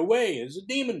no way, it's a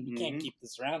demon. You can't keep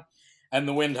this around. And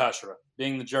the Wind Hashira,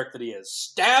 being the jerk that he is,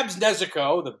 stabs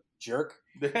Nezuko, the jerk.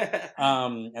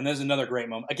 And there's another great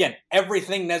moment. Again,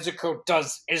 everything Nezuko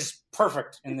does is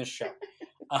perfect in this show.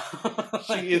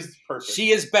 She is perfect.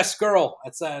 She is best girl.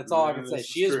 That's all I can say.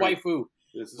 She is waifu.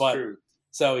 This is true.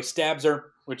 So he stabs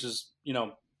her, which is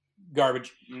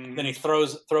garbage. Then he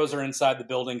throws her inside the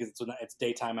building because it's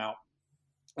daytime out,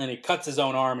 and he cuts his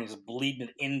own arm and he's bleeding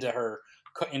it into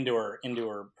the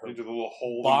little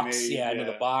hole box, into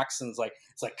the box, and it's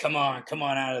like come on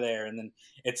out of there. And then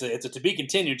it's a to be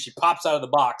continued. She pops out of the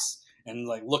box and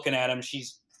like looking at him,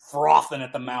 she's frothing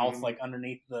at the mouth, like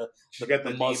underneath the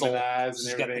muzzle. Demon eyes and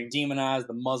she's got the demon eyes,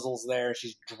 the muzzle's there.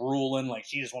 She's drooling, like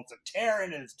she just wants to tear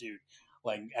into this dude.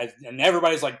 Like, and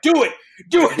everybody's like, "Do it,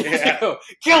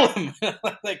 kill him!"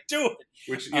 Like, do it.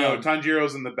 Which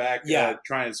Tanjiro's in the back,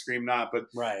 trying to scream not, but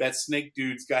that snake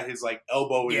dude's got his like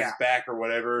elbow in his back or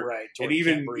whatever, right? And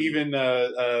even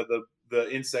the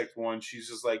insect one, she's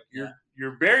just like,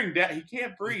 "You're bearing down. He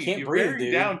can't breathe. You're bearing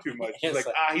dude. down too much." She's like,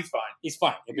 he's fine. He's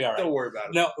fine. He'll be all right. Don't worry about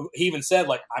it. No, he even said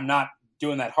like, "I'm not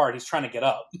doing that hard." He's trying to get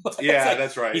up.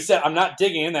 That's right. He said, "I'm not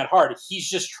digging in that hard. He's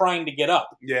just trying to get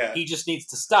up. Yeah, he just needs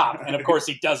to stop." And of course,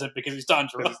 he doesn't because he's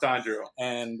Tanjiro.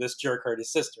 And this jerk hurt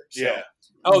his sister. So.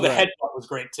 Oh, the headbutt was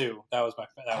great too. That was I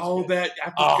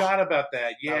forgot about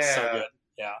that. Yeah, that was so good.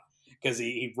 Yeah, because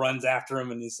he runs after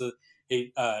him and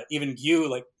even Gyu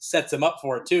like sets him up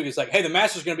for it too. He's like, "Hey, the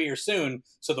master's gonna be here soon."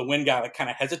 So the wind guy like kind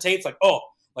of hesitates, like,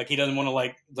 like he doesn't want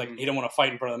to he don't want to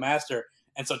fight in front of the master.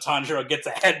 And so Tanjiro gets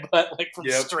a headbutt like from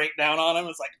straight down on him.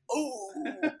 It's like, oh,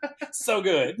 so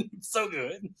good, so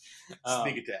good.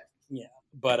 Sneak attack. Yeah,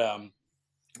 but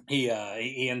he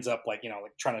ends up like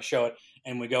trying to show it,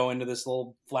 and we go into this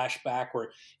little flashback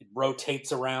where it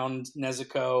rotates around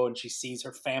Nezuko, and she sees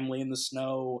her family in the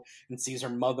snow, and sees her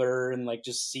mother, and like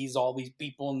just sees all these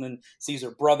people, and then sees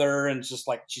her brother, and just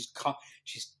like she's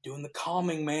doing the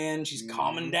calming, man. She's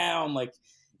calming down, like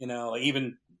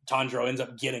even. Tanjiro ends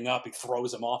up getting up. He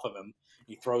throws him off of him.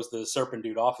 He throws the serpent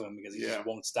dude off of him because he just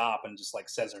won't stop and just like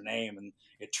says her name and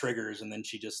it triggers. And then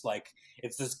she just like,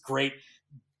 it's this great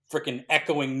freaking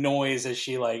echoing noise as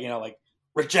she like,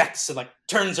 rejects and like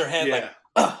turns her head like,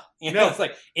 ugh. It's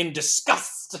like in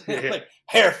disgust, like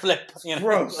hair flip,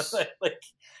 gross. like,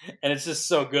 and it's just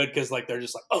so good because like they're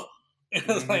just like, oh,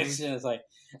 it's like,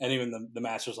 and even the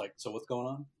master's like, so what's going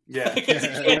on? Yeah, we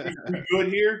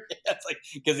good here. It's like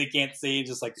because he can't see,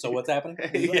 just like, so what's happening?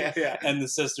 Like, and the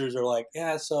sisters are like,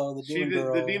 so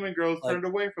the demon girl like, turned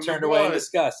away from turned away in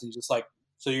disgust, and just like,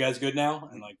 so you guys good now?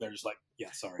 And like they're just like,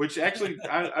 yeah, sorry. Which actually,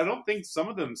 I don't think some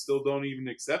of them still don't even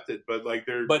accept it, but like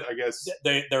I guess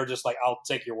they're just like, I'll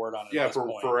take your word on it. Yeah, for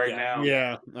right now.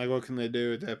 Yeah, like what can they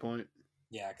do at that point?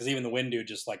 Yeah, because even the wind dude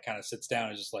just like kind of sits down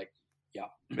and just like. Yeah.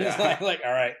 like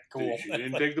all right, cool. She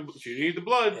didn't need the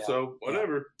blood, so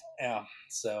whatever. Yeah.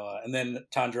 So and then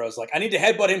Tanjiro's like, I need to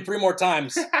headbutt him 3 more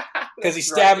times because he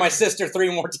stabbed my sister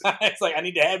 3 more times. Like I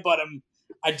need to headbutt him.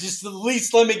 I just at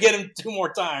least let me get him 2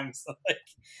 more times.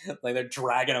 like they're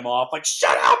dragging him off. Like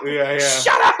shut up. Yeah.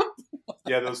 Shut up.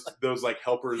 Yeah, those like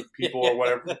helpers people or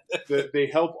whatever. They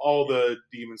help all the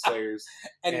demon slayers.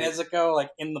 And Nezuko like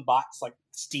in the box like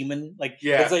steaming like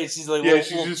she's like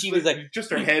she's like just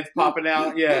her head's popping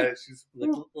out. Yeah, she's like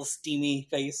little steamy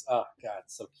face. Oh god,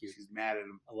 it's so cute. She's mad at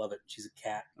him. I love it. She's a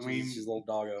cat. She's a little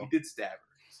doggo. He did stab her.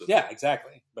 So. Yeah,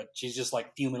 exactly. But she's just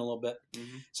like fuming a little bit.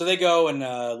 Mm-hmm. So they go in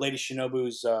Lady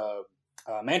Shinobu's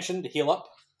mansion to heal up.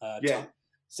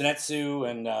 Zenitsu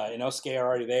and Inosuke are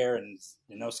already there, and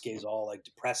Inosuke's all like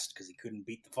depressed because he couldn't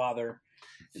beat the father.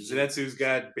 And Zenitsu's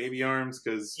got baby arms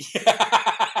because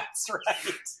that's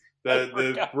right.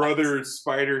 The brother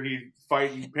spider he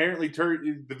apparently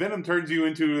the venom turns you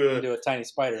into a tiny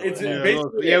spider. We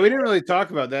didn't really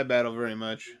talk about that battle very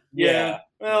much. Yeah.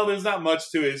 Well, there's not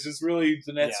much to it. It's just really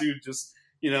Zenitsu just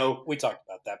we talked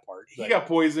about that part. He got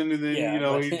poisoned, and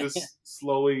then he just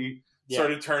slowly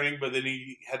started turning, but then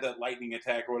he had that lightning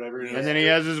attack or whatever, and then he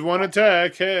has his one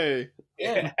attack. Hey,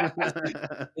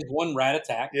 his one rat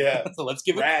attack. Yeah, so let's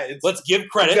give credit.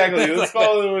 Exactly, let's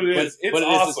call it what it is. It's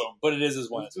awesome, but it is his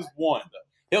one. It's just one.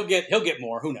 He'll get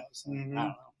more. Who knows? Mm-hmm. I don't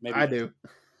know. Maybe I do.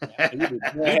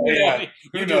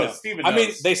 You know. Steven knows. I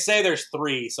mean, they say there's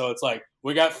 3, so it's like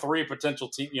we got 3 potential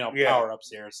power ups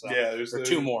here. So there's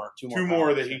two more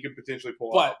that he could potentially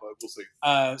pull out, but we'll see.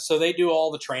 So they do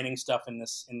all the training stuff in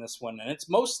this one, and it's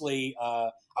mostly.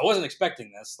 I wasn't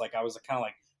expecting this. Like I was kind of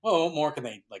like, well, what more can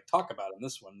they talk about in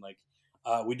this one? Like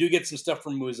we do get some stuff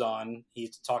from Muzan.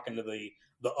 He's talking to the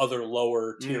other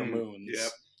lower tier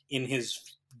moons in his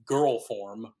girl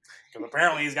form, because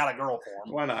apparently he's got a girl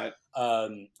form. Why not?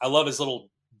 I love his little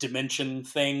dimension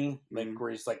thing,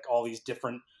 where he's all these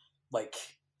different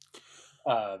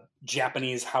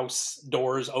Japanese house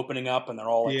doors opening up, and they're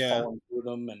all falling through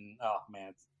them, and oh man,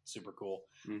 it's super cool.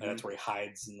 And that's where he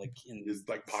hides in his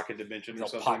pocket dimension or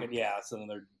something. So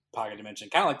another pocket dimension,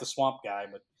 kind of like the swamp guy,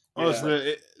 but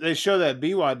so they show that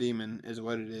Biwa demon is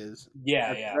what it is.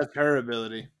 That's her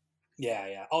ability.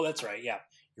 Yeah. Oh, that's right. Yeah,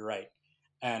 you're right.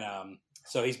 And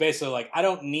so he's basically like, I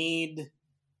don't need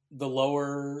the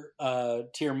lower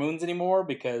tier moons anymore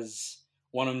because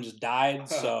one of them just died.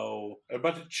 So a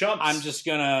bunch of chumps. I'm just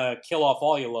gonna kill off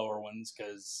all your lower ones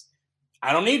because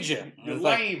I don't need you. You're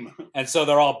lame. And so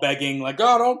they're all begging, like,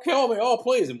 "Oh, don't kill me! Oh,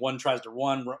 please!" And one tries to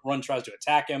run tries to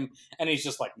attack him, and he's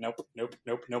just like, "Nope."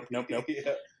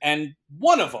 Yeah. And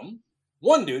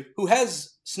one dude who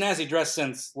has snazzy dress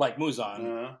sense like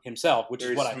Muzan himself, which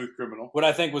very is what smooth criminal. What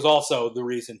I think was also the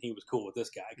reason he was cool with this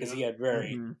guy, because he had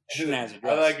very snazzy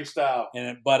dress. I like your style.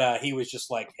 But he was just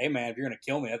like, "Hey man, if you're gonna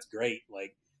kill me, that's great.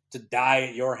 Like to die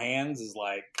at your hands is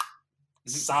like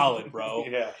solid, bro."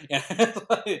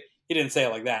 He didn't say it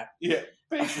like that. Yeah,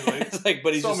 basically. It's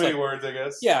but he's so just many words, I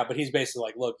guess. Yeah, but he's basically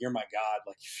like, "Look, you're my god.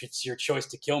 Like if it's your choice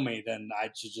to kill me, then I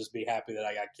should just be happy that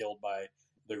I got killed by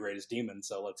the greatest demon,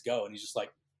 so let's go." And he's just like,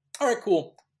 "All right,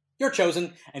 cool, you're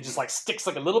chosen," and just sticks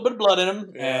a little bit of blood in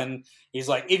him, and he's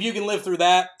like, "If you can live through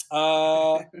that,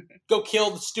 go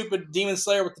kill the stupid demon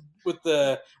slayer with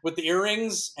the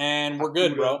earrings, and we're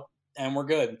good, bro, and we're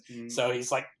good." So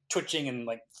he's twitching and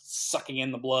sucking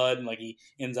in the blood, and he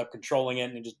ends up controlling it,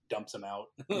 and he just dumps him out.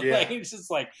 He's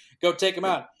just go take him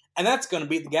out, and that's going to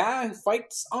be the guy who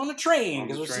fights on a train,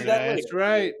 because we'll see that later. That's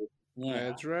right. Yeah.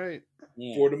 That's right.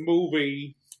 Yeah. For the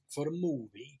movie,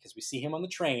 because we see him on the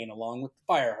train along with the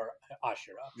fire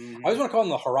Ashura. I always want to call him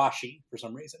the Harashi for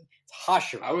some reason. It's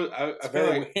Hashira. I feel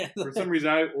like for some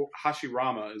reason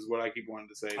Hashirama is what I keep wanting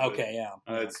to say. Okay, yeah.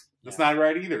 That's not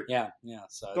right either. Yeah.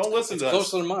 So don't listen to us.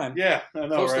 Closer to mine. Yeah, I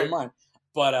know, closer right? to mine.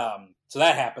 But so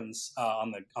that happens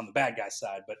on the bad guy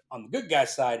side. But on the good guy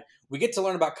side, we get to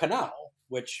learn about Kanao,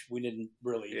 which we didn't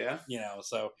really,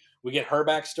 So we get her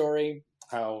backstory,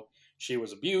 how she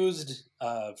was abused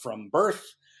from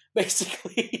birth,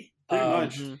 basically. Pretty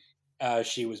much.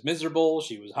 She was miserable.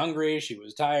 She was hungry. She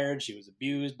was tired. She was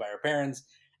abused by her parents.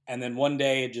 And then one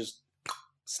day it just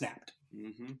snapped.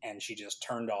 And she just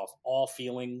turned off all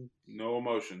feeling. No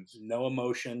emotions. No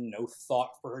emotion. No thought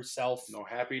for herself. No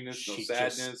happiness. No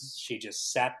sadness. She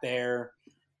just sat there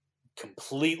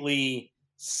completely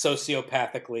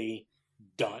sociopathically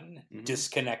done.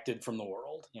 Disconnected from the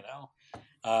world,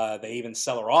 They even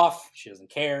sell her off. She doesn't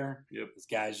care. Yep. This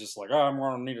guy's just like, "Oh, I'm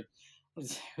going to need it.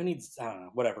 Who needs? I don't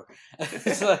know. Whatever."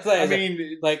 I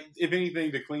mean, if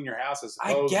anything, to clean your house, I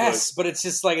suppose. I guess, but it's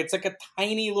just it's a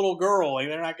tiny little girl.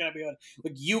 They're not going to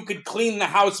be you could clean the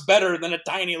house better than a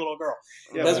tiny little girl.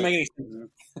 Yeah, it doesn't make any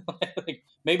sense.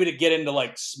 Maybe to get into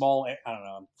small. I don't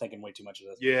know. I'm thinking way too much of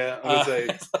this. Yeah, I would say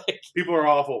people are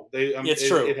awful. It's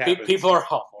true. It happens. People are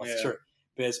awful. It's true.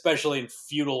 But especially in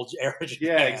feudal era Japan.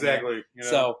 Yeah, exactly.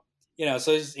 So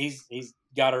so he's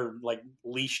got her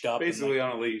leashed up, basically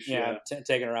on a leash. Yeah,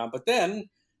 taking her around. But then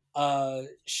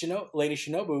Lady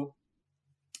Shinobu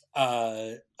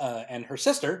and her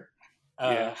sister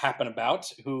happen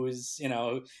about, who is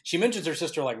she mentions her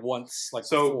sister once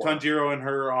so before. Tanjiro and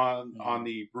her on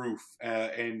the roof,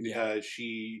 and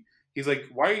he's like,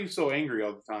 "Why are you so angry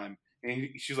all the time?" And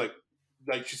she's like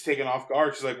she's taken off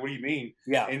guard. She's like, "What do you mean?"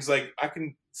 Yeah. And he's like, "I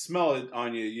can smell it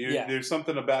on you. There's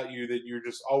something about you that you're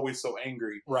just always so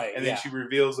angry." Right. And then she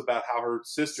reveals about how her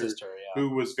sister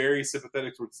who was very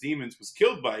sympathetic towards demons, was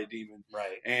killed by a demon.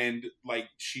 Right. And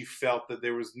she felt that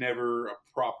there was never a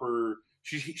proper.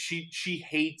 She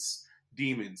hates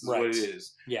demons. Is what it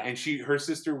is. Yeah. And her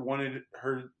sister wanted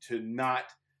her to not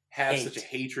have such a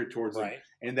hatred towards him.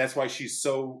 And that's why she's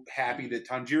so happy that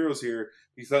Tanjiro's here,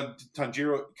 because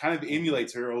Tanjiro kind of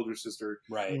emulates her older sister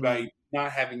by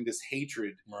not having this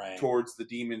hatred towards the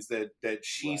demons that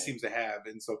she seems to have.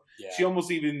 And so she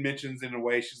almost even mentions in a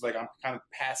way, she's like, I'm kind of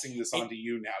passing this on to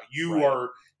you now. You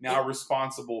are now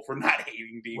responsible for not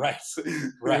hating demons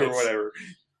or whatever.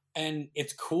 And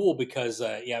it's cool because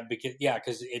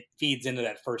because it feeds into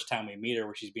that first time we meet her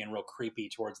where she's being real creepy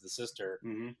towards the sister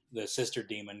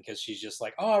demon, because she's just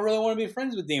like, oh, I really want to be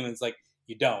friends with demons. Like,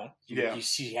 you don't.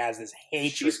 She has this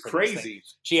hatred. She's crazy.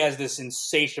 She has this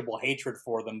insatiable hatred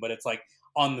for them, but it's like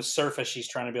on the surface she's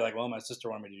trying to be like, well, my sister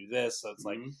wanted me to do this, so it's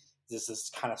like this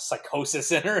kind of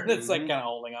psychosis in her, and it's like kind of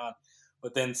holding on.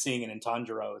 But then seeing it in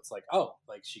Tanjiro, it's like, oh,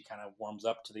 like she kind of warms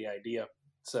up to the idea.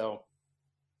 So.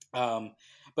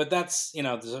 But that's,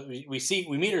 we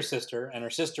meet her sister, and her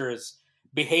sister is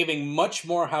behaving much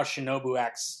more how Shinobu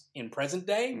acts in present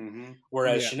day,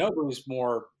 whereas Shinobu is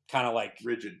more kind of like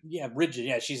rigid. Yeah, rigid.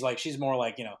 Yeah, she's more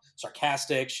like,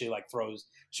 sarcastic. She'll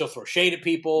throw shade at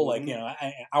people, like,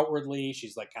 outwardly.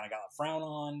 She's like kind of got a frown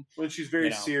on. Well, she's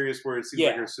very serious, where it seems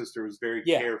like her sister was very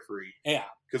carefree. Yeah.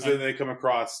 Because then they come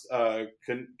across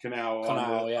Kanao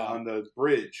on the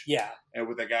bridge. Yeah. And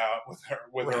with the guy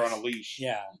with her on a leash.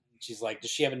 Yeah. She's like, does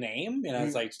she have a name?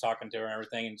 It's like, talking to her and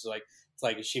everything. And she's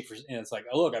like, is she for, and it's like,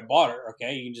 oh, look, I bought her.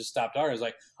 Okay. You can just stop talking. It's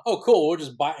like, oh, cool. We'll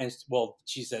just buy. And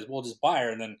she says, we'll just buy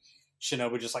her. And then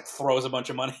Shinobu just like throws a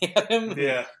bunch of money at him.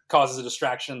 Yeah. Causes a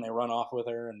distraction. They run off with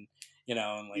her. And,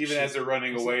 and like even as they're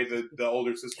running away, the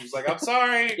older sister's like, I'm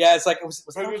sorry. Yeah. It's like, was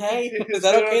that okay? Is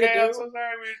that okay to do? I'm so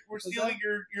sorry. We're stealing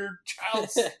your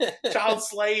child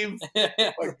slave. Oh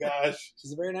my gosh.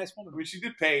 She's a very nice woman. I mean, she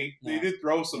did pay. They did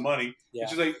throw some money. Yeah.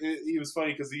 She's like, it was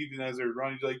funny because even as they're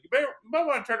running, she's like, you might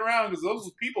want to turn around because those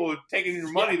people are taking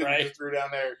your money that you just threw down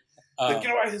there. Like,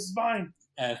 get away, this is mine.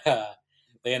 And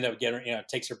they end up getting her,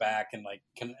 takes her back, and like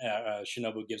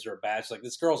Shinobu gives her a badge. Like,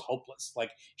 this girl's hopeless. Like,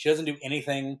 she doesn't do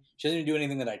anything. She doesn't even do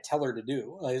anything that I tell her to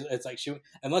do. It's like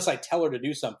unless I tell her to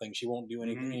do something, she won't do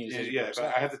anything.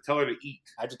 I have to tell her to eat.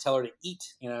 I have to tell her to eat.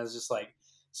 It's just like,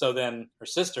 so then her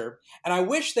sister, and I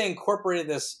wish they incorporated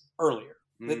this earlier.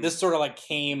 This sort of like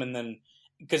came, and then,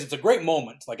 because it's a great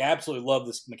moment. Like, I absolutely love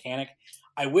this mechanic.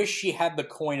 I wish she had the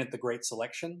coin at the Great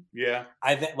Selection. Yeah.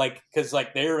 I think, like, because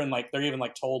like they're even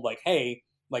like told, like, hey,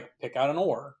 like, pick out an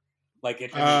ore. Like,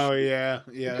 it. Oh yeah.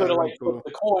 Could have like flipped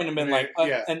the coin and been like,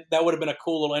 and that would have been a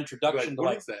cool little introduction to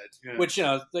like that. Yeah. Which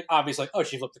like, obviously, like, oh,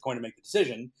 she flipped the coin to make the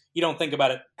decision. You don't think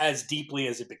about it as deeply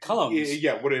as it becomes.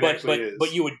 Yeah, what it actually is.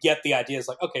 But you would get the idea. It's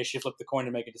like, okay, she flipped the coin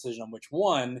to make a decision on which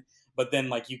one. But then,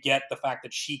 like, you get the fact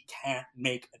that she can't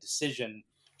make a decision.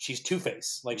 She's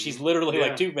Two-Face. Like, she's literally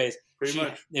like Two-Face. Pretty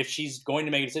much. If she's going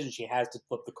to make a decision, she has to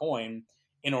flip the coin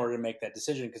in order to make that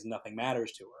decision, because nothing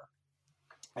matters to her.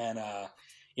 And,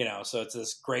 so it's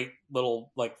this great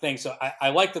little like thing. So I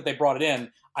like that they brought it in.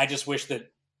 I just wish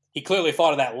that he clearly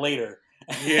thought of that later.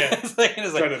 Yeah. It's like,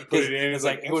 to put it in. It's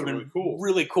like, it would have been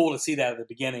really cool to see that at the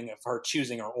beginning of her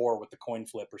choosing her ore with the coin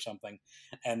flip or something.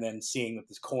 And then seeing that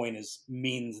this coin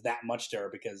means that much to her,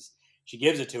 because she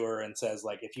gives it to her and says,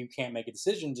 like, if you can't make a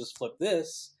decision, just flip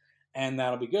this and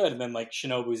that'll be good. And then like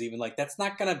Shinobu's even like, that's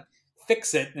not going to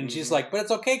fix it. And she's like, but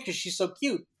it's okay because she's so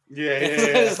cute. Yeah.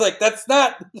 It's like, that's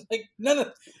not like none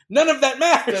of that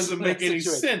matters. Doesn't make any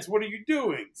sense. What are you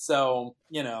doing? So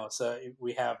so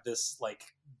we have this like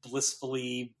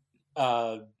blissfully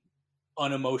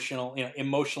unemotional,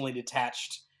 emotionally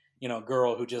detached,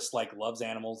 girl who just like loves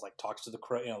animals, like talks to the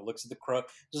crow, looks at the crow,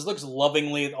 just looks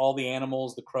lovingly at all the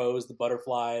animals, the crows, the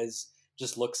butterflies,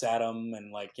 just looks at them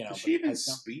and like, Does she even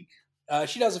speak?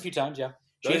 She does a few times, yeah.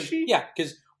 Does she? Yeah,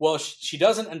 because she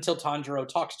doesn't until Tanjiro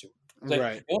talks to her. Like,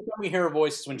 right. The only time we hear her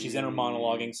voice is when she's inner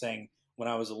monologuing, saying, "When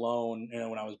I was alone,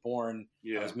 when I was born,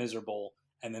 I was miserable,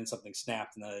 and then something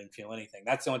snapped, and then I didn't feel anything."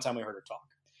 That's the only time we heard her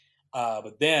talk.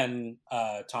 But then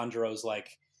Tanjiro's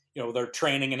like, they're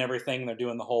training and everything. They're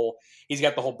doing he's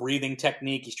got the whole breathing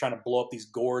technique. He's trying to blow up these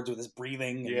gourds with his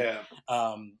breathing.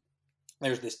 And,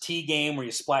 there's this tea game where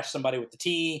you splash somebody with the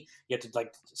tea. You have to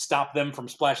like stop them from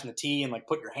splashing the tea and like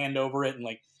put your hand over it, and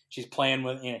like she's playing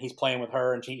with, he's playing with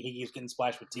her, and he keeps getting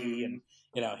splashed with tea, and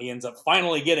he ends up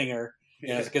finally getting her,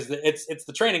 because it's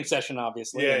the training session,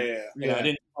 obviously. It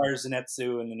didn't require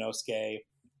Zenitsu and Inosuke.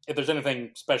 If there's anything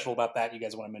special about that you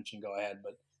guys want to mention, go ahead,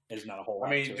 but there's not a whole lot.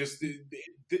 I mean, just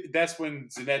that's when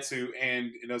Zenitsu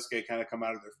and Inosuke kind of come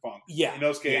out of their funk. Yeah,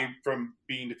 Inosuke from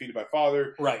being defeated by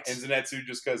father, right? And Zenitsu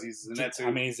just because he's Zenitsu.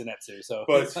 I mean, he's Zenitsu. So,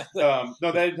 but no,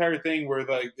 that entire thing where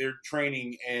like they're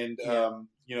training and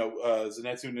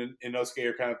Zenitsu and Inosuke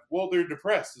are kind of they're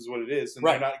depressed, is what it is, and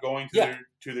they're not going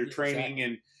to their training,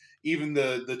 and even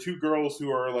the two girls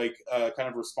who are like kind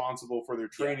of responsible for their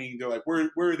training, they're like, where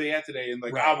are they at today? And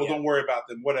like, don't worry about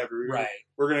them, whatever. Right.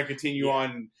 We're gonna continue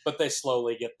on. But they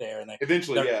slowly get there, and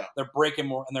eventually, they're breaking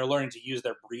more, and they're learning to use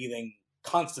their breathing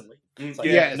constantly. Like,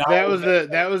 that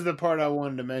was the part I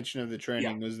wanted to mention of the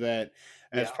training was that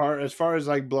as far as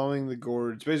like blowing the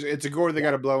gourd, it's a gourd they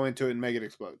got to blow into it and make it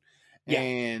explode. Yeah.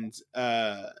 And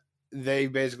they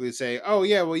basically say, oh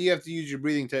yeah, well you have to use your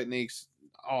breathing techniques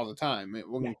all the time,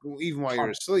 even while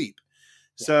you're asleep.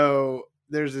 Yeah. So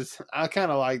there's this. I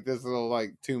kind of like this little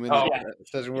like 2-minute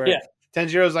session where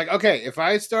Tanjiro's like, okay, if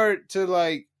I start to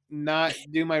like not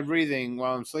do my breathing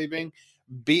while I'm sleeping,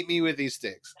 beat me with these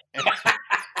sticks. And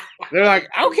they're like,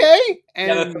 okay,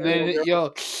 and then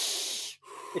you'll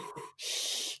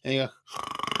and you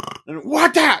go,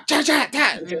 what that?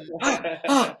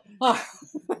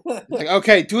 Like,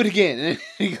 okay, do it again. And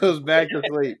he goes back to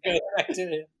sleep.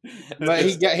 But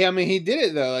he did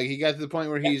it though. Like he got to the point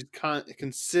where he's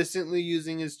consistently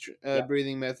using his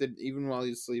breathing method even while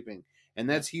he's sleeping, and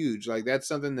that's huge. Like that's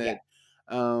something that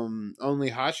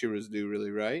only Hashiras do,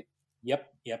 really, right? Yep.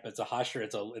 It's a Hashira.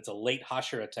 It's a late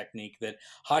Hashira technique that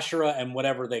Hashira and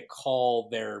whatever they call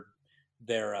their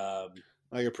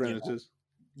like apprentices.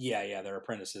 Their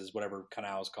apprentices, whatever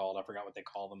Kanao is called. I forgot what they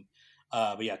call them.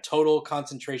 But yeah, total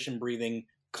concentration breathing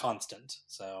constant.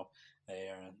 So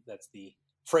that's the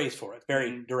phrase for it.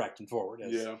 Very direct and forward,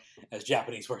 as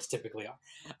Japanese words typically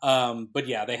are. But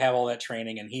yeah, they have all that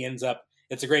training, and he ends up.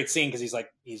 It's a great scene because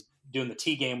he's doing the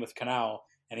T game with Kanao,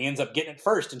 and he ends up getting it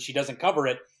first, and she doesn't cover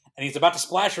it. And he's about to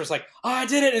splash her. It's like, oh, I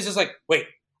did it. And it's just like, wait,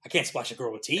 I can't splash a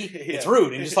girl with tea. It's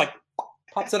rude. And he just like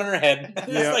pops it on her head.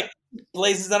 Just like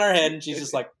blazes on her head. And she's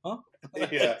just like, huh?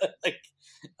 Yeah.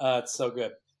 It's so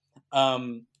good.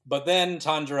 But then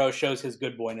Tanjiro shows his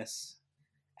good boyness.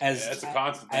 That's a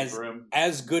constant thing for him.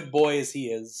 As good boy as he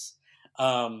is.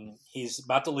 He's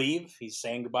about to leave. He's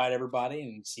saying goodbye to everybody.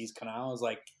 And he sees Kanao. Is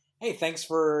like, hey, thanks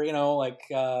for,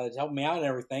 helping me out and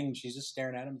everything. And she's just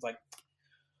staring at him. It's like,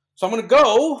 so I'm going to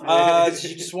go.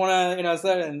 She just want to,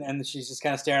 and she's just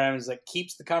kind of staring at him. He's like,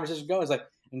 keeps the conversation going. It's like,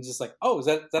 and just like, oh, is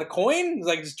that a coin? He's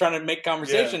like, just trying to make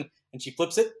conversation. Yeah. And she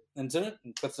flips it and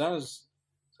puts it on.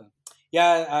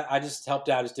 I just helped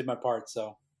out. I just did my part.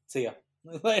 So see ya.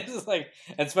 It's like,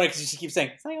 and it's funny because she keeps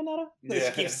saying sayonara.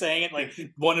 She keeps saying it like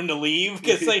want him to leave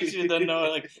because like she doesn't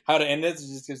know like how to end it. So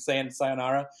she just keeps saying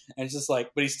sayonara, and it's just like,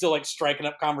 but he's still like striking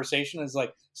up conversation. It's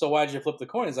like, so why did you flip the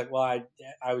coin? It's like, well,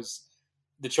 I was.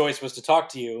 The choice was to talk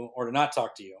to you or to not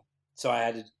talk to you. So I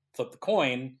had to flip the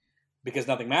coin because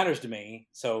nothing matters to me.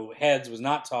 So heads was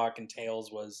not talk and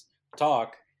tails was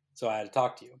talk. So I had to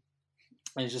talk to you.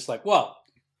 And he's just like, well,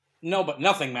 no, but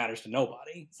nothing matters to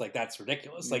nobody. It's like, that's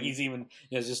ridiculous. Mm-hmm. Like he's even,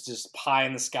 just pie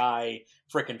in the sky,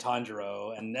 frickin'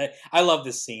 Tanjiro. And I love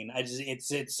this scene.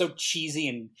 It's so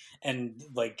cheesy and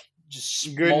like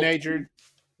just good natured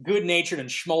and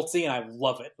schmaltzy. And I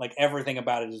love it. Like everything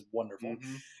about it is wonderful.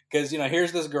 Mm-hmm. Because,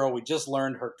 here's this girl, we just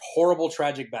learned her horrible,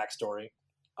 tragic backstory,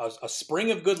 a spring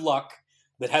of good luck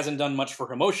that hasn't done much for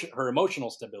her emotional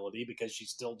stability because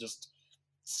she's still just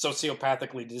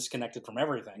sociopathically disconnected from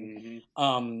everything.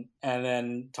 Mm-hmm. And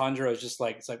then Tanjiro is just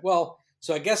like, it's like, well,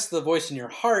 so I guess the voice in your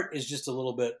heart is just a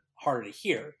little bit harder to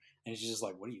hear. And she's just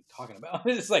like, what are you talking about?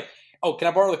 It's like, oh, can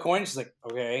I borrow the coin? She's like,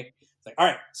 okay. It's like, all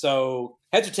right, so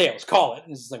heads or tails, call it.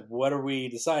 And it's like, what are we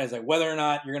deciding? It's like, whether or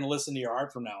not you're going to listen to your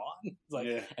heart from now on. It's like,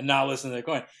 and not listen to the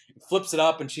coin. Flips it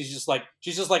up, and she's just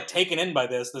like taken in by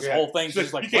this whole thing.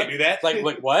 She's like, you can't do that. Like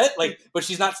what? Like, but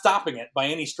she's not stopping it by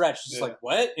any stretch. She's just like,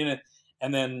 what?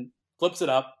 And then flips it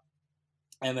up,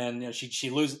 and then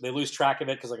they lose track of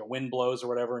it because like a wind blows or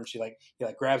whatever, and he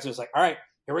grabs it. It's like, all right,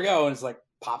 here we go, and it's like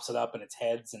pops it up, and it's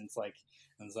heads, and it's like.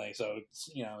 And it's like, so,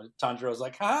 Tanjiro's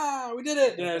like, we did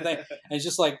it, and everything. And it's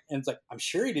just like, and it's like, I'm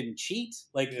sure he didn't cheat.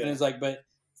 Like, and it's like, but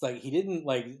it's like, he didn't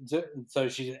like, so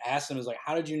she asked him, is like,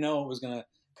 how did you know it was going to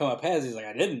come up heads? He's like,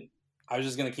 I didn't. I was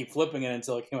just going to keep flipping it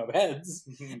until it came up heads.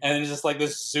 And then just like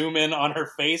this zoom in on her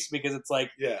face because it's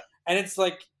like, and it's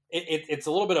like, it's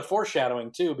a little bit of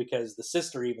foreshadowing too, because the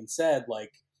sister even said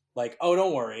like, oh,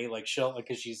 don't worry. Like she'll, like,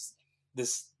 cause she's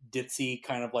this ditzy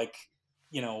kind of like,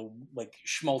 like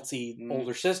schmaltzy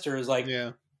older sister is like,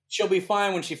 she'll be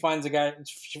fine when she finds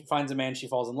a man she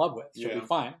falls in love with. She'll be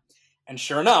fine. And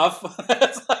sure enough,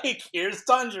 it's like, here's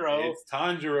Tanjiro. It's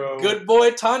Tanjiro. Good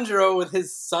boy Tanjiro with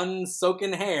his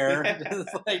sun-soaking hair.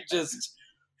 It's like just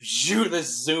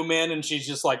this zoom in, and she's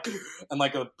just like, and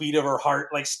like a beat of her heart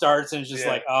like starts, and it's just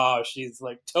like, oh, she's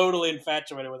like totally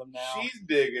infatuated with him now.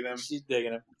 She's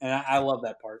digging him, and I love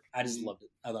that part. I just loved it.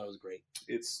 I thought it was great.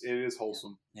 It is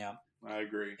wholesome. Yeah. I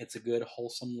agree. It's a good,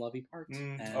 wholesome, lovey part.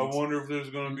 I wonder if there's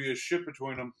going to be a ship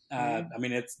between them. I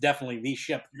mean, it's definitely the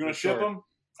ship. You're going to ship them?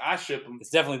 I ship them.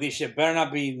 It's definitely the ship. Better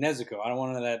not be Nezuko. I don't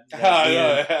want none of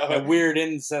that weird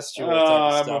incestual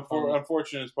type of stuff.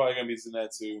 Unfortunately, it's probably going to be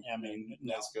Zenitsu. I mean,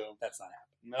 Nezuko. No, that's not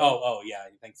happening. No. Oh, yeah.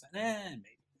 You think so?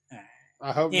 Maybe.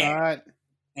 I hope not.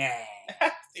 Yeah,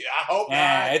 I hope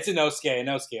not. It's Inosuke.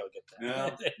 Inosuke will get that. No.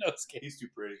 Inosuke. He's too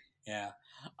pretty. Yeah.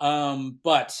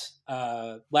 But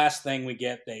last thing we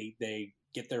get, they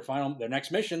get their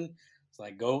next mission. It's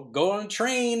like go on a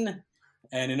train,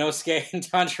 and Inosuke and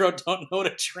Tanjiro don't know what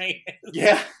a train is.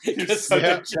 Yeah, just such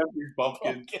a jumpy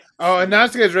bumpkin. Oh, and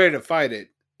Natsuke's ready to fight it.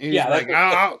 He's like,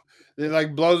 they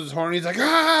like blows his horn. He's like,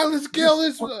 let's kill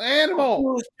this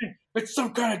animal. It's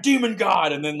some kind of demon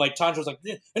god. And then like Tanjiro's like,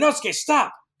 Inosuke,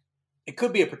 stop. It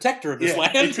could be a protector of this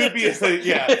land. It could be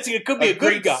it could be a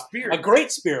good god. Spirit. A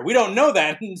great spirit. We don't know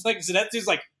that. And it's like Zenitsu's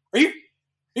like, are you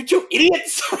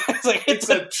idiots? It's like it's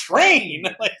a train.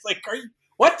 It's like, are you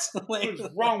what? What is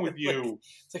wrong with you?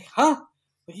 It's like, huh?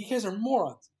 Like, you guys are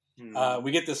morons.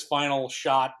 We get this final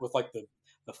shot with like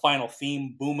the final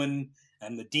theme booming,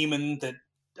 and the demon that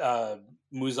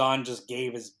Muzan just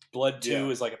gave his blood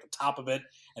to is like at the top of it,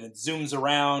 and it zooms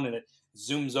around and it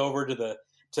zooms over to the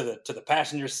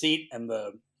passenger seat, and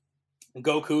the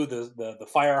Goku, the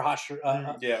fire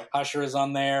Hashira is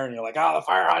on there, and you're like, the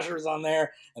fire Hashira is on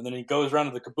there, and then he goes around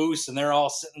to the caboose, and they're all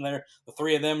sitting there, the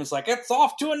three of them. It's like, it's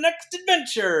off to a next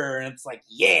adventure, and it's like,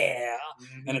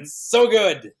 and it's so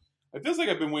good. It feels like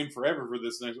I've been waiting forever for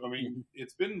this next. I mean,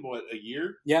 it's been what, a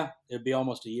year? Yeah, it'd be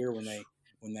almost a year when they.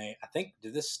 I think,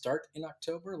 did this start in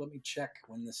October? Let me check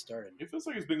when this started. It feels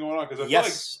like it's been going on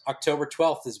because October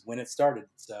 12th is when it started.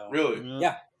 So really,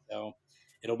 yeah. So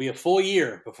it'll be a full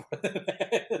year before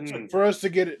for us to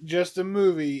get just a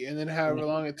movie, and then however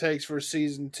long it takes for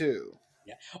season 2.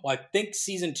 Yeah. Well, I think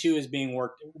season 2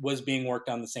 was being worked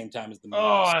on the same time as the movie.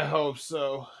 Oh, I hope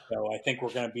so. So I think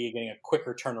we're going to be getting a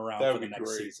quicker turnaround for the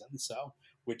next season. So,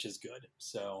 which is good.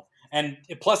 So, and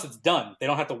plus it's done. They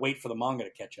don't have to wait for the manga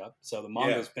to catch up. So the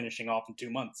manga is finishing off in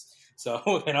 2 months. So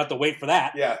they don't have to wait for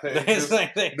that. Yeah.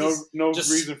 No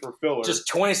reason for filler. Just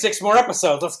 26 more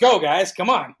episodes. Let's go, guys. Come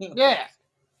on. Yeah.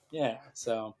 Yeah.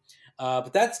 So,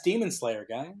 but that's Demon Slayer,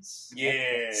 guys.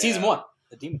 Yeah. Season 1.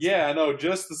 The Demon Slayer. Yeah, I know.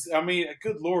 I mean,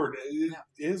 good Lord, it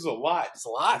is a lot. It's a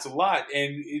lot. It's a lot,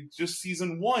 and it's just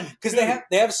season 1 because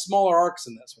they have smaller arcs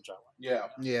in this, which I like.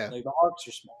 Yeah. Like the arcs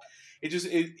are small.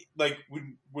 Like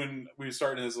when we were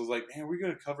starting this, I was like, man, we're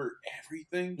gonna cover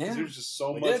everything because there's just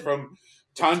so much did. from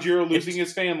Tanjiro losing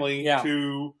his family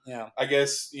to I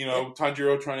guess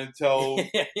Tanjiro trying to tell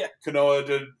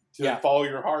Konoha to follow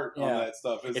your heart on that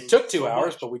stuff. It took 2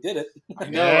 hours, but we did it. I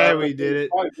know, we did it.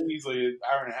 Probably easily an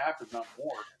hour and a half, if not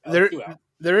more.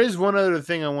 There is one other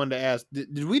thing I wanted to ask.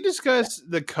 Did we discuss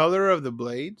the color of the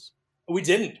blades? We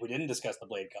didn't. We didn't discuss the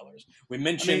blade colors. We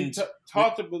mentioned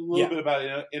talked a little bit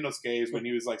about Inosuke's when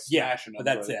he was like smashing them. But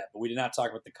that's it. But we did not talk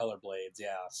about the color blades.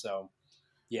 Yeah. So,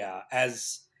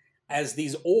 as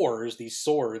these ores, these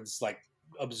swords, like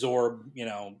absorb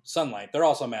sunlight. They're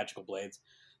also magical blades.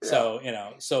 Yeah.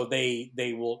 So so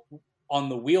they will, on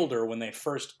the wielder, when they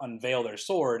first unveil their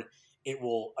sword, it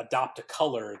will adopt a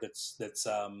color that's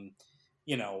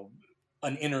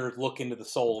an inner look into the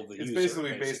soul of the user. It's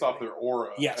basically based off their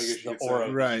aura. Yes, I guess the aura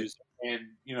of the user. And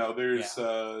there's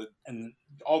and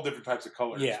all different types of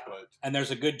colors. Yeah, and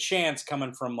there's a good chance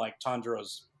coming from like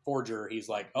Tanjiro's forger. He's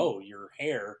like, oh, your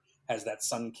hair has that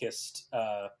sun-kissed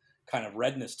kind of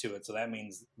redness to it, so that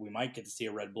means we might get to see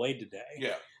a red blade today.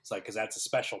 Yeah, it's like because that's a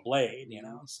special blade,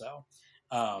 So,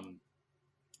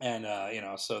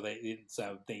 so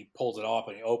they pulls it off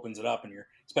and he opens it up, and you're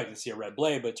expecting to see a red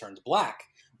blade, but it turns black,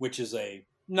 which is a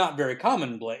not very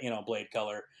common blade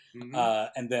color. Mm-hmm.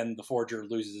 And then the forger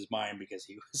loses his mind because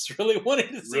he was really wanting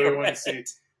to see red.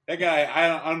 That guy,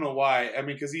 I don't know why. I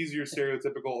mean, because he's your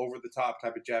stereotypical over-the-top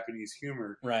type of Japanese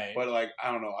humor. Right. But,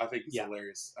 I don't know. I think he's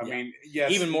hilarious. I mean,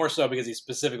 yes. Even more so because he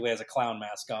specifically has a clown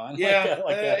mask on. Yeah,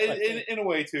 in a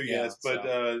way, too, yes. But,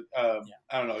 I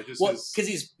don't know. It just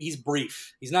because he's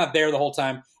brief. He's not there the whole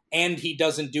time, and he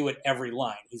doesn't do it every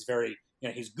line. He's very,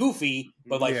 he's goofy,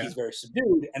 but, he's very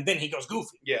subdued, and then he goes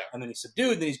goofy. Yeah. And then he's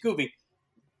subdued, and then he's goofy.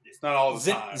 It's not all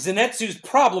the time. Zenitsu's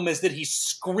problem is that he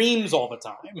screams all the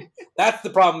time. That's the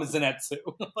problem with Zenitsu.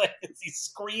 He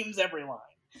screams every line.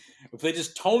 If they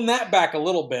just tone that back a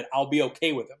little bit, I'll be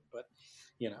okay with him. But,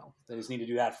 they just need to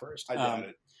do that first. I doubt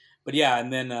it. But yeah,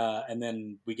 and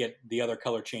then we get the other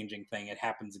color changing thing. It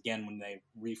happens again when they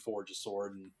reforge a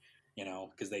sword, and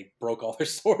because they broke all their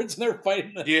swords and they're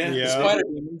fighting the spider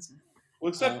demons. Well,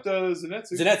 except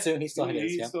Zenitsu. Zenitsu, he still had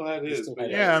his. He still had his.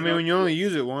 I mean, when you only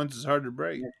use it once, it's hard to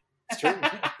break. It's true.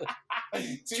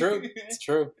 It's true. It's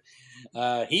true.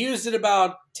 He used it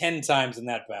about 10 times in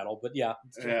that battle, but yeah.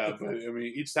 Yeah, but I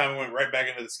mean, each time it went right back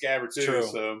into the scabbard too. True.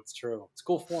 So it's true. It's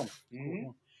cool form.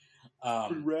 Mm-hmm.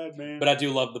 Pretty rad, man. But I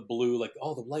do love the blue, like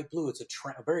the light blue. It's a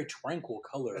very tranquil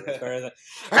color. It's very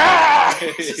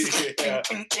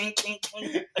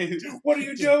what are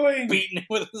you doing? Beating it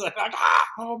with his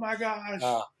oh my gosh!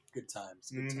 Good times.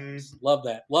 Good times. Love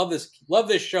that. Love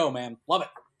this show, man. Love it.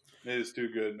 It is too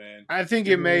good, man. I think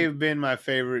it may have been my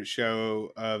favorite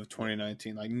show of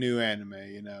 2019, like new anime.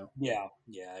 Yeah,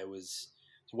 it was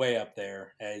way up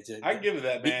there. I give it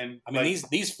that, man. I mean,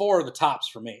 these 4 are the tops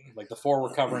for me. Like the 4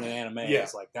 we're covering in anime. Yeah.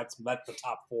 It's like that's the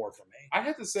top 4 for me. I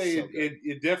have to say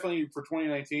it definitely for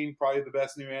 2019 probably the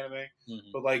best new anime.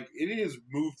 Mm-hmm. But like it has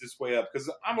moved its way up because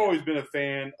I've always been a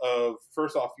fan of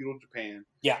first off feudal Japan.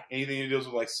 Yeah, anything that deals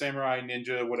with like samurai,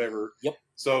 ninja, whatever. Yep.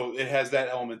 So it has that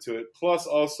element to it. Plus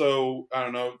also I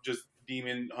don't know, just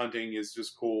demon hunting is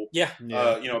just cool. Yeah.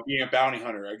 Being a bounty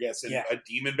hunter, I guess, and a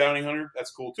demon bounty hunter,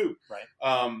 that's cool too. Right.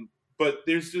 But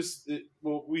there's just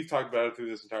we've talked about it through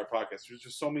this entire podcast. There's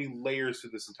just so many layers to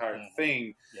this entire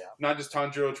thing. Yeah. Not just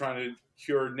Tanjiro trying to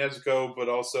cure Nezuko, but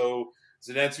also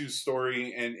Zenitsu's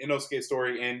story and Inosuke's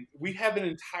story. And we have an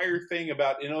entire thing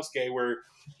about Inosuke where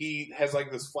he has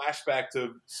like this flashback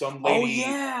to some lady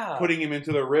putting him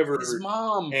into the river. His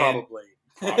mom, probably.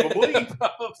 Probably.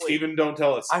 Steven, don't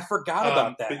tell us. I forgot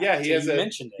about that. But yeah, he has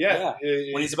mentioned it. Yeah.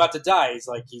 When he's about to die,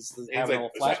 he's having a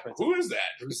little flashback. Who is that?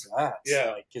 Who's that?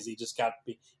 Yeah. Because he just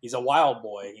he's a wild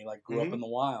boy. He grew up in the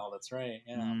wild. That's right.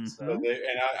 Yeah. Mm-hmm. So. And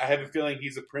I have a feeling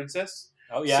he's a princess.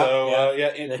 Oh yeah. So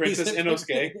Princess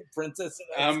Inosuke. Princess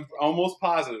Inosuke. I'm almost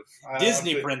positive.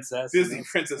 Disney Princess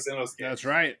Inosuke. That's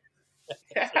right.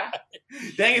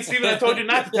 Dang it, Steven! I told you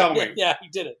not to tell me. Yeah, you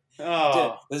did it.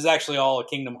 Oh, this is actually all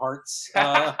Kingdom Hearts.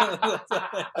 Oh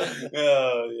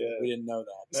yeah, we didn't know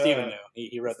that. Steven knew.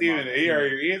 He read. Steven, he's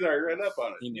already read up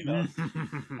on it. He knew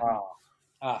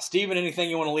that. Steven, anything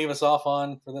you want to leave us off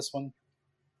on for this one?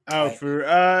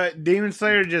 For Demon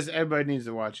Slayer, just everybody needs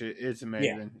to watch it. It's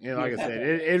amazing. Yeah. Like I said,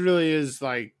 it really is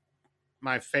like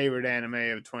my favorite anime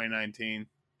of 2019.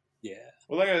 Yeah.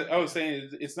 Well, like I was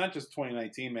saying, it's not just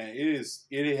 2019, man.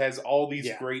 It has all these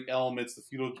great elements. The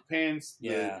feudal Japan's,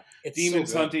 the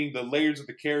demons hunting, the layers of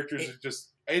the characters.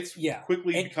 It's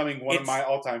quickly becoming one of my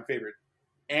all-time favorite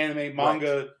anime,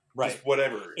 manga, just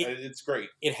whatever. It's great.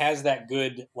 It has that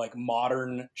good like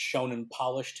modern shonen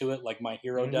polish to it, like My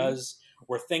Hero does,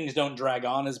 where things don't drag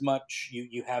on as much.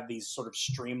 You have these sort of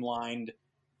streamlined.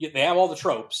 They have all the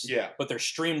tropes, but they're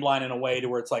streamlined in a way to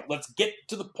where it's like, let's get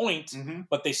to the point,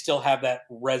 but they still have that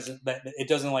resin. That it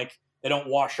doesn't they don't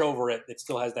wash over it. It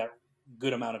still has that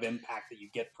good amount of impact that you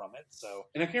get from it. So,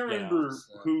 and I can't remember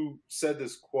who said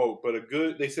this quote, but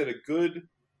they said a good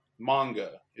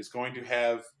manga is going to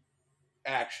have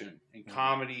action and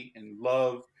comedy and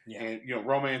love and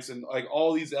romance and like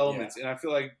all these elements. And I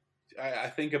feel like I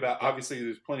think about obviously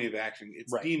there's plenty of action.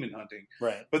 It's demon hunting,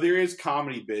 but there is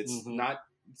comedy bits, not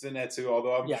Zenitsu,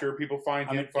 although I'm sure people find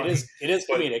him funny. It is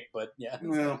comedic, but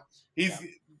well, he's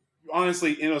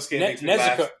honestly Inosuke makes me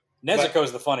laugh.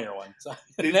 Nezuko's the funnier one. So.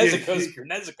 Nezuko's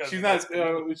she's not.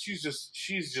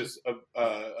 She's just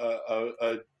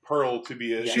a pearl to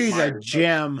be a. She's a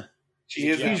gem. She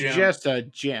is. She's just a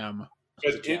gem.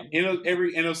 But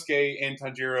every Inosuke and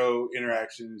Tanjiro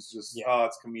interaction is just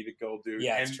it's comedic gold, dude.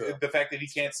 Yeah, and it's true. The fact that he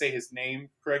can't say his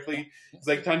name correctly, it's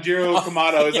like Tanjiro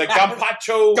Kamado. It's like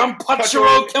Gampachiro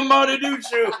Kamado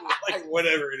Duchu. Like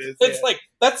whatever it is. It's like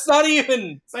that's not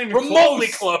even remotely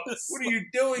close. What are you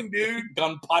doing, dude?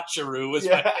 Gunpachiru was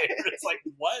my favorite. It's like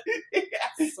what?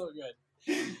 It's so good.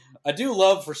 I do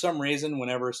love for some reason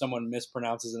whenever someone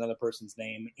mispronounces another person's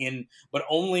name but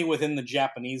only within the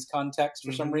Japanese context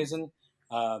for some reason.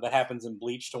 That happens in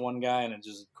Bleach to one guy, and it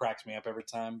just cracks me up every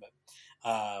time.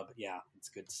 But yeah, it's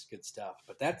good stuff.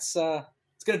 But that's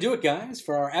it's gonna do it, guys,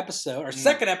 for our episode, our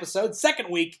second episode, second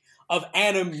week of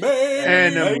anime.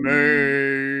 Anime.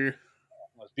 That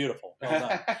was beautiful.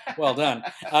 Well done.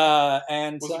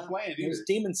 And it was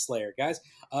Demon Slayer, guys.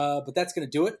 But that's gonna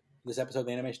do it. This episode of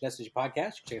the Animation Destination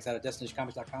Podcast. You can check us out at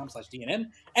destinationcomics.com/DNN,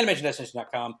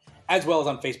 animationdestination.com, as well as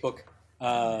on Facebook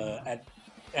at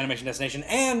Animation Destination,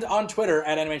 and on Twitter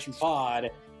at Animation Pod.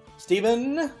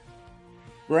 Steven?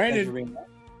 Brandon?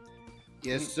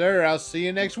 Yes, sir. I'll see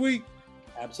you next week.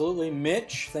 Absolutely.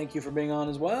 Mitch, thank you for being on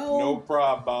as well. No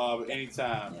problem, Bob.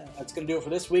 Anytime. Yeah, that's going to do it for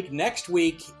this week. Next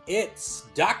week, it's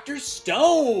Dr.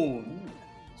 Stone.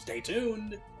 Stay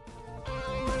tuned.